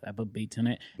 Why? 'Cause I put beets in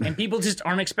it. And people just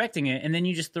aren't expecting it. And then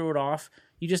you just throw it off.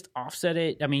 You just offset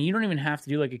it. I mean, you don't even have to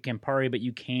do like a Campari, but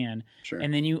you can. Sure.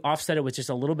 And then you offset it with just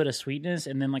a little bit of sweetness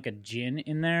and then like a gin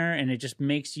in there. And it just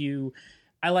makes you...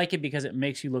 I like it because it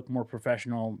makes you look more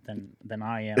professional than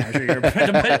I am. I'm sure you're,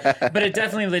 but it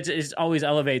definitely it always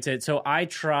elevates it. So I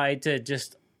try to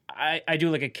just... I do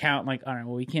like a count, like, all right,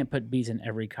 well, we can't put beets in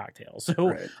every cocktail.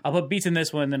 So I'll put beets in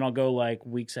this one, then I'll go like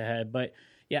weeks ahead. But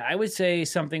yeah, I would say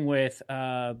something with,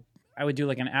 I would do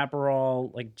like an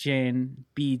Aperol, like gin,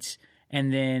 beets,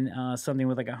 and then something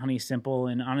with like a honey simple.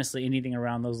 And honestly, anything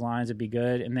around those lines would be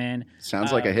good. And then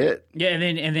sounds like a hit. Yeah,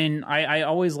 and then I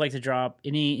always like to drop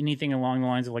anything along the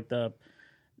lines of like the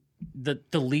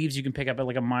leaves you can pick up at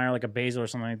like a Meyer, like a basil or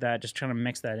something like that. Just trying to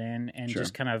mix that in and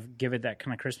just kind of give it that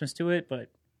kind of crispness to it. But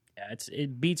yeah,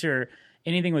 beets are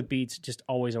anything with beets just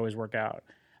always work out.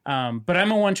 But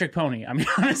I'm a one-trick pony. I mean,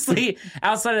 honestly,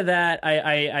 outside of that,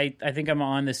 I think I'm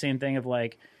on the same thing of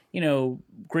like,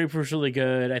 grapefruit's really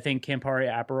good. I think Campari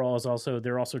Aperol is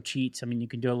they're also cheats. I mean, you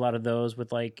can do a lot of those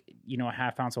with like, a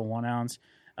half ounce or 1 ounce.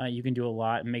 You can do a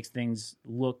lot. It makes things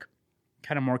look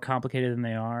kind of more complicated than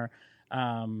they are.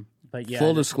 But yeah,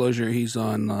 full disclosure, he's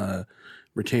on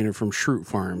retainer from Shroot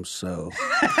Farms, so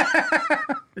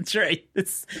that's right.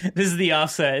 This is the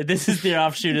offset. This is the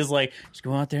offshoot. Is like, just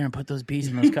go out there and put those beets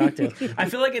in those cocktails. I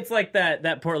feel like it's like that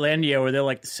Portlandia where they're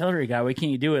like, the celery guy, why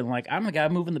can't you do it? And like, I'm the guy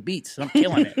moving the beets. I'm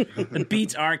killing it. The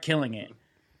beets are killing it.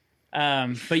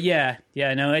 But yeah,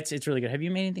 no, it's really good. Have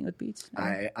you made anything with beets?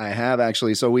 I have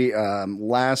actually. So we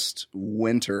last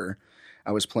winter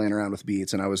I was playing around with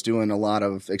beets and I was doing a lot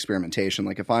of experimentation.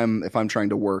 Like if I'm trying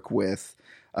to work with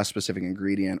a specific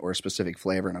ingredient or a specific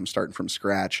flavor and I'm starting from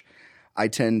scratch, I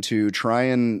tend to try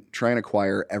and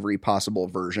acquire every possible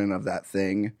version of that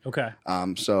thing. Okay.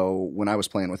 So when I was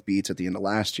playing with beets at the end of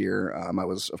last year, I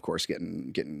was of course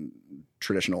getting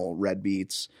traditional red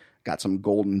beets, got some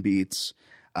golden beets,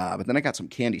 but then I got some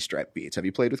candy stripe beets. Have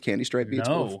you played with candy stripe beets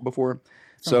before?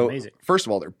 So amazing. First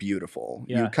of all, they're beautiful.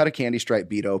 Yeah. You cut a candy stripe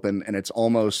beet open and it's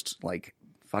almost like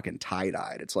fucking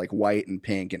tie-dyed. It's like white and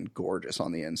pink and gorgeous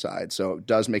on the inside. So it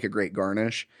does make a great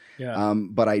garnish. Yeah.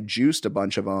 But I juiced a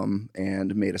bunch of them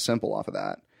and made a simple off of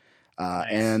that.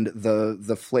 Nice. And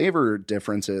the flavor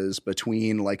differences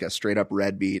between like a straight up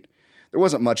red beet, there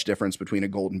wasn't much difference between a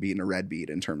golden beet and a red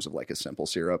beet in terms of like a simple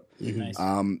syrup. Nice.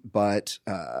 But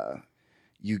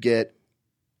you get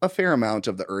a fair amount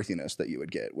of the earthiness that you would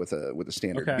get with a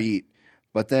standard beet.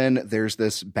 But then there's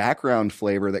this background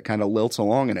flavor that kind of lilts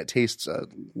along and it tastes a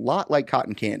lot like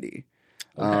cotton candy.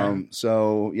 Okay.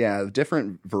 So yeah,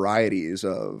 different varieties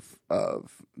of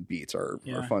beets are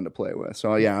fun to play with.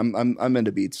 So yeah, I'm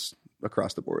into beets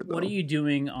across the board though. What are you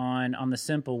doing on the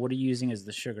simple? What are you using as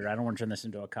the sugar? I don't want to turn this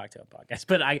into a cocktail podcast,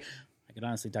 but I could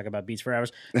honestly talk about beets for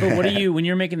hours. But what are you, when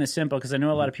you're making the simple, because I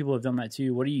know a lot of people have done that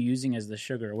too, what are you using as the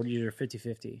sugar? What are your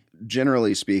 50-50?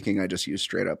 Generally speaking, I just use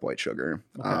straight up white sugar.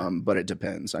 Okay. But it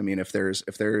depends. I mean, if there's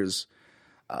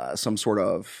some sort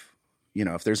of,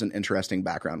 if there's an interesting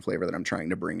background flavor that I'm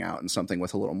trying to bring out and something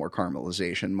with a little more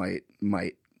caramelization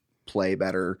might play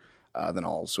better, then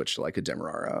I'll switch to like a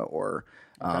Demerara or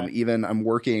even I'm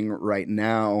working right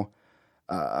now,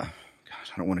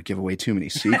 I don't want to give away too many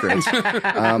secrets,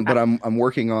 but I'm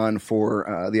working on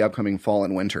for the upcoming fall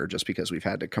and winter just because we've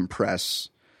had to compress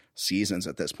seasons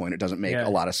at this point. It doesn't make a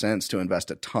lot of sense to invest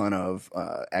a ton of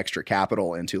extra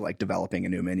capital into like developing a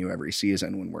new menu every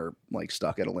season when we're like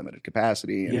stuck at a limited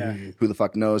capacity. And who the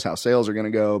fuck knows how sales are going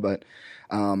to go? But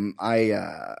I'm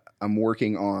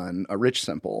working on a rich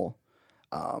simple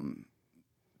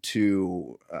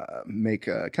to make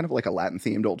a kind of like a Latin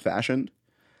themed old fashioned.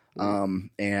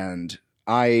 And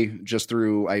I used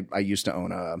to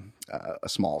own a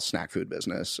small snack food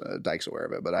business. Dyke's aware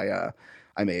of it, but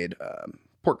I made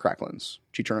pork cracklins,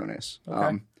 chicharrones.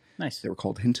 Okay. Nice. They were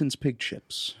called Hinton's Pig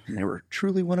Chips, and they were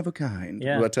truly one of a kind.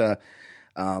 Yeah. But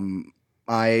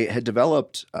I had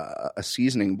developed a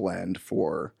seasoning blend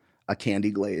for a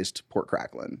candy glazed pork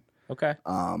cracklin. Okay.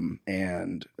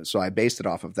 And so I based it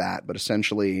off of that, but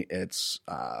essentially it's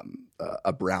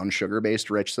a brown sugar based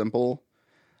rich simple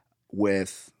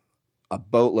with a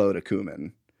boatload of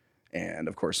cumin and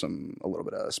of course a little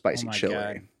bit of spicy chili.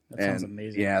 God. That sounds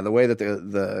amazing. Yeah, the way that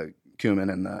the cumin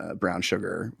and the brown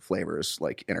sugar flavors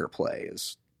like interplay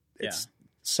it's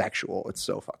sexual. It's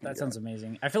so fucking That good. sounds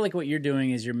amazing. I feel like what you're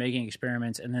doing is you're making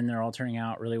experiments and then they're all turning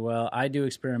out really well. I do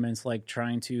experiments like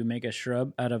trying to make a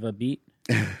shrub out of a beet.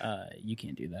 You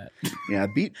can't do that. Yeah,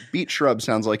 beet shrub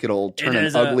sounds like it'll turn an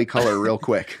is ugly color real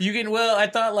quick. You can. Well, I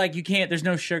thought like you can't. There's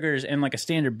no sugars in like a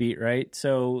standard beet, right?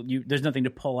 So there's nothing to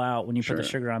pull out when you put the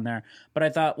sugar on there. But I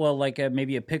thought, well, like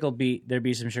maybe a pickled beet, there'd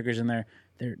be some sugars in there.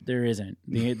 There isn't.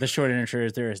 The short answer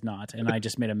is there is not. And I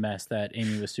just made a mess that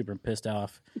Amy was super pissed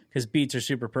off because beets are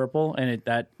super purple and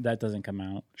that doesn't come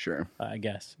out. Sure. I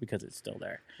guess because it's still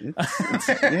there.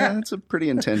 It's a pretty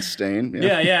intense stain.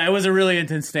 Yeah. It was a really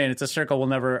intense stain. It's a circle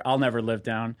I'll never live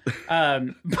down.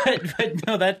 But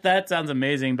no, that sounds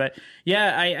amazing. But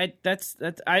yeah,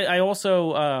 I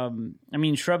also I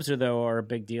mean shrubs are a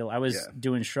big deal. I was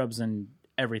doing shrubs and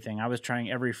everything. I was trying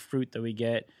every fruit that we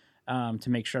get to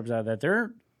make shrubs out of that.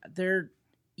 They're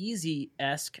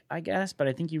easy-esque, I guess, but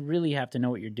I think you really have to know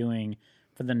what you're doing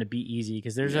for them to be easy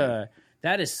because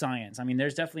that is science. I mean,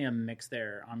 there's definitely a mix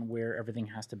there on where everything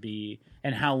has to be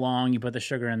and how long you put the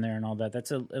sugar in there and all that.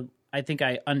 I think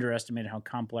I underestimated how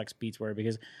complex beets were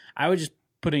because I was just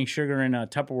putting sugar in a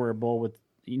Tupperware bowl with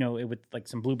with like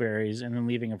some blueberries and then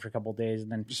leaving it for a couple of days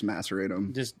and then Just macerate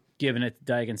them. Just giving it to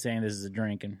Dyke and saying this is a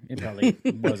drink, and it probably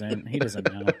wasn't. He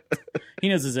doesn't know. He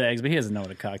knows his eggs, but he doesn't know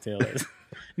what a cocktail is.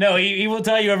 No, he will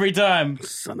tell you every time.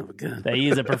 Son of a gun. That he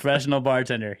is a professional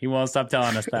bartender. He won't stop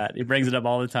telling us that. He brings it up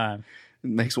all the time.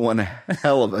 It makes one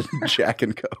hell of a Jack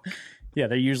and Coke. Yeah,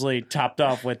 they're usually topped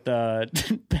off with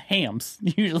hams.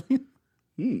 Usually.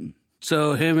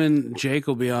 So him and Jake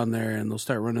will be on there, and they'll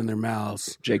start running their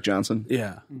mouths. Jake Johnson.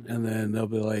 Yeah, and then they'll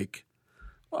be like,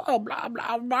 "Oh, blah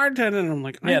blah, bartender." And I'm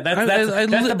like, "Yeah,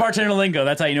 that's the bartender lingo.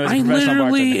 That's how you know it's a professional bartender." I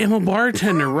literally am a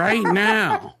bartender right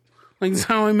now. Like, that's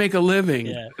how I make a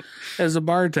living as a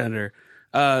bartender.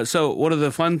 So one of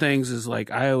the fun things is, like,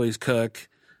 I always cook,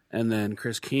 and then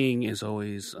Kris King is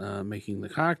always making the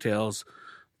cocktails.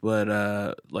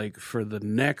 But like for the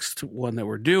next one that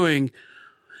we're doing,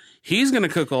 he's going to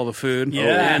cook all the food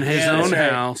in his own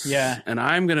house. Yeah. And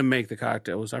I'm going to make the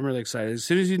cocktails. I'm really excited. As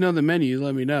soon as you know the menu,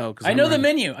 let me know. I know the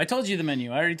menu. I told you the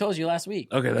menu. I already told you last week.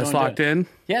 Okay, that's locked in?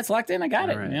 Yeah, it's locked in. I got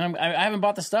it. Right. And I haven't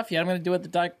bought the stuff yet. I'm going to do it the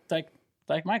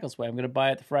Dyke Michael's way. I'm going to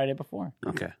buy it the Friday before.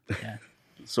 Okay. Yeah.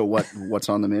 So what's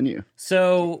on the menu?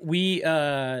 So we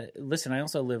listen. I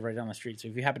also live right down the street, so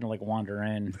if you happen to like wander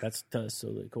in, that's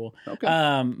totally cool.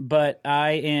 Okay. But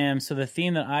I am the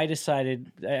theme that I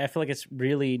decided. I feel like it's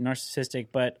really narcissistic,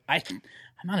 but I'm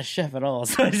not a chef at all,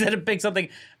 so I just had to pick something.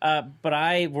 But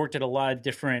I worked at a lot of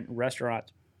different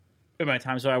restaurants in my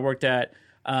time. So I worked at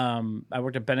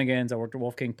Bennigan's, I worked at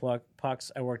Wolfgang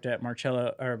Puck's, I worked at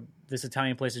Marcello, or this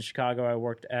Italian place in Chicago, I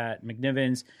worked at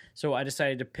McNiven's. So I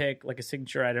decided to pick like a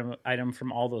signature item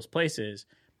from all those places,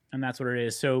 and that's what it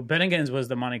is. So Bennigan's was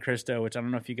the Monte Cristo, which I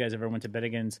don't know if you guys ever went to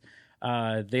Bennigan's.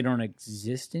 They don't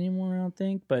exist anymore, I don't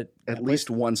think, but at least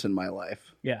once in my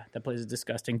life. Yeah, that place is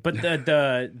disgusting. But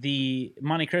the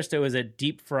Monte Cristo is a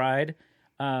deep fried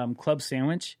club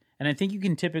sandwich, and I think you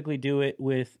can typically do it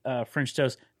with French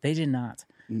toast. They did not.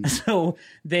 So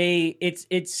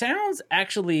it sounds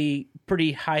actually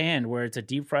pretty high end, where it's a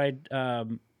deep fried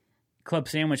club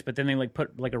sandwich, but then they like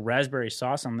put like a raspberry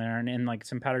sauce on there and like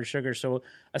some powdered sugar. So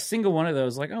a single one of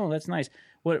those, like, oh, that's nice.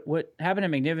 What happened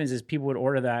at McNiven's is people would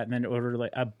order that and then order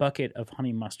like a bucket of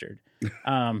honey mustard.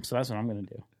 So that's what I'm gonna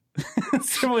do.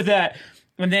 So with that,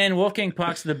 and then Wolfgang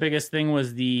Puck's, the biggest thing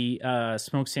was the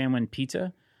smoked salmon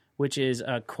pizza, which is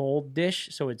a cold dish.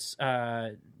 So it's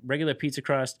regular pizza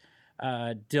crust,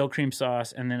 dill cream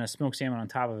sauce, and then a smoked salmon on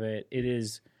top of it. It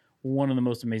is one of the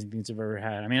most amazing things I've ever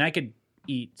had. I mean, I could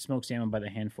eat smoked salmon by the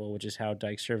handful, which is how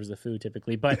Dyke serves the food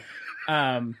typically. But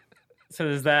so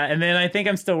there's that. And then I think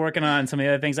I'm still working on some of the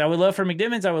other things. I would love for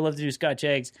McNiven's, I would love to do Scotch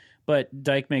eggs, but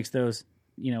Dyke makes those,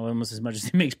 almost as much as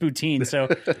he makes poutine. So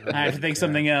I have to think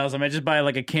something else. I might just buy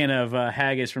like a can of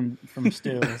haggis from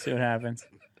Stu and see what happens.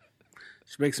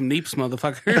 Just make some neeps,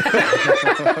 motherfucker.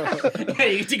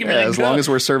 As long as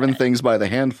we're serving things by the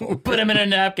handful. Put them in a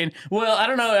napkin. Well, I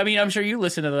don't know. I mean, I'm sure you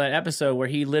listened to that episode where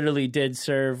he literally did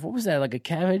serve, what was that, like a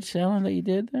cabbage salad that you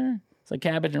did there? It's like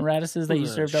cabbage and radishes that you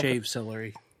served up. Shaved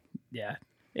celery. Yeah.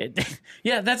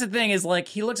 Yeah, that's the thing is like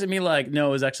he looks at me like, no,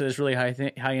 it was actually this really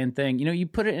high-end thing. You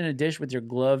put it in a dish with your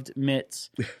gloved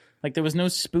mitts. Like there was no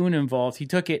spoon involved. He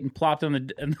took it and plopped on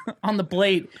the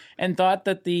plate and thought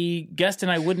that the guest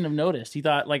and I wouldn't have noticed. He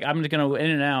thought, like, I'm just going to go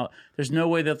in and out. There's no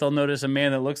way that they'll notice a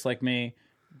man that looks like me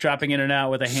dropping in and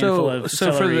out with a handful of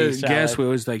celery for the salad. guests, we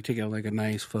always like take a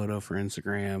nice photo for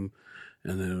Instagram,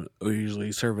 and then we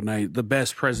usually serve the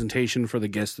best presentation for the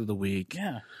guest of the week.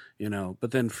 Yeah. But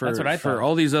then for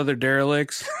all these other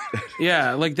derelicts,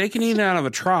 yeah, like they can eat out of a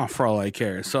trough for all I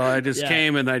care. So I just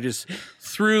came and I just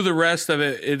threw the rest of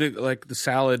it like the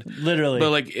salad, literally.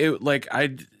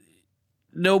 But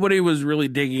nobody was really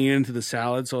digging into the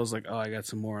salad, so I was like, oh, I got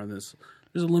some more on this.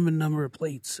 There's a limited number of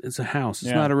plates. It's a house.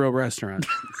 It's not a real restaurant.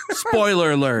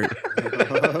 Spoiler alert.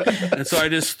 And so I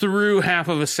just threw half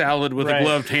of a salad with a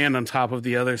gloved hand on top of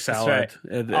the other salad.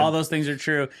 That's right. All those things are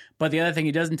true. But the other thing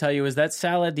he doesn't tell you is that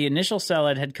salad, the initial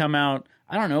salad had come out,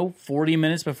 I don't know, 40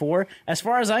 minutes before. As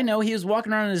far as I know, he was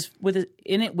walking around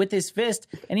with his fist,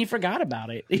 and he forgot about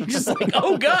it. He was just like,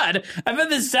 oh, God, I've had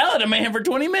this salad in my hand for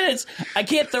 20 minutes. I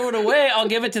can't throw it away. I'll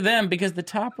give it to them because the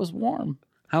top was warm.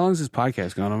 How long is this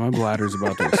podcast going on? My bladder's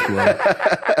about to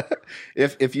explode.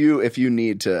 If you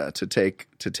need to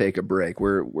take a break,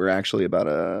 we're actually about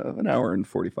an hour and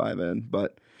 45 in,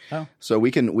 but so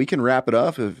we can wrap it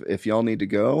up if y'all need to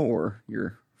go, or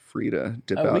you're free to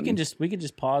dip out. We can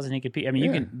just pause and he could pee. I mean,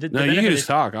 you can. You can just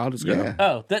talk. I'll just go. Yeah.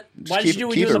 Oh, why did you do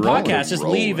what you do as a podcast? Just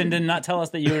leave and then not tell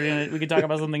us that you were we could talk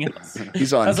about something else.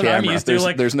 He's on That's camera. What I'm used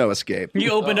to. There's no escape.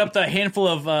 You opened up the handful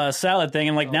of salad thing,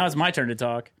 and now it's my turn to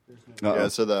talk. Yeah,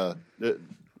 so the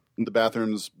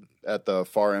bathroom's at the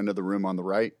far end of the room on the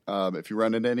right. If you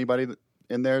run into anybody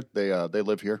in there, they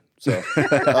live here, so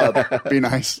be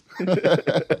nice.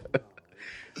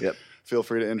 Yep. Feel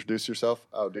free to introduce yourself.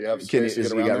 Oh, do you have space to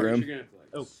get around we got there?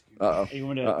 room? Oh, you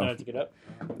want to get up?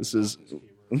 This is.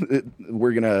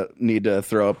 We're gonna need to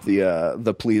throw up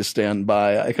the please stand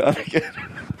by icon again.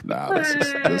 Nah, this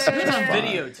is It's on fine.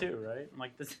 video too, right?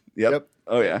 Like this. Yep.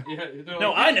 Oh yeah.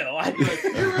 No, I know.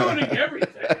 You're ruining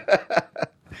everything.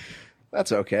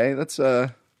 That's okay. That's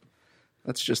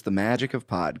just the magic of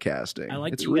podcasting. I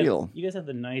like it's that real. You guys have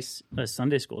the nice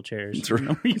Sunday school chairs. That's right.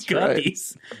 Nobody's got right.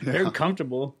 these. They're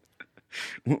comfortable.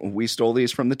 We stole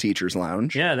these from the teachers'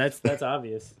 lounge. Yeah, that's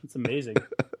obvious. It's amazing.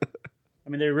 I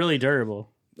mean, they're really durable.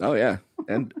 Oh yeah,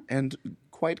 and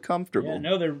quite comfortable.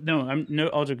 Yeah,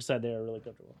 all jokes aside, they are really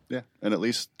comfortable. Yeah, and at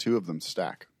least 2 of them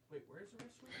stack. Wait, where's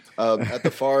the rest? At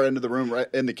the far end of the room, right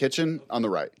in the kitchen, on the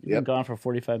right. You've been gone for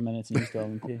 45 minutes and you still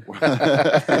haven't peed.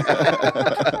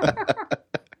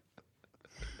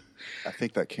 I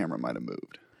think that camera might have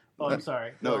moved. Oh, I'm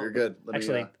sorry. No, you're good.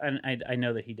 Actually, I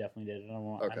know that he definitely did. I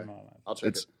don't know. I'll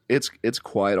check It's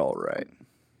quite all right.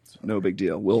 No big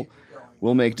deal.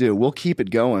 We'll make do. We'll keep it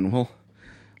going.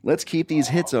 Let's keep these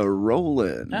hits a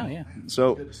rolling. Oh yeah.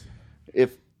 So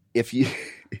if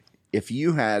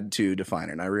you had to define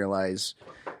it, and I realize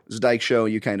this Dyke show,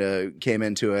 you kind of came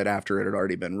into it after it had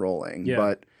already been rolling. Yeah.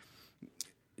 But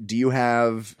do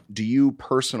you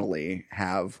personally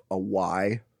have a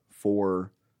why for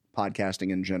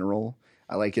podcasting in general?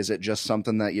 Is it just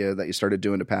something that you started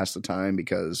doing to pass the time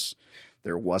because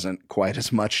there wasn't quite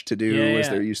as much to do as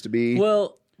there used to be?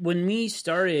 Well, when we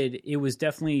started, it was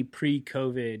definitely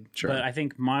pre-COVID. Sure. But I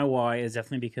think my why is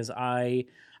definitely because I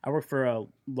work for a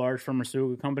large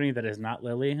pharmaceutical company that is not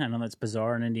Lilly. I know that's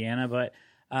bizarre in Indiana, but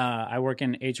I work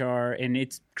in HR, and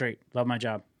it's great. Love my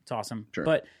job. It's awesome. Sure.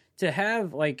 But to have,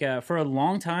 for a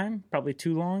long time, probably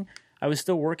too long, I was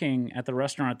still working at the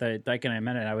restaurant that Dyke and I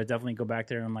met at. I would definitely go back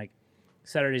there on,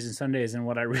 Saturdays and Sundays, and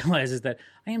what I realized is that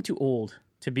I am too old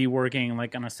to be working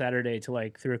on a Saturday till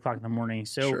 3 o'clock in the morning.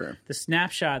 So the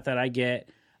snapshot that I get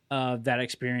of that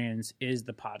experience is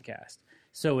the podcast.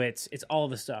 So it's all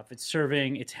the stuff. It's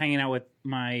serving. It's hanging out with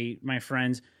my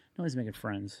friends. Nobody's making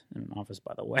friends in an office,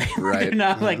 by the way. Right.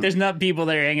 There's not people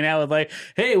that are hanging out with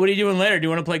hey, what are you doing later? Do you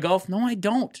want to play golf? No, I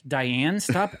don't. Diane,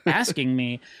 stop asking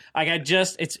me.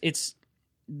 It's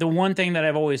the one thing that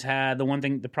I've always had.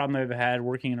 The problem I've had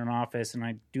working in an office, and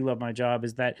I do love my job,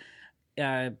 is that.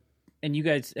 And you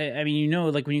guys, when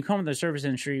you come to the service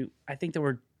industry, I think there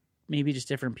were maybe just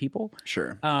different people.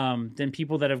 Sure. Than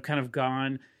people that have kind of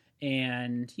gone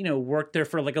and, worked there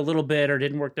for a little bit or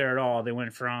didn't work there at all. They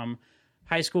went from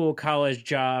high school, college,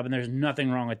 job, and there's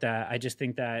nothing wrong with that. I just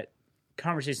think that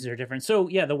conversations are different. So,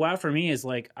 yeah, the wow for me is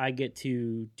I get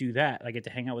to do that. I get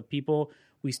to hang out with people.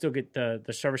 We still get the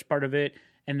service part of it.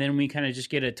 And then we kind of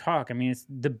just get to talk. I mean, it's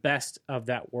the best of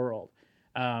that world.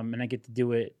 And I get to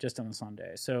do it just on a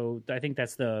Sunday. So I think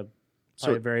that's probably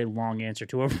a very long answer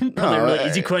to a really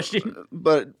easy question.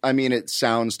 But I mean, it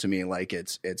sounds to me like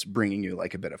it's bringing you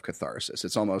a bit of catharsis.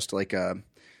 It's almost like a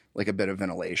bit of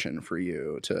ventilation for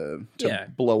you to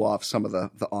blow off some of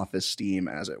the office steam,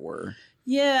 as it were.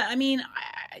 Yeah, I mean,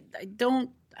 I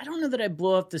don't know that I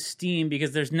blow up the steam,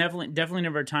 because there's definitely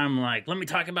never a time let me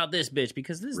talk about this bitch,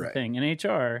 because this is the thing in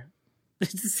HR.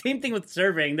 It's the same thing with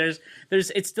serving.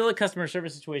 It's still a customer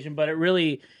service situation, but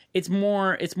it's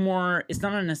not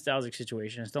a nostalgic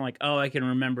situation. It's not I can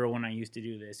remember when I used to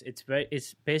do this.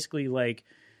 It's basically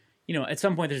at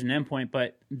some point there's an end point,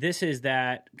 but this is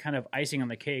that kind of icing on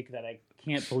the cake that I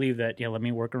can't believe that, let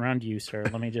me work around you, sir.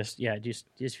 Let me just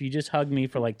if you just hug me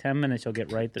for 10 minutes, you'll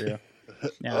get right through.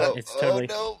 Yeah, it's totally.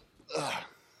 Oh, no.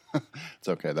 It's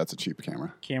okay. That's a cheap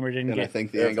camera. Camera didn't get. I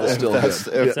think the angle's still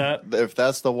good. If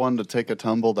that's the one to take a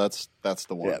tumble, that's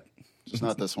the one. Yep. Just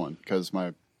not this one, because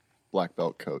my black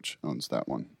belt coach owns that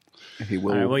one. He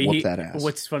will whoop that ass.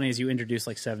 What's funny is you introduced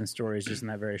 7 stories just in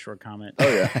that very short comment. Oh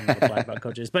yeah, the black belt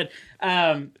coaches, but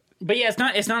yeah, it's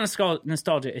not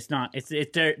nostalgia. It's not. It's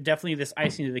definitely this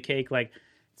icing to the cake.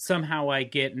 Somehow I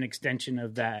get an extension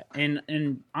of that,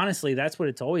 and honestly, that's what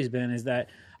it's always been. Is that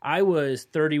I was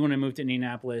 30 when I moved to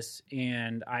Indianapolis,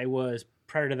 and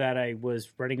prior to that, I was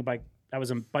riding a bike. I was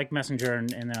a bike messenger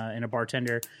and a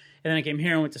bartender. And then I came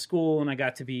here and went to school, and I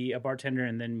got to be a bartender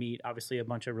and then meet, obviously, a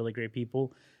bunch of really great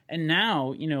people. And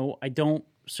now, I don't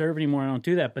serve anymore. I don't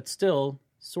do that. But still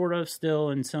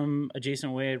in some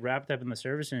adjacent way, wrapped up in the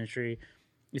service industry,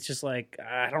 it's just I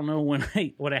don't know when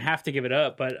I have to give it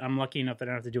up, but I'm lucky enough that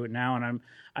I don't have to do it now. And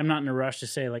I'm not in a rush to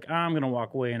say, I'm going to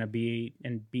walk away and be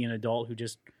an adult who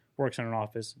just works in an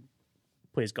office,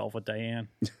 plays golf with Diane.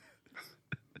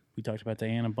 We talked about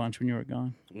Diane a bunch when you were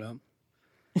gone. Well,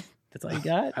 that's all you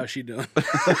got? How's she doing?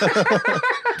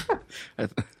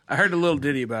 I heard a little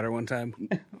ditty about her one time.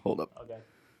 Hold up. Okay.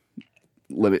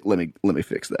 Let me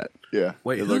fix that. Yeah.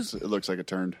 Wait, it looks like it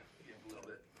turned.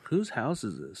 Whose house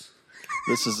is this?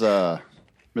 This is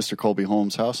Mr. Colby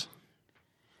Holmes' house.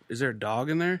 Is there a dog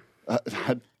in there?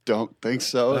 don't think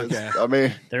so. Okay. I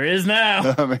mean, there is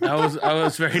now. I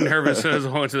was very nervous as I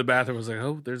went to the bathroom. I was like,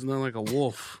 oh, there's not like a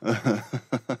wolf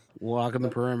walking the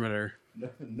perimeter.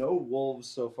 No wolves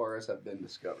so far as have been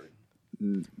discovered.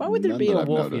 Why would there be a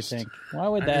wolf, noticed. you think? Why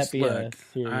would that be a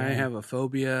theory? I have a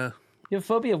phobia. You have a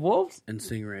phobia of wolves? And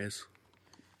stingrays.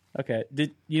 Okay.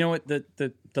 You know what?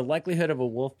 The likelihood of a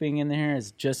wolf being in there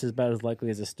is just about as likely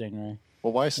as a stingray.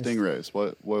 Well, why stingrays?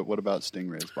 What about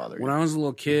stingrays bother you? When I was a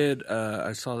little kid,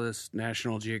 I saw this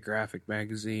National Geographic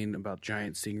magazine about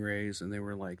giant stingrays, and they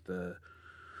were like the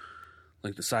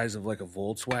size of like a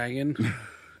Volkswagen.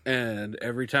 And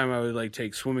every time I would like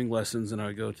take swimming lessons and I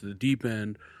would go to the deep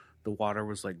end, the water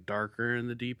was like darker in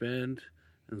the deep end.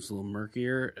 It was a little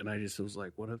murkier, and I just was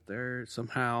like, what if there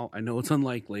somehow, I know it's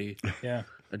unlikely,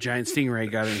 a giant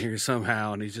stingray got in here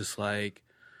somehow, and he's just like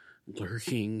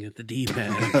lurking at the deep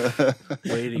end,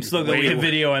 waiting. I'm still going to get a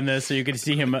video on this so you can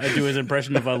see him do his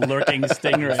impression of a lurking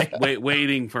stingray.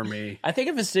 Waiting for me. I think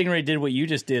if a stingray did what you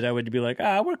just did, I would be like,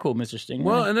 we're cool, Mr. Stingray.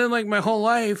 Well, and then like my whole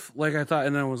life, like I thought,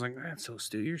 and then I was like, that's so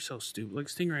stupid. You're so stupid. Like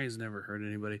stingrays never hurt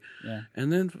anybody. Yeah.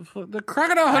 And then the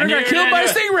crocodile hunter got killed by a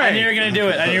stingray. And you were going to do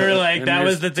it. And you were like, that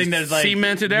was the thing that like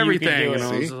cemented everything. And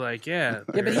I was like, yeah.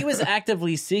 Yeah, but he was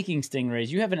actively seeking stingrays.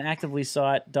 You haven't actively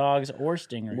sought dogs or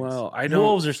stingrays. Well, I don't.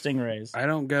 Wolves or stingrays. I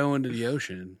don't go into the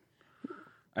ocean.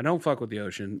 I don't fuck with the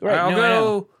ocean. Right, I'll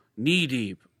go knee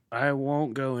deep. I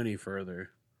won't go any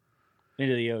further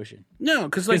into the ocean. No,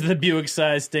 because like the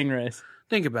Buick-sized stingrays.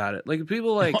 Think about it. Like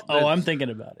people like I'm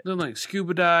thinking about it. Then like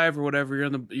scuba dive or whatever.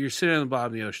 You're sitting on the bottom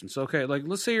of the ocean. So okay, like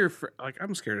let's say you're like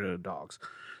I'm scared of dogs.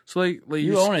 So like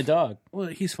you own a dog. Well,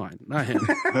 he's fine, not him.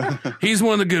 He's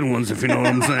one of the good ones, if you know what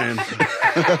I'm saying.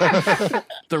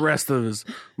 The rest of his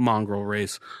mongrel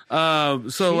race. So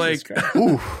Jesus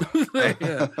like,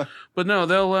 yeah. But no,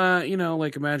 they'll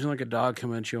like imagine like a dog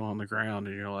come at you on the ground,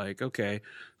 and you're like, okay,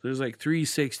 there's like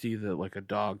 360 that like a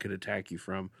dog could attack you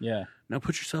from. Yeah. Now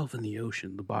put yourself in the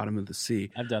ocean, the bottom of the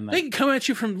sea. I've done that. They can come at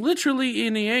you from literally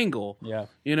any angle. Yeah.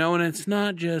 And it's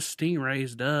not just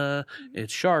stingrays, duh.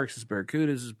 It's sharks, it's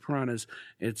barracudas, it's piranhas,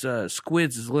 it's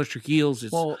squids, it's electric eels,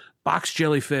 it's box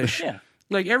jellyfish. Yeah.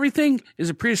 Like everything is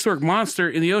a prehistoric monster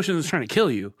in the ocean that's trying to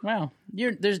kill you. Wow.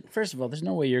 First of all, there's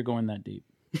no way you're going that deep.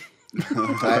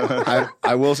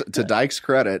 I will, to Dyke's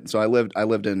credit. So I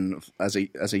lived in as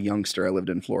a youngster. I lived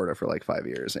in Florida for like 5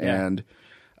 years, and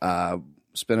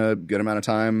spent a good amount of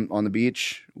time on the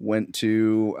beach. Went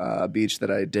to a beach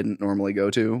that I didn't normally go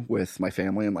to with my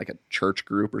family and like a church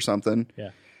group or something. Yeah,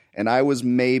 and I was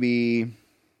maybe,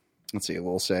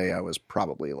 we'll say I was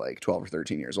probably like 12 or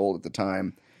 13 years old at the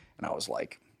time, and I was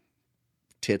like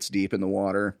tits deep in the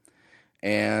water.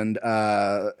 And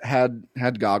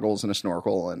had goggles and a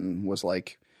snorkel and was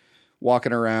like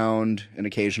walking around and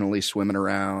occasionally swimming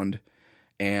around.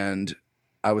 And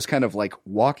I was kind of like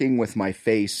walking with my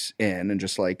face in and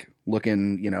just like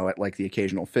looking, at like the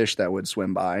occasional fish that would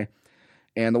swim by.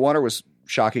 And the water was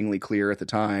shockingly clear at the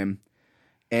time.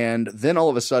 And then all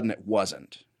of a sudden it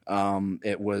wasn't.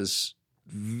 It was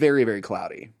very, very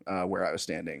cloudy where I was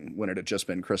standing when it had just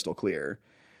been crystal clear.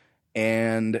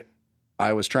 And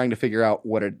I was trying to figure out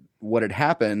what had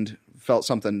happened, felt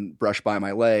something brush by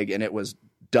my leg, and it was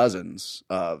dozens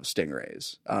of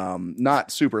stingrays. Not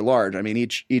super large. I mean,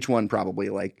 each one probably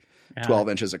like 12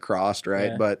 inches across,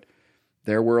 right? Yeah. But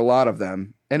there were a lot of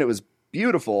them, and it was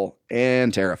beautiful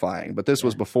and terrifying. But this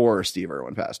was before Steve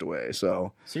Irwin passed away,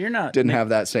 so you're not didn't have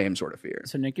that same sort of fear.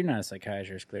 So Nick, you're not a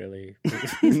psychiatrist, clearly.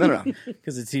 No.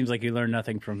 Because it seems like you learned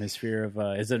nothing from his fear of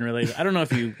his unrelated. I don't know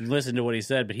if you listened to what he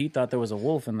said, but he thought there was a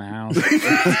wolf in the house.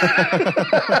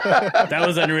 That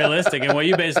was unrealistic. And what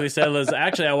you basically said was,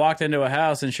 actually, I walked into a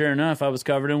house and sure enough, I was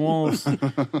covered in wolves.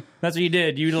 That's what you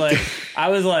did. I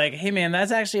was like, hey man,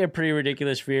 that's actually a pretty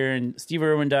ridiculous fear. And Steve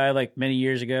Irwin died like many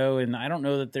years ago, and I don't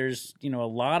know that there's a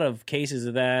lot of cases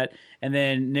of that. And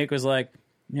then Nick was like,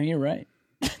 no, you're right.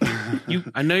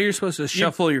 I know you're supposed to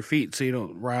shuffle your feet so you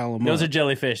don't rile them Those up. are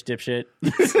jellyfish, dipshit.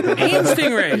 And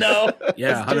stingrays. No.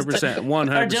 Yeah, 100%.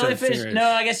 100% Are jellyfish? stingrays. No,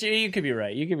 I guess you could be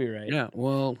right. You could be right. Yeah,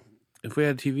 well, if we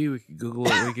had TV, we could Google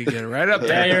it. We could get it right up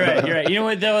there. Yeah, you're right. You're right. You know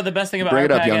what, though? The best thing about Bring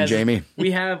it our up, young podcast Jamie.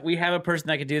 We have a person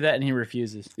that could do that, and he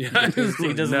refuses. Yeah,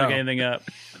 he doesn't look anything up.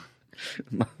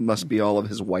 Must be all of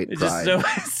his white pride.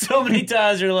 So many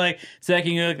times you're like, Zach,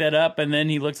 can you look that up? And then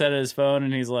he looks at his phone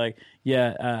and he's like,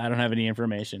 yeah, I don't have any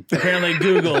information. Apparently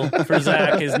Google for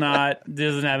Zach doesn't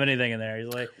have anything in there.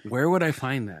 He's like, where would I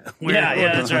find that? Yeah,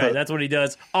 that's right. That's what he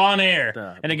does on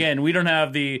air. And again, we don't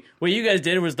have what you guys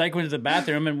did was Dyke went to the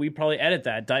bathroom and we probably edit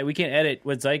that. We can't edit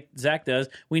what Zach does.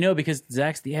 We know because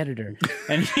Zach's the editor.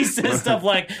 And he says stuff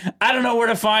like, I don't know where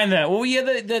to find that. Well, we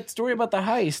had that story about the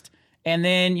heist. And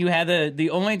then you had the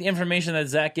only information that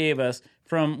Zach gave us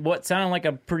from what sounded like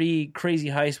a pretty crazy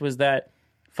heist was that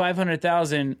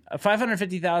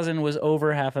 550,000 was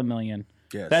over $500,000.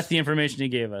 Yes. That's the information he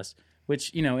gave us.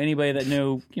 Which, anybody that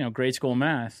knew, grade school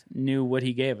math knew what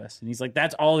he gave us. And he's like,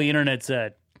 that's all the internet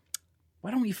said.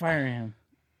 Why don't we fire him?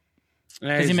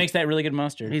 Because he makes that really good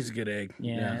mustard. He's a good egg.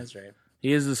 Yeah, that's right.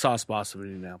 He is the sauce boss of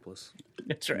Indianapolis.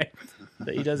 That's right.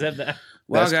 He does have that.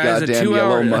 Well, Best guys, a goddamn 2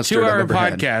 yellow hour mustard I've ever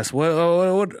had. podcast.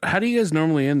 What? How do you guys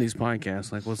normally end these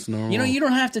podcasts? Like, what's normal? You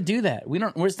don't have to do that.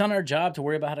 It's not our job to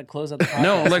worry about how to close out the podcast.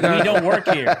 No, like we don't work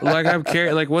here. Like I'm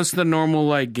curious. Like, what's the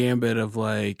normal gambit of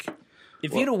like?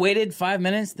 If you'd have waited 5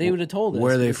 minutes, they would have told us.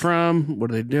 Where are they from?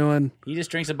 What are they doing? He just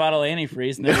drinks a bottle of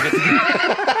antifreeze and then we get to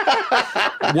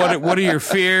What are your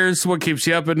fears? What keeps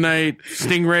you up at night?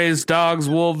 Stingrays, dogs,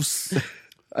 wolves.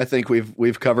 I think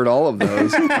we've covered all of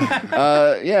those.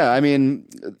 Yeah, I mean,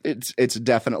 it's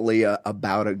definitely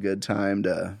about a good time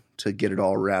to get it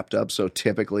all wrapped up. So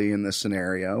typically in this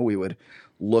scenario, we would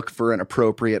look for an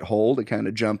appropriate hole to kind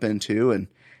of jump into and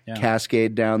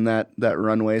cascade down that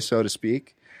runway, so to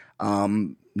speak.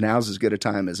 Now's as good a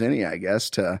time as any, I guess,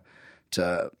 to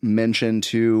mention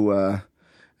to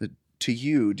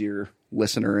you, dear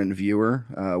listener and viewer,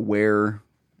 where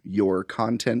your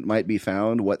content might be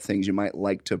found, what things you might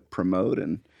like to promote,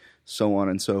 and so on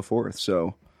and so forth.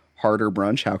 So, Harder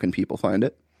Brunch, how can people find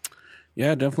it?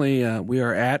 Yeah, definitely. We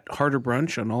are at Harder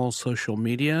Brunch on all social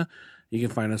media. You can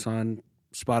find us on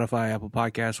Spotify, Apple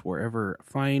Podcasts, wherever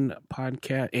fine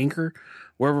podcast, Anchor,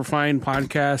 wherever fine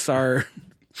podcasts are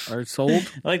sold.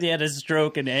 I like they had a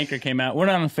stroke and Anchor came out. We're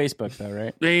not on Facebook though,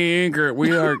 right? Anchor,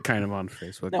 we are kind of on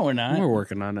Facebook. No, we're not. We're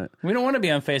working on it. We don't want to be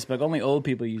on Facebook. Only old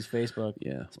people use Facebook.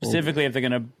 Yeah. Specifically if they're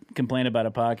going to complain about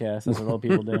a podcast. That's what old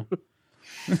people do.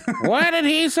 Why did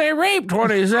he say rape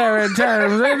 27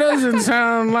 times? That doesn't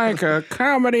sound like a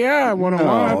comedy I want to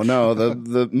watch. No,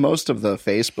 the most of the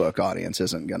Facebook audience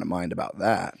isn't going to mind about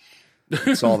that.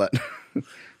 It's all that...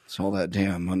 It's all that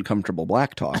damn uncomfortable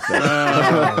black talk.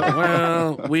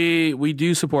 Well, we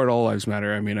do support All Lives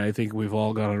Matter. I mean, I think we've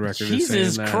all gone on record as saying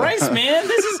Jesus that. Christ, man.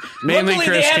 This is Mainly luckily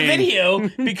they have Christine. video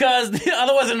because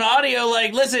otherwise an audio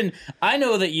listen, I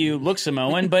know that you look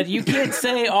Samoan, but you can't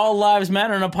say all lives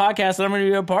matter in a podcast that I'm going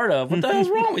to be a part of. What the hell's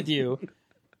wrong with you?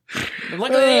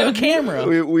 Luckily they have a camera.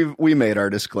 We made our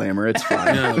disclaimer. It's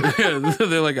fine. Yeah.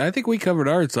 They're like, I think we covered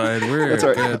our side. We're That's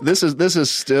all good. right. This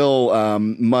is still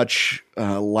much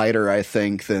lighter, I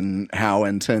think, than how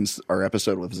intense our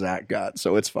episode with Zach got.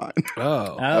 So it's fine.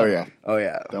 Oh yeah.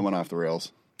 That went off the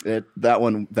rails. That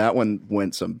one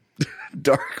went some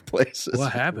dark places.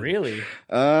 What happened? Really?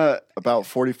 About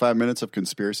 45 minutes of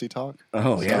conspiracy talk.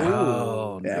 Oh yeah.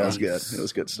 Oh, Yeah, it was good. It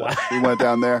was good stuff. We went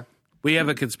down there. We have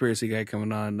a conspiracy guy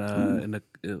coming on in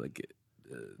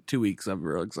 2 weeks. I'm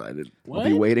real excited. We'll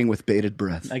be waiting with bated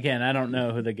breath. Again, I don't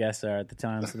know who the guests are at the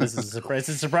time, so this is a surprise.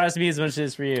 It's a surprise to me as much as it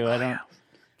is for you. I don't.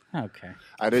 Okay.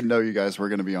 I didn't know you guys were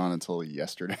going to be on until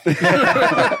yesterday.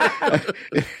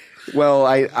 Well,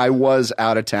 I was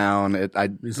out of town.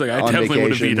 He's like, I definitely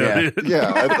would have vetoed it.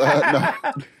 Yeah.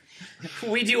 No.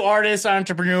 We do artists,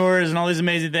 entrepreneurs, and all these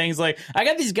amazing things. Like, I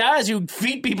got these guys who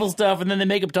feed people stuff and then they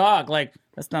make them talk. Like,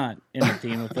 that's not in the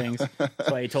theme of things.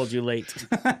 That's why I told you late.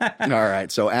 All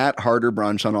right. So at Harder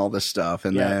Brunch on all this stuff.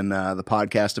 And then the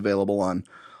podcast available on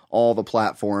all the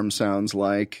platforms, sounds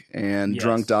like. And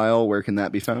Drunk Dial, where can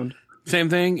that be found? Same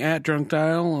thing at Drunk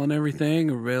Dial on everything.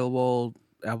 Available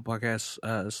Apple Podcasts,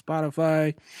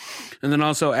 Spotify. And then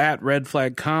also at Red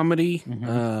Flag Comedy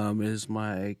is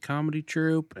my comedy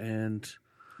troupe. And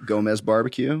Gomez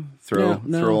Barbecue. Throw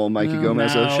old Mikey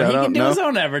Gomez a shout he out. can do his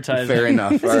own advertising. Fair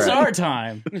enough. This is our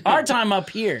time. Our time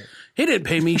up here. he didn't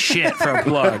pay me shit for a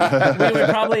plug. We would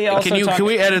probably also Can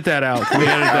we edit that out? Can we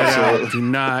edit that out? Do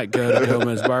not go to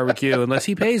Gomez Barbecue unless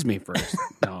he pays me first.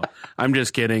 No, I'm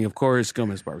just kidding. Of course,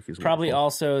 Gomez Barbecue is probably wonderful.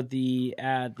 also the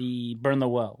Burn the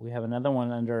Well. We have another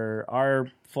one under our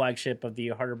flagship of the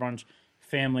Harder Brunch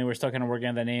family. We're still kind of working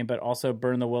on that name, but also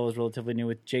Burn the Well is relatively new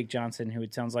with Jake Johnson, who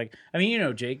it sounds like. I mean, you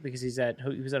know Jake because he was at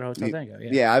Hotel Tango.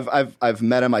 Yeah, I've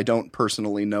met him. I don't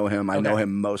personally know him. I know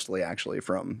him mostly actually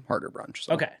from Harder Brunch.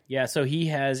 So. Okay, yeah. So he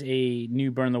has a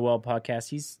new Burn the Well podcast.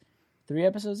 He's 3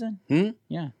 episodes in.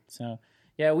 Yeah. So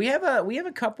yeah, we have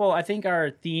a couple. I think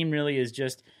our theme really is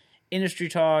just industry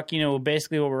talk. You know,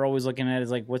 basically what we're always looking at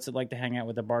is like, what's it like to hang out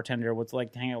with a bartender? What's it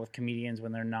like to hang out with comedians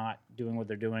when they're not doing what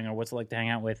they're doing, or what's it like to hang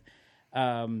out with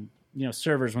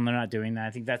servers when they're not doing that.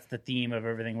 I think that's the theme of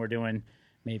everything we're doing.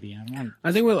 Maybe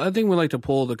I think we like to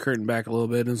pull the curtain back a little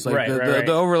bit. It's like Right.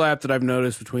 the overlap that I've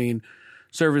noticed between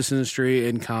service industry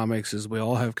and comics is we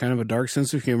all have kind of a dark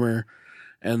sense of humor,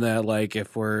 and that like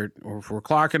if we're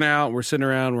clocking out, we're sitting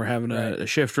around, we're having a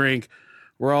shift drink,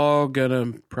 we're all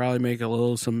gonna probably make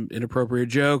some inappropriate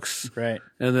jokes, right?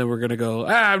 And then we're gonna go,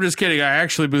 I'm just kidding. I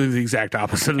actually believe the exact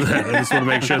opposite of that. I just want to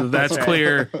make sure that that's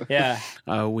clear. Yeah,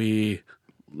 we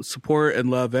support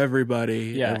and love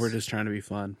everybody, yes. and we're just trying to be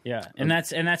fun. Yeah, and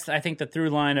that's I think the through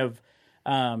line of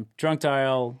Drunk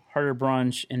Dial, Harder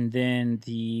Brunch, and then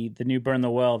the new Burn the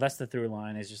Well. That's the through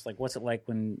line. Is just like, what's it like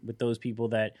with those people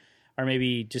that are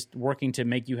maybe just working to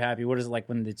make you happy? What is it like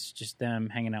when it's just them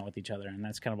hanging out with each other? And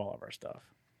that's kind of all of our stuff.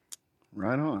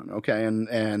 Right on. Okay,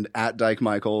 and at Dyke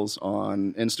Michaels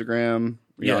on Instagram,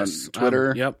 yes, on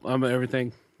Twitter. Yep, I'm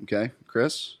everything. Okay,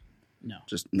 Kris. No.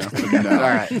 Just no. No. All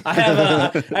right. I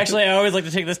have actually. I always like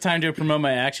to take this time to promote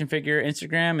my action figure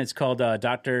Instagram. It's called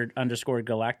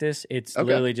Dr._Galactus. It's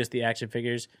literally just the action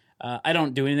figures. I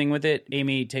don't do anything with it.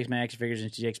 Amy takes my action figures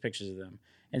and she takes pictures of them.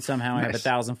 And somehow I have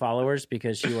 1,000 followers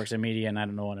because she works in media and I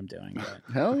don't know what I'm doing. But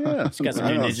hell yeah! She's got some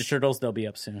new Ninja Turtles. They'll be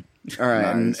up soon. All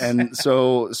right, nice. and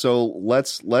so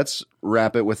let's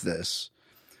wrap it with this.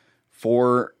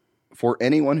 For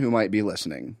anyone who might be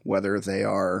listening, whether they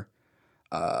are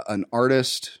an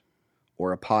artist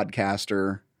or a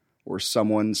podcaster or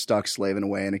someone stuck slaving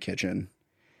away in a kitchen,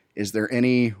 is there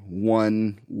any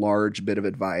one large bit of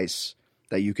advice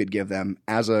that you could give them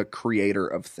as a creator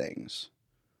of things?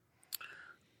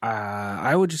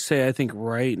 I would just say I think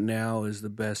right now is the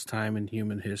best time in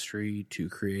human history to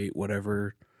create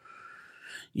whatever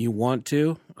you want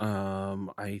to.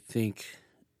 I think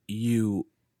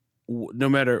no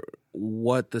matter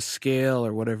what the scale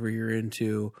or whatever you're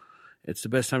into, it's the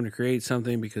best time to create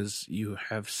something because you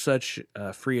have such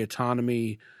free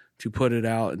autonomy to put it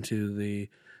out into the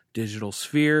digital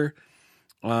sphere.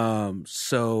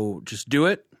 So just do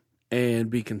it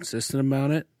and be consistent about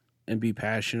it and be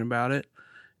passionate about it.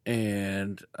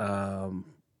 And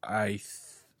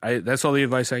that's all the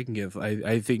advice I can give.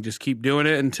 I think just keep doing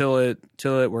it until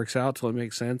it works out, till it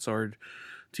makes sense, or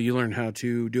till you learn how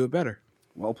to do it better.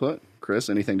 Well put. Kris,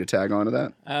 anything to tag on to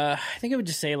that? I think I would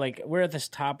just say, like, we're at this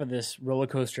top of this roller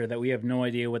coaster that we have no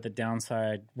idea what the down of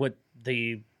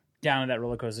that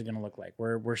roller coaster is going to look like.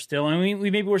 We're still, and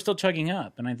maybe we're still chugging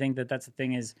up. And I think that's the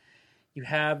thing is, you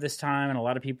have this time, and a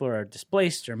lot of people are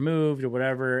displaced or moved or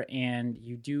whatever, and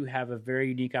you do have a very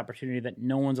unique opportunity that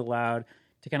no one's allowed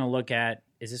to kind of look at.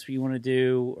 Is this what you want to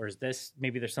do, or is this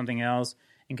maybe there's something else,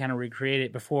 and kind of recreate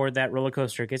it before that roller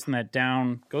coaster goes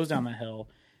down the hill.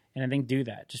 And I think do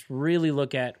that. Just really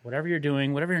look at whatever you're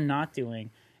doing, whatever you're not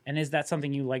doing, and is that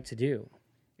something you like to do?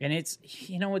 And it's,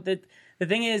 you know what, the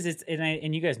thing is,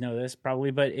 and you guys know this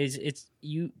probably, but it's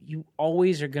you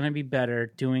always are going to be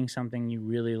better doing something you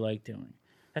really like doing.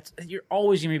 You're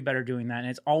always going to be better doing that, and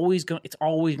it's always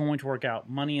going to work out.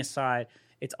 Money aside,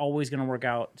 it's always going to work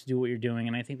out to do what you're doing.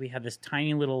 And I think we have this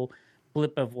tiny little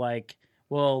blip of like,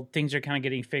 well, things are kind of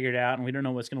getting figured out, and we don't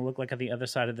know what's going to look like on the other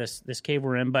side of this cave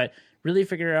we're in. But really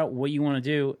figure out what you want to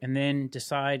do, and then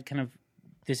decide kind of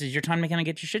this is your time to kind of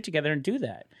get your shit together and do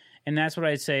that. And that's what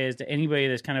I'd say is to anybody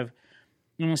that's kind of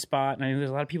in a spot, and I know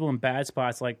there's a lot of people in bad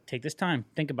spots, like take this time,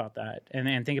 think about that, and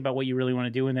then think about what you really want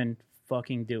to do, and then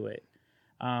fucking do it.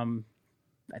 I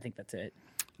think that's it.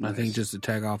 I think just to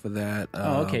tag off of that.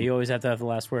 Okay. You always have to have the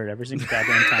last word every single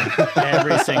goddamn time.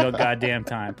 Every single goddamn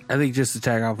time. I think just to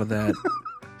tag off of that,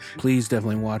 please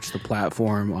definitely watch The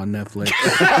Platform on Netflix.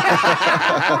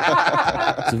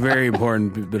 It's a very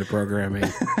important bit of programming.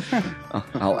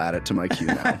 I'll add it to my queue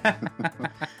now.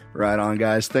 Right on,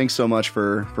 guys. Thanks so much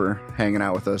for hanging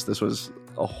out with us. This was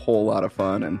a whole lot of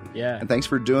fun, and thanks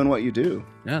for doing what you do.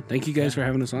 Yeah, thank you guys for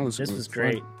having us on. This was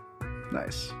great.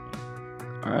 Nice.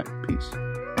 All right, peace.